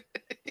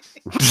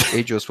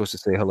 Adriel's supposed to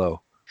say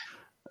hello.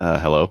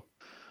 Hello.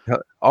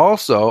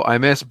 Also, I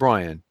miss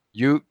Brian.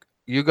 You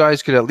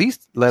guys could at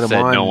least let him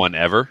Said on. no one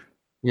ever.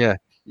 Yeah.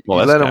 Well,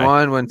 You that's let him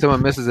guy. on when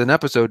someone misses an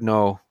episode.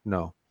 No.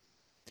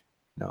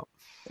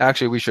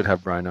 Actually, we should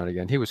have Brian on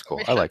again. He was cool.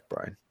 I like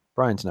Brian.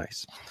 Brian's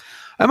nice.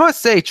 I must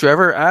say,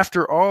 Trevor,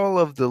 after all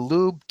of the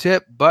lube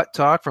tip butt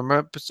talk from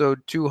episode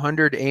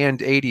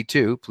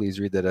 282, please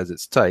read that as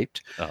it's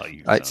typed. Oh,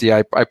 you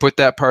I put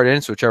that part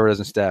in so Trevor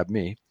doesn't stab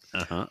me.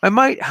 Uh-huh. I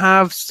might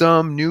have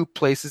some new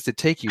places to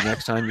take you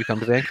next time you come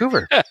to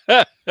Vancouver.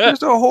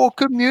 There's a whole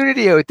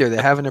community out there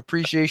that have an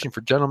appreciation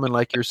for gentlemen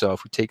like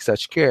yourself who take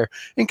such care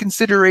and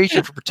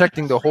consideration for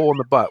protecting the hole in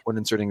the butt when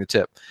inserting the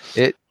tip.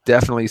 It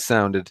definitely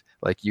sounded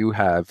like you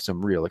have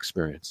some real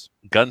experience.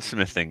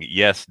 Gunsmithing.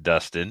 Yes,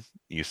 Dustin,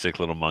 you sick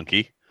little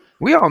monkey.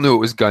 We all knew it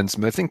was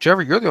gunsmithing.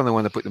 Trevor, you're the only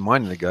one that put the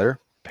mine in the gutter.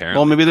 Apparently.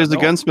 Well, maybe there's a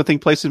No.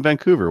 gunsmithing place in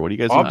Vancouver. What are you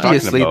guys even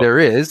Obviously, talking about? there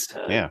is.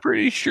 Yeah.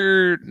 Pretty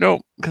sure.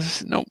 No.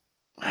 Because, no.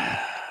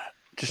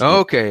 Just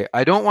Okay,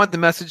 I don't want the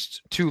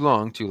message too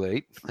long, too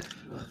late,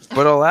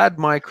 but I'll add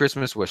my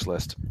Christmas wish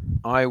list.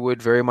 I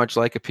would very much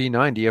like a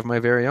P90 of my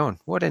very own.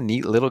 What a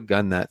neat little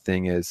gun that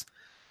thing is.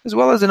 As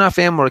well as enough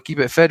ammo to keep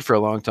it fed for a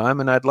long time,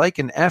 and I'd like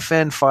an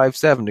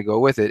FN57 to go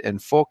with it,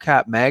 and full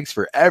cap mags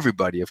for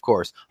everybody, of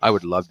course. I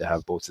would love to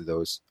have both of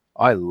those.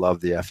 I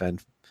love the FN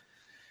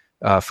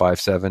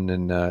 57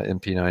 and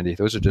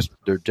P90.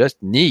 They're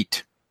just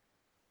neat.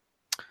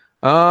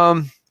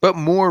 But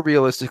more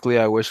realistically,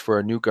 I wish for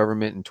a new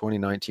government in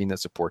 2019 that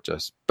supports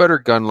us. Better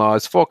gun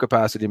laws, full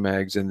capacity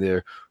mags, and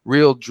the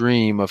real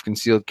dream of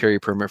concealed carry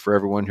permit for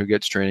everyone who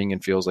gets training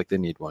and feels like they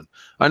need one.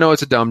 I know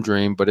it's a dumb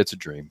dream, but it's a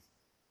dream.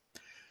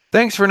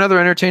 Thanks for another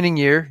entertaining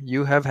year.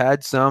 You have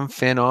had some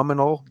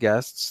phenomenal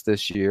guests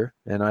this year,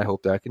 and I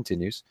hope that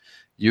continues.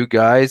 You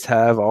guys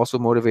have also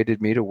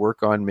motivated me to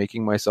work on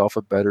making myself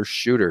a better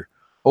shooter.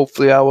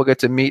 Hopefully, I will get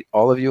to meet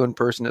all of you in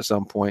person at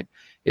some point.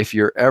 If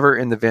you're ever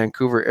in the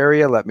Vancouver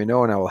area, let me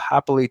know, and I will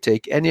happily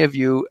take any of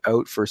you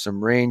out for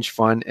some range,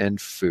 fun, and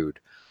food.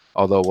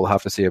 Although we'll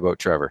have to see about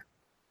Trevor.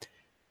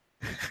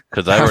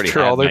 Because I already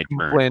After had all my their turn.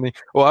 complaining.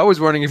 Well, I was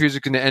wondering if he was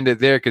going to end it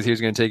there because he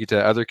was going to take it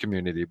to other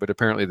community, but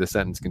apparently the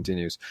sentence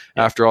continues.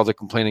 Yeah. After all the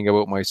complaining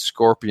about my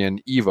Scorpion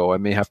Evo, I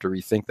may have to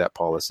rethink that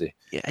policy.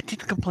 Yeah, I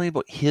didn't complain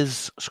about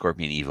his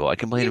Scorpion Evo. I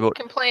complained You about.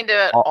 complained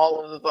about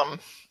all of them.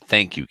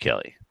 Thank you,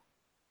 Kelly.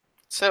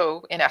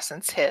 So, in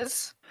essence,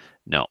 his.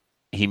 No,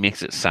 he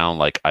makes it sound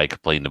like I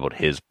complained about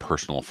his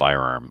personal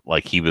firearm,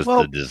 like he was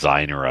Well- the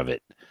designer of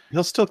it.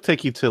 He'll still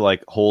take you to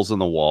like holes in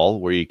the wall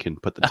where you can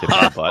put the tip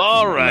in the butt.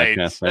 All and that right,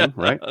 kind of thing,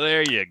 right?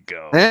 there you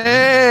go.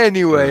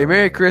 Anyway,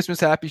 Merry Christmas,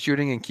 happy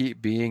shooting, and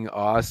keep being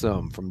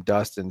awesome from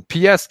Dustin.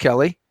 P.S.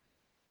 Kelly,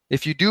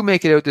 if you do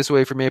make it out this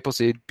way for Maple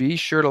Seed, be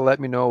sure to let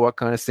me know what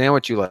kind of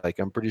sandwich you like.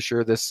 I'm pretty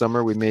sure this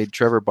summer we made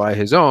Trevor buy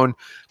his own,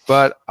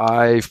 but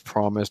I've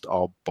promised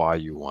I'll buy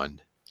you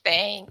one.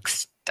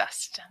 Thanks,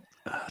 Dustin.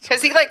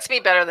 Because he likes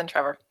me better than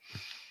Trevor.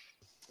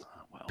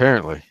 Well,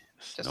 Apparently.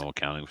 there's no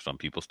accounting for some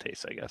people's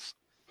tastes, I guess.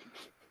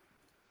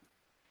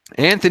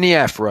 Anthony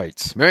F.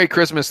 writes, Merry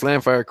Christmas,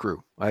 Slamfire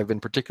crew. I've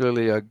been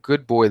particularly a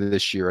good boy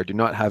this year. I do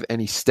not have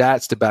any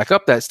stats to back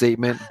up that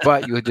statement,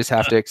 but you just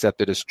have to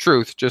accept it as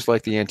truth, just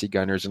like the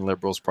anti-gunners and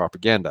liberals'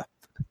 propaganda.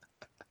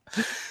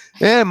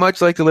 And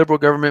much like the Liberal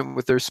government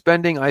with their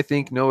spending, I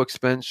think no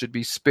expense should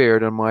be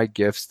spared on my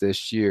gifts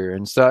this year.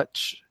 And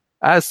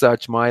as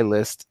such, my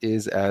list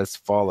is as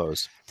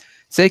follows.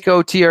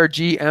 Seiko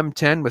TRG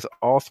M10 with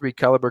all 3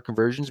 caliber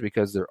conversions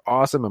because they're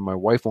awesome and my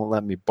wife won't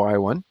let me buy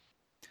one.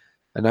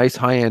 A nice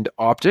high-end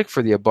optic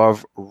for the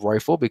above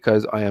rifle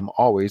because I am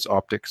always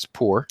optics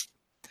poor.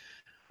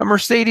 A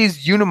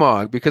Mercedes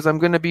Unimog because I'm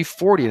going to be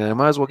 40 and I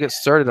might as well get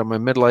started on my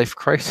midlife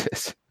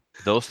crisis.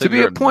 Those To things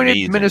be are appointed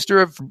amazing.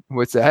 minister of...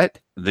 What's that?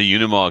 The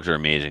Unimogs are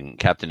amazing.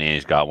 Captain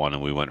Annie's got one,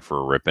 and we went for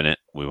a rip in it.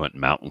 We went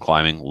mountain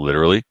climbing,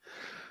 literally.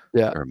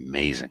 Yeah. They're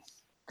amazing.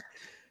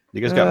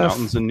 You guys got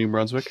mountains in New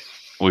Brunswick?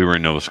 We were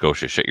in Nova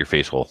Scotia. Shut your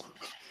face hole.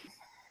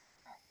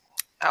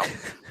 Oh,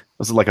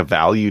 Was it like a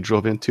valley you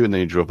drove into and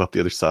then you drove up the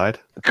other side?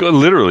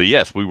 Literally,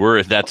 yes, we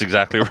were. That's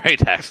exactly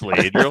right, actually,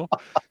 Adriel.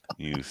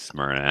 You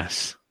smart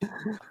ass.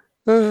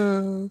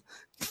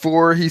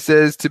 4, he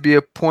says, to be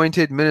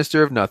appointed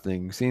Minister of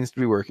Nothing. Seems to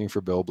be working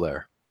for Bill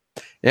Blair.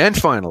 And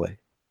finally,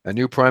 a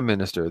new Prime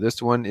Minister.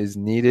 This one is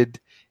needed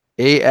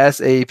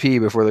ASAP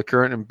before the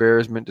current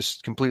embarrassment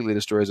completely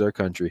destroys our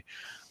country.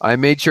 I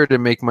made sure to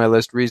make my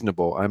list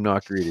reasonable. I'm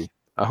not greedy.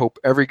 I hope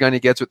every gunny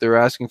gets what they're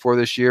asking for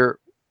this year,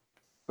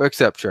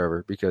 except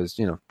Trevor, because,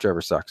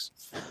 Trevor sucks.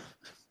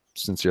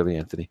 Sincerely,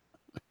 Anthony.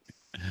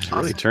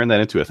 Really turned that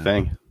into a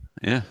thing.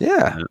 Yeah.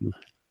 Yeah.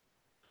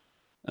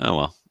 Oh,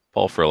 well.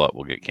 Paul Frillut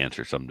will get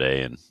cancer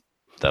someday, and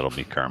that'll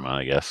be karma,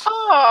 I guess.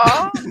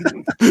 aw.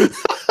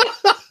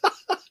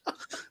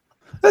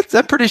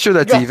 I'm pretty sure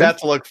that's You got even. that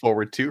to look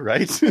forward to,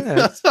 right?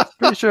 Yeah,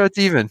 pretty sure that's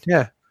even.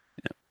 Yeah.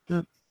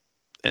 Yeah.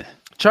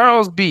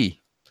 Charles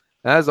B.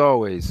 As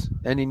always,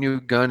 any new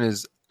gun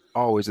is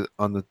always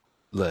on the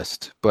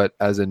list. But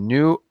as a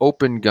new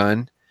open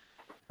gun,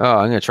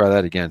 I'm going to try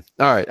that again.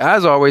 All right.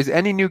 As always,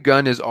 any new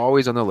gun is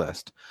always on the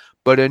list.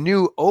 But a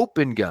new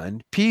open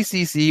gun,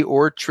 PCC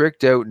or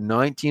tricked out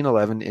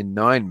 1911 in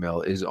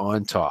 9mm is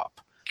on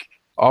top.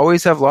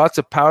 Always have lots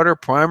of powder,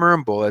 primer,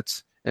 and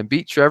bullets, and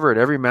beat Trevor at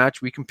every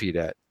match we compete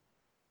at.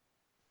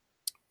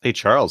 Hey,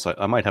 Charles,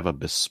 I might have a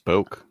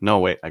bespoke. No,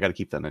 wait, I got to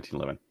keep that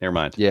 1911. Never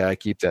mind. Yeah, I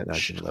keep that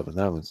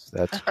 1911.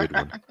 That's a good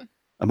one.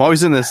 I'm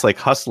always in this like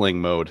hustling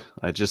mode.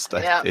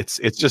 Yeah. It's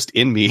just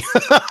in me.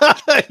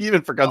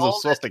 Even for guns I'm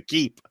supposed to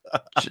keep.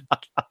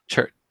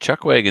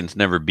 Chuck Wagon's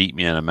never beat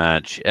me in a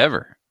match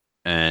ever,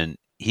 and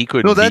he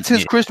couldn't. No, that's beat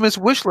his me. Christmas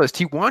wish list.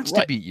 He wants to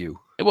Right. beat you.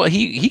 Well,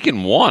 he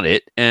can want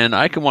it, and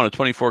I can want a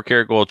 24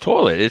 karat gold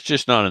toilet. It's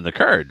just not in the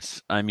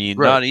cards. I mean,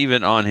 Right. not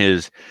even on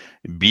his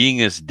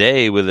beatingest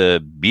day with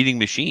a beating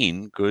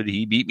machine could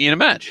he beat me in a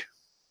match.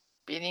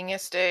 Beating a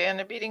stay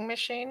and a beating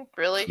machine?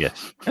 Really?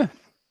 Yes.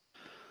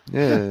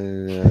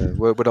 Yeah.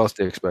 What else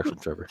do you expect from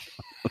Trevor?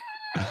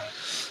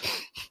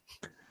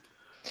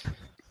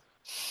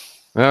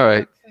 All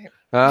right.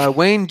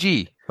 Wayne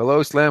G.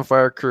 Hello,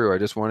 Slamfire crew. I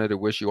just wanted to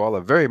wish you all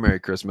a very Merry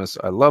Christmas.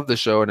 I love the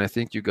show, and I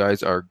think you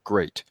guys are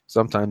great.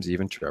 Sometimes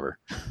even Trevor.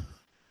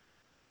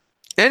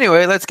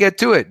 Anyway, let's get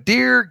to it.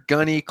 Dear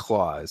Gunny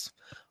Claus,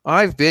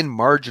 I've been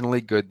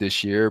marginally good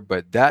this year,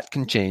 but that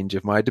can change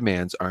if my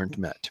demands aren't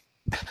met.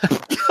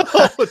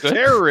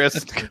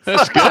 Terrorist.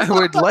 That's good.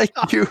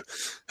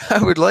 I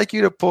would like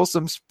you to pull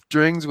some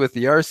strings with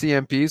the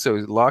RCMP so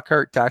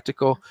Lockhart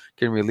Tactical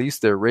can release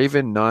their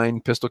Raven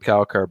 9 pistol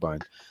cal carbine.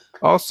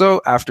 Also,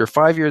 after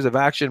 5 years of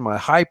action, my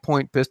high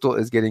point pistol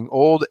is getting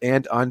old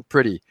and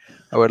unpretty.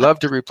 I would love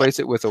to replace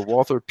it with a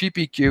Walther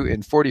PPQ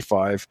in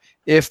 45,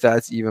 if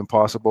that's even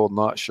possible.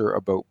 Not sure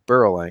about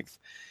barrel length.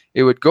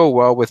 It would go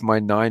well with my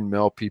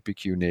 9mm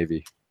PPQ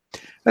Navy.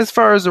 As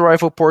far as the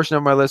rifle portion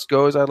of my list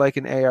goes, I'd like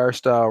an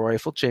AR-style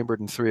rifle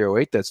chambered in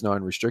 .308 that's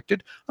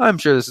non-restricted. I'm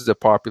sure this is a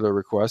popular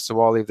request, so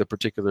I'll leave the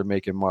particular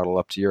make and model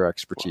up to your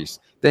expertise.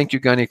 Thank you,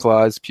 Gunny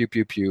Claus. Pew,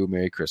 pew, pew.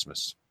 Merry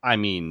Christmas. I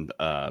mean,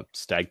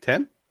 Stag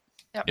 10?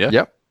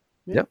 Yeah.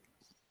 Yep.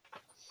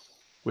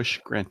 Wish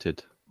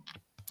granted.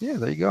 Yeah,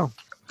 there you go.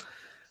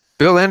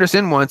 Bill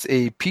Anderson wants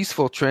a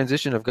peaceful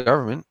transition of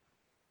government.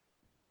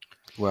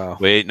 Wow.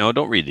 Wait, no,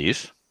 don't read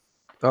these.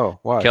 Oh,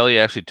 why? Kelly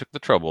actually took the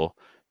trouble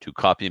to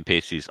copy and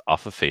paste these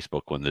off of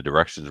Facebook when the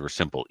directions were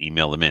simple.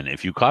 Email them in.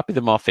 If you copy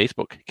them off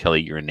Facebook,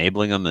 Kelly, you're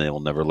enabling them and they will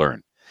never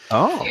learn.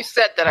 Oh, You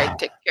said that I'd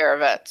take care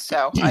of it,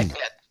 so I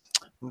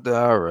did.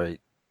 all right.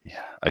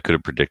 Yeah, I could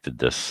have predicted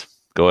this.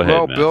 Go ahead,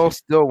 Well, Matthew. Bill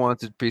still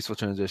wants a peaceful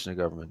transition of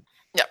government.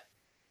 Yep.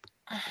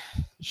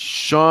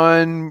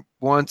 Sean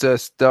wants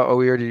us. Oh,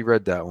 we already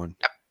read that one.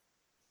 Yep.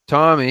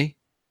 Tommy,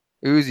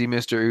 Uzi,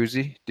 Mr.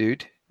 Uzi,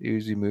 dude,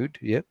 Uzi mood.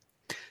 Yep.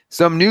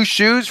 Some new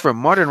shoes from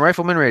Modern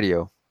Rifleman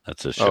Radio.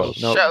 That's a show. Oh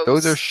no, Shows.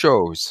 those are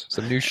shows.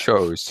 Some new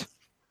shows.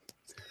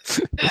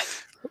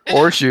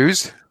 Or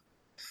shoes.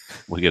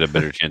 We get a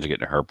better chance of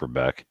getting Harper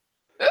back.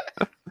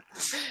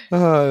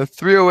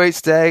 308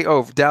 Stag.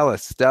 Oh,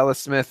 Dallas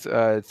Smith.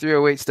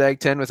 308 Stag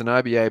 10 with an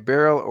IBI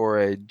barrel or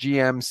a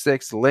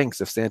GM6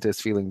 Lynx if Santa is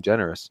feeling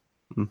generous.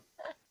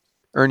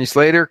 Ernie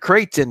Slater,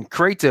 crate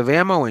of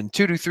ammo and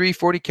 223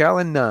 40 cal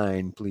and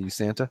 9, please,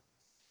 Santa.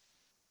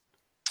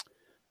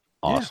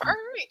 Awesome. All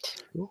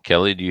right.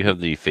 Kelly, do you have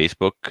the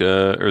Facebook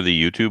or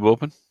the YouTube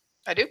open?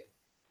 I do.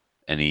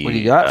 Any What do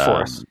you got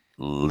for us?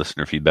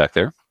 Listener feedback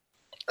there?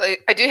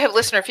 I do have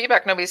listener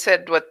feedback. Nobody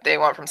said what they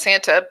want from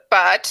Santa,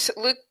 but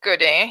Luke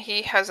Godin,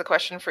 he has a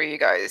question for you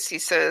guys. He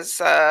says,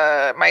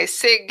 my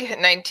SIG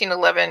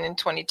 1911 and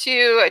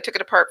 22, I took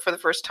it apart for the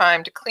first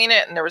time to clean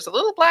it, and there was a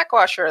little black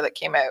washer that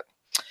came out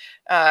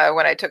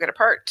when I took it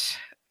apart.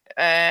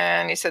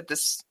 And he said,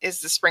 this is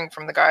the spring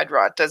from the guide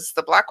rod. Does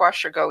the black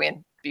washer go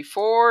in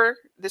before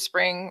the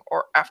spring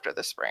or after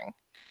the spring?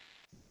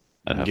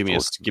 I'd have Give to me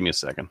look. a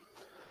second.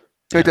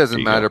 Yeah, It doesn't there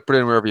you matter. go. Put it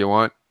in wherever you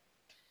want.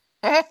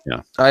 Mhm.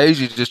 Yeah. I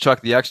usually just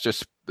chuck the extra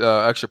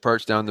extra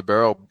parts down the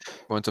barrel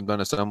once I'm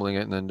done assembling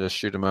it, and then just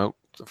shoot them out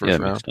the first Yeah,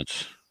 round. makes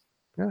sense.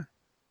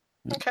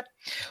 Okay.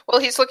 Well,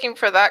 he's looking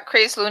for that.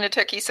 Crazed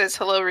Lunatic, he says,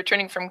 hello,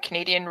 returning from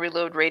Canadian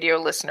Reload Radio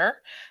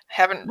listener.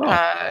 Haven't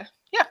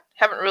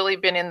really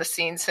been in the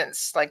scene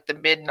since like the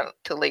mid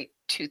to late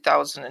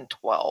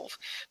 2012.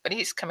 But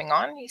he's coming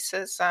on. He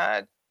says,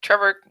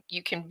 Trevor,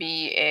 you can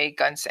be a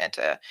gun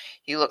Santa.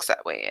 He looks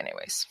that way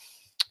anyways.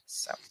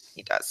 So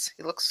he does.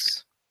 He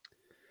looks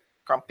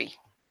grumpy.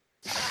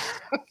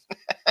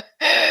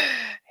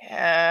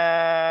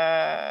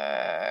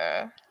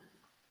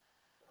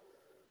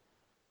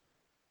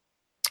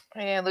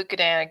 Yeah, Luke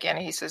Gadan again.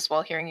 He says,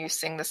 "Well, hearing you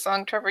sing the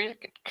song, Trevor,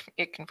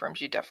 it confirms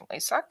you definitely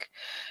suck."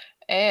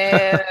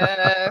 And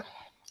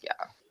yeah,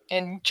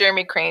 and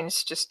Jeremy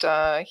Crane's just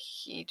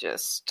he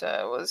just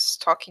was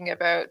talking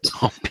about.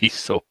 Don't be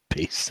so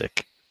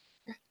basic.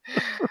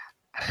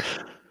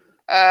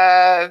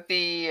 Don't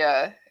be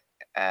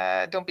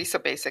so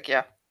basic,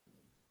 yeah.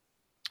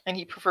 And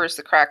he prefers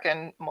the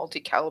Kraken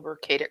multi-caliber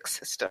Cadex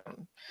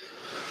system.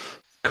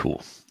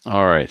 Cool.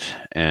 All right.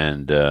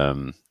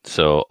 And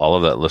so all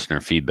of that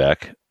listener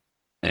feedback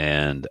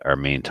and our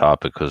main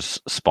topic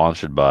was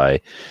sponsored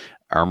by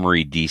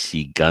Armory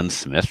DC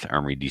Gunsmith.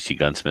 Armory DC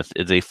Gunsmith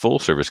is a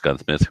full-service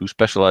gunsmith who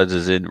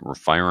specializes in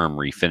firearm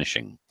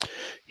refinishing.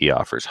 He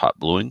offers hot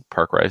bluing,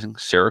 parkerizing,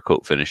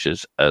 Cerakote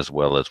finishes, as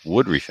well as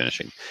wood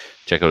refinishing.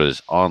 Check out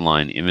his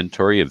online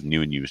inventory of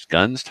new and used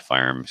guns,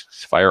 firearms,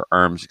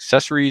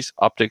 accessories,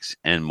 optics,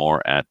 and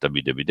more at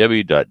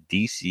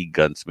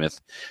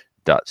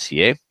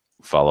www.dcgunsmith.ca.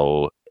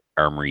 Follow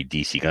Armory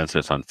DC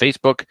Gunsmith on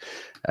Facebook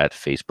at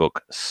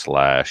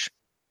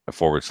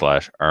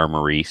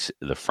Facebook//Armory,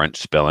 the French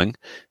spelling,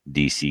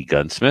 DC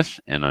Gunsmith,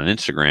 and on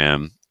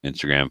Instagram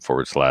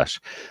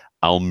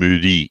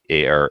 /Almuri,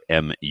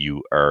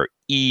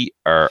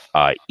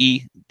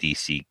 ARMURERIE,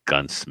 DC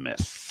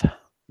Gunsmith.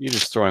 You're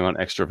just throwing on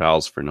extra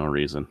vowels for no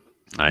reason.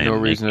 I No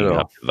am reason making at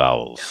all. up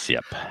vowels.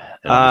 Yep.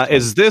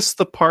 Is this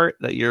the part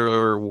that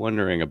you're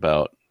wondering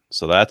about?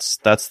 So that's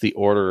the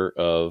order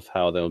of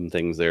how them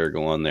things there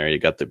go on there. You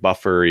got the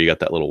buffer, you got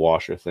that little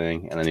washer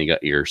thing, and then you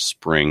got your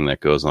spring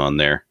that goes on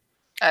there.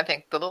 I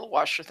think the little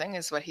washer thing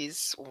is what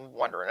he's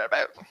wondering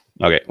about.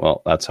 Okay,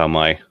 well, that's how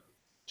my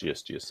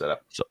GSG is set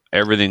up. So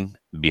everything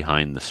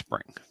behind the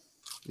spring.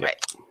 Right.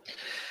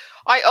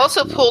 I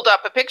also pulled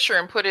up a picture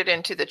and put it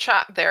into the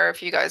chat there.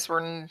 If you guys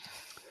were, Yeah,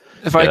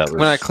 that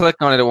When I was- click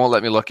on it, it won't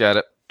let me look at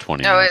it.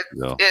 20 no, minutes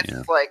ago. it's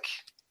Yeah.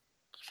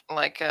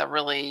 like a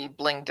really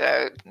blinged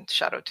out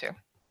Shadow 2.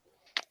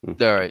 All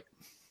right,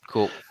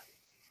 cool.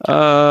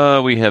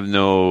 We have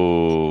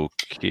no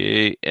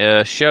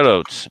shout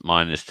outs.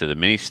 Mine is to the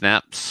mini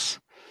snaps.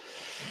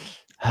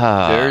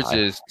 Theirs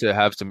is to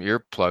have some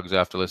earplugs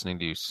after listening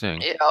to you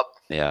sing. Yep.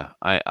 Yeah,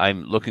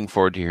 I'm looking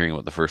forward to hearing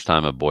what the first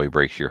time a boy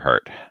breaks your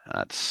heart.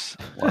 That's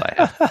what I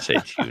have to say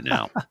to you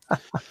now.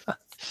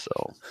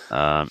 So,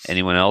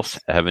 anyone else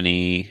have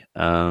any?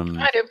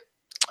 I do.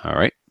 All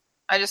right.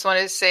 I just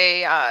wanted to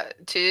say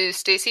to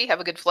Stacy, have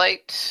a good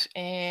flight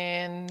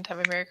and have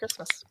a Merry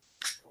Christmas.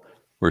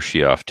 Where's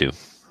she off to?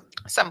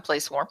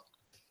 Someplace warm.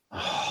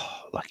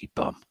 Oh, lucky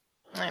bum.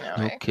 I know.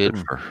 No Right? Good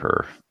kidding. for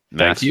her.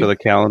 Thanks Matthew? for the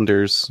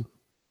calendars,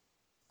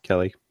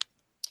 Kelly.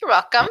 You're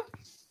welcome.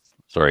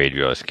 Sorry,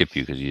 Adriel, I skipped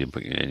you because you didn't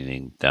put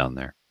anything down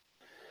there.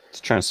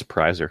 Just trying to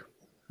surprise her.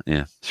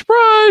 Yeah.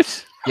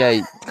 Surprise! Yeah,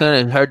 it's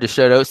kind of hard to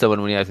shout out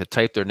someone when you have to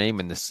type their name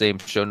in the same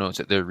show notes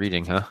that they're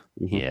reading, huh?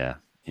 Yeah.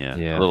 Yeah.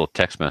 A little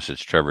text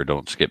message, Trevor,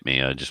 don't skip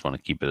me. I just want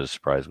to keep it a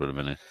surprise with a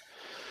minute.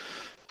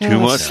 Yeah, Too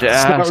much to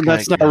ask.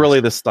 That's not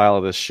really the style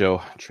of this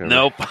show, Trevor.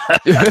 Nope.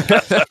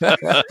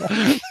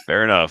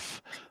 Fair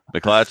enough.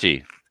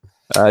 McClatchy.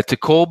 To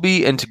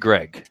Colby and to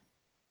Greg.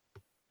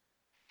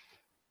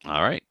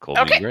 All right.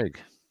 Colby Okay. and Greg.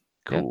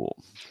 Cool.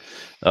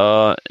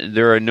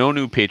 There are no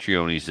new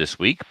Patreonies this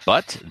week,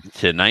 but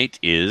tonight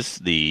is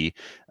the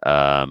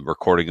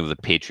recording of the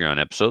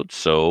Patreon episode.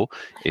 So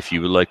if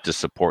you would like to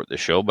support the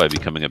show by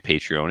becoming a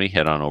Patreonie,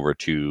 head on over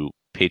to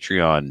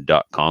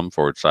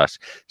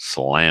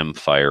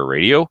patreon.com/Slamfire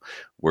Radio,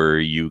 where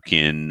you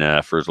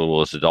can, for as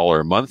little as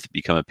 $1 a month,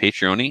 become a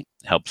Patreonie,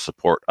 help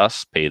support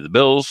us, pay the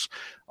bills,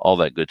 all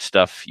that good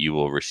stuff. You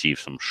will receive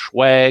some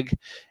swag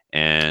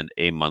and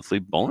a monthly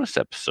bonus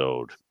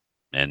episode.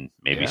 And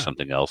maybe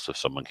something else if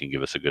someone can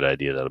give us a good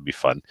idea. That'll be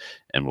fun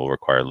and will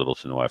require little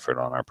to no effort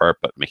on our part,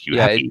 but make you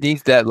happy. It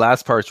needs that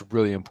last part's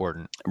really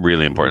important.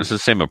 Really important. It's the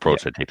same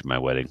approach I take to my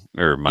wedding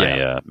or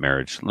my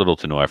marriage. Little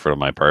to no effort on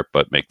my part,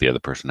 but make the other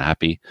person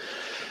happy.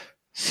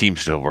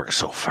 Seems to work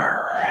so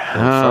far.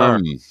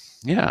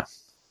 Yeah.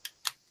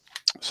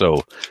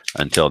 So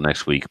until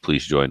next week,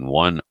 please join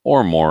one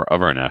or more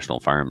of our national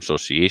firearm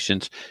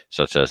associations,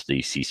 such as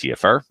the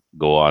CCFR.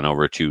 Go on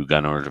over to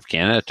Gun Owners of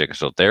Canada. Check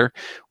us out there.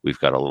 We've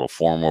got a little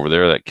forum over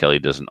there that Kelly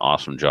does an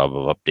awesome job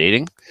of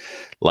updating.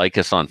 Like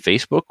us on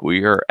Facebook.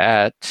 We are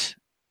at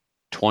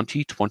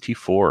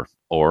 2024,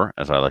 or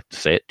as I like to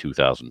say it,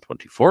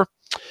 2024.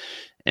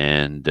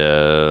 And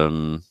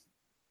Are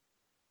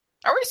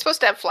we supposed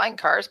to have flying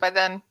cars by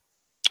then?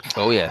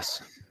 Oh,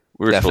 yes.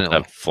 We were supposed to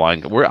Definitely. have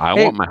flying. I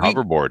Hey, want my we-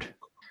 hoverboard.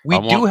 We I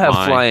do want have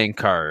mine. flying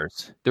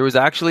cars. There was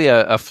actually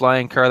a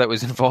flying car that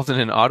was involved in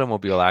an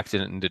automobile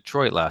accident in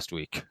Detroit last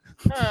week.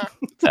 Huh.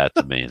 That's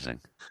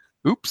amazing.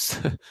 Oops.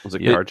 Was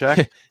it Yeah.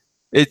 carjacked?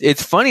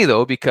 It's funny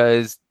though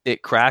because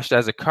it crashed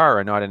as a car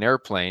and not an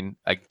airplane.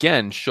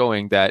 Again,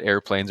 showing that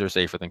airplanes are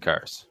safer than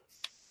cars.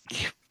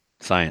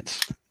 Science.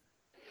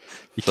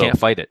 You So- can't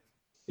fight it.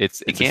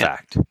 It's a can't.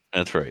 fact.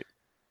 That's right.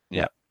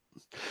 Yeah.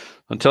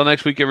 Until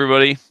next week,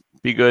 everybody,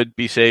 be good,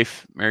 be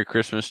safe. Merry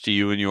Christmas to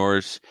you and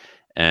yours.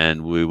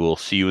 And we will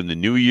see you in the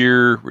new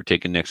year. We're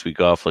taking next week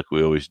off like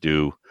we always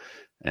do.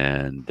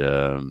 And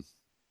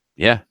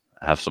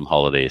have some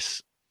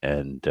holidays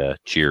and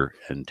cheer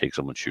and take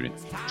someone shooting.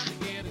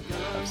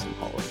 Have some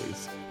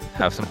holidays.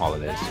 Have some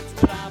holidays.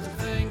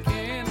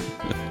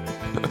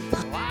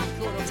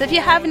 So if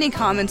you have any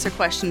comments or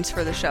questions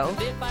for the show,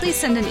 please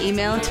send an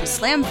email to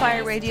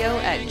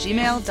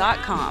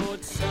slamfireradio@gmail.com.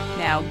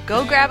 Now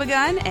go grab a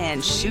gun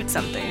and shoot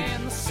something.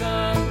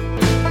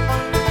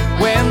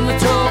 When the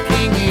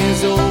talking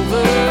is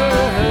over,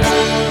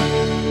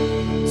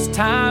 it's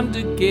time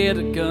to get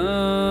a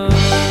gun.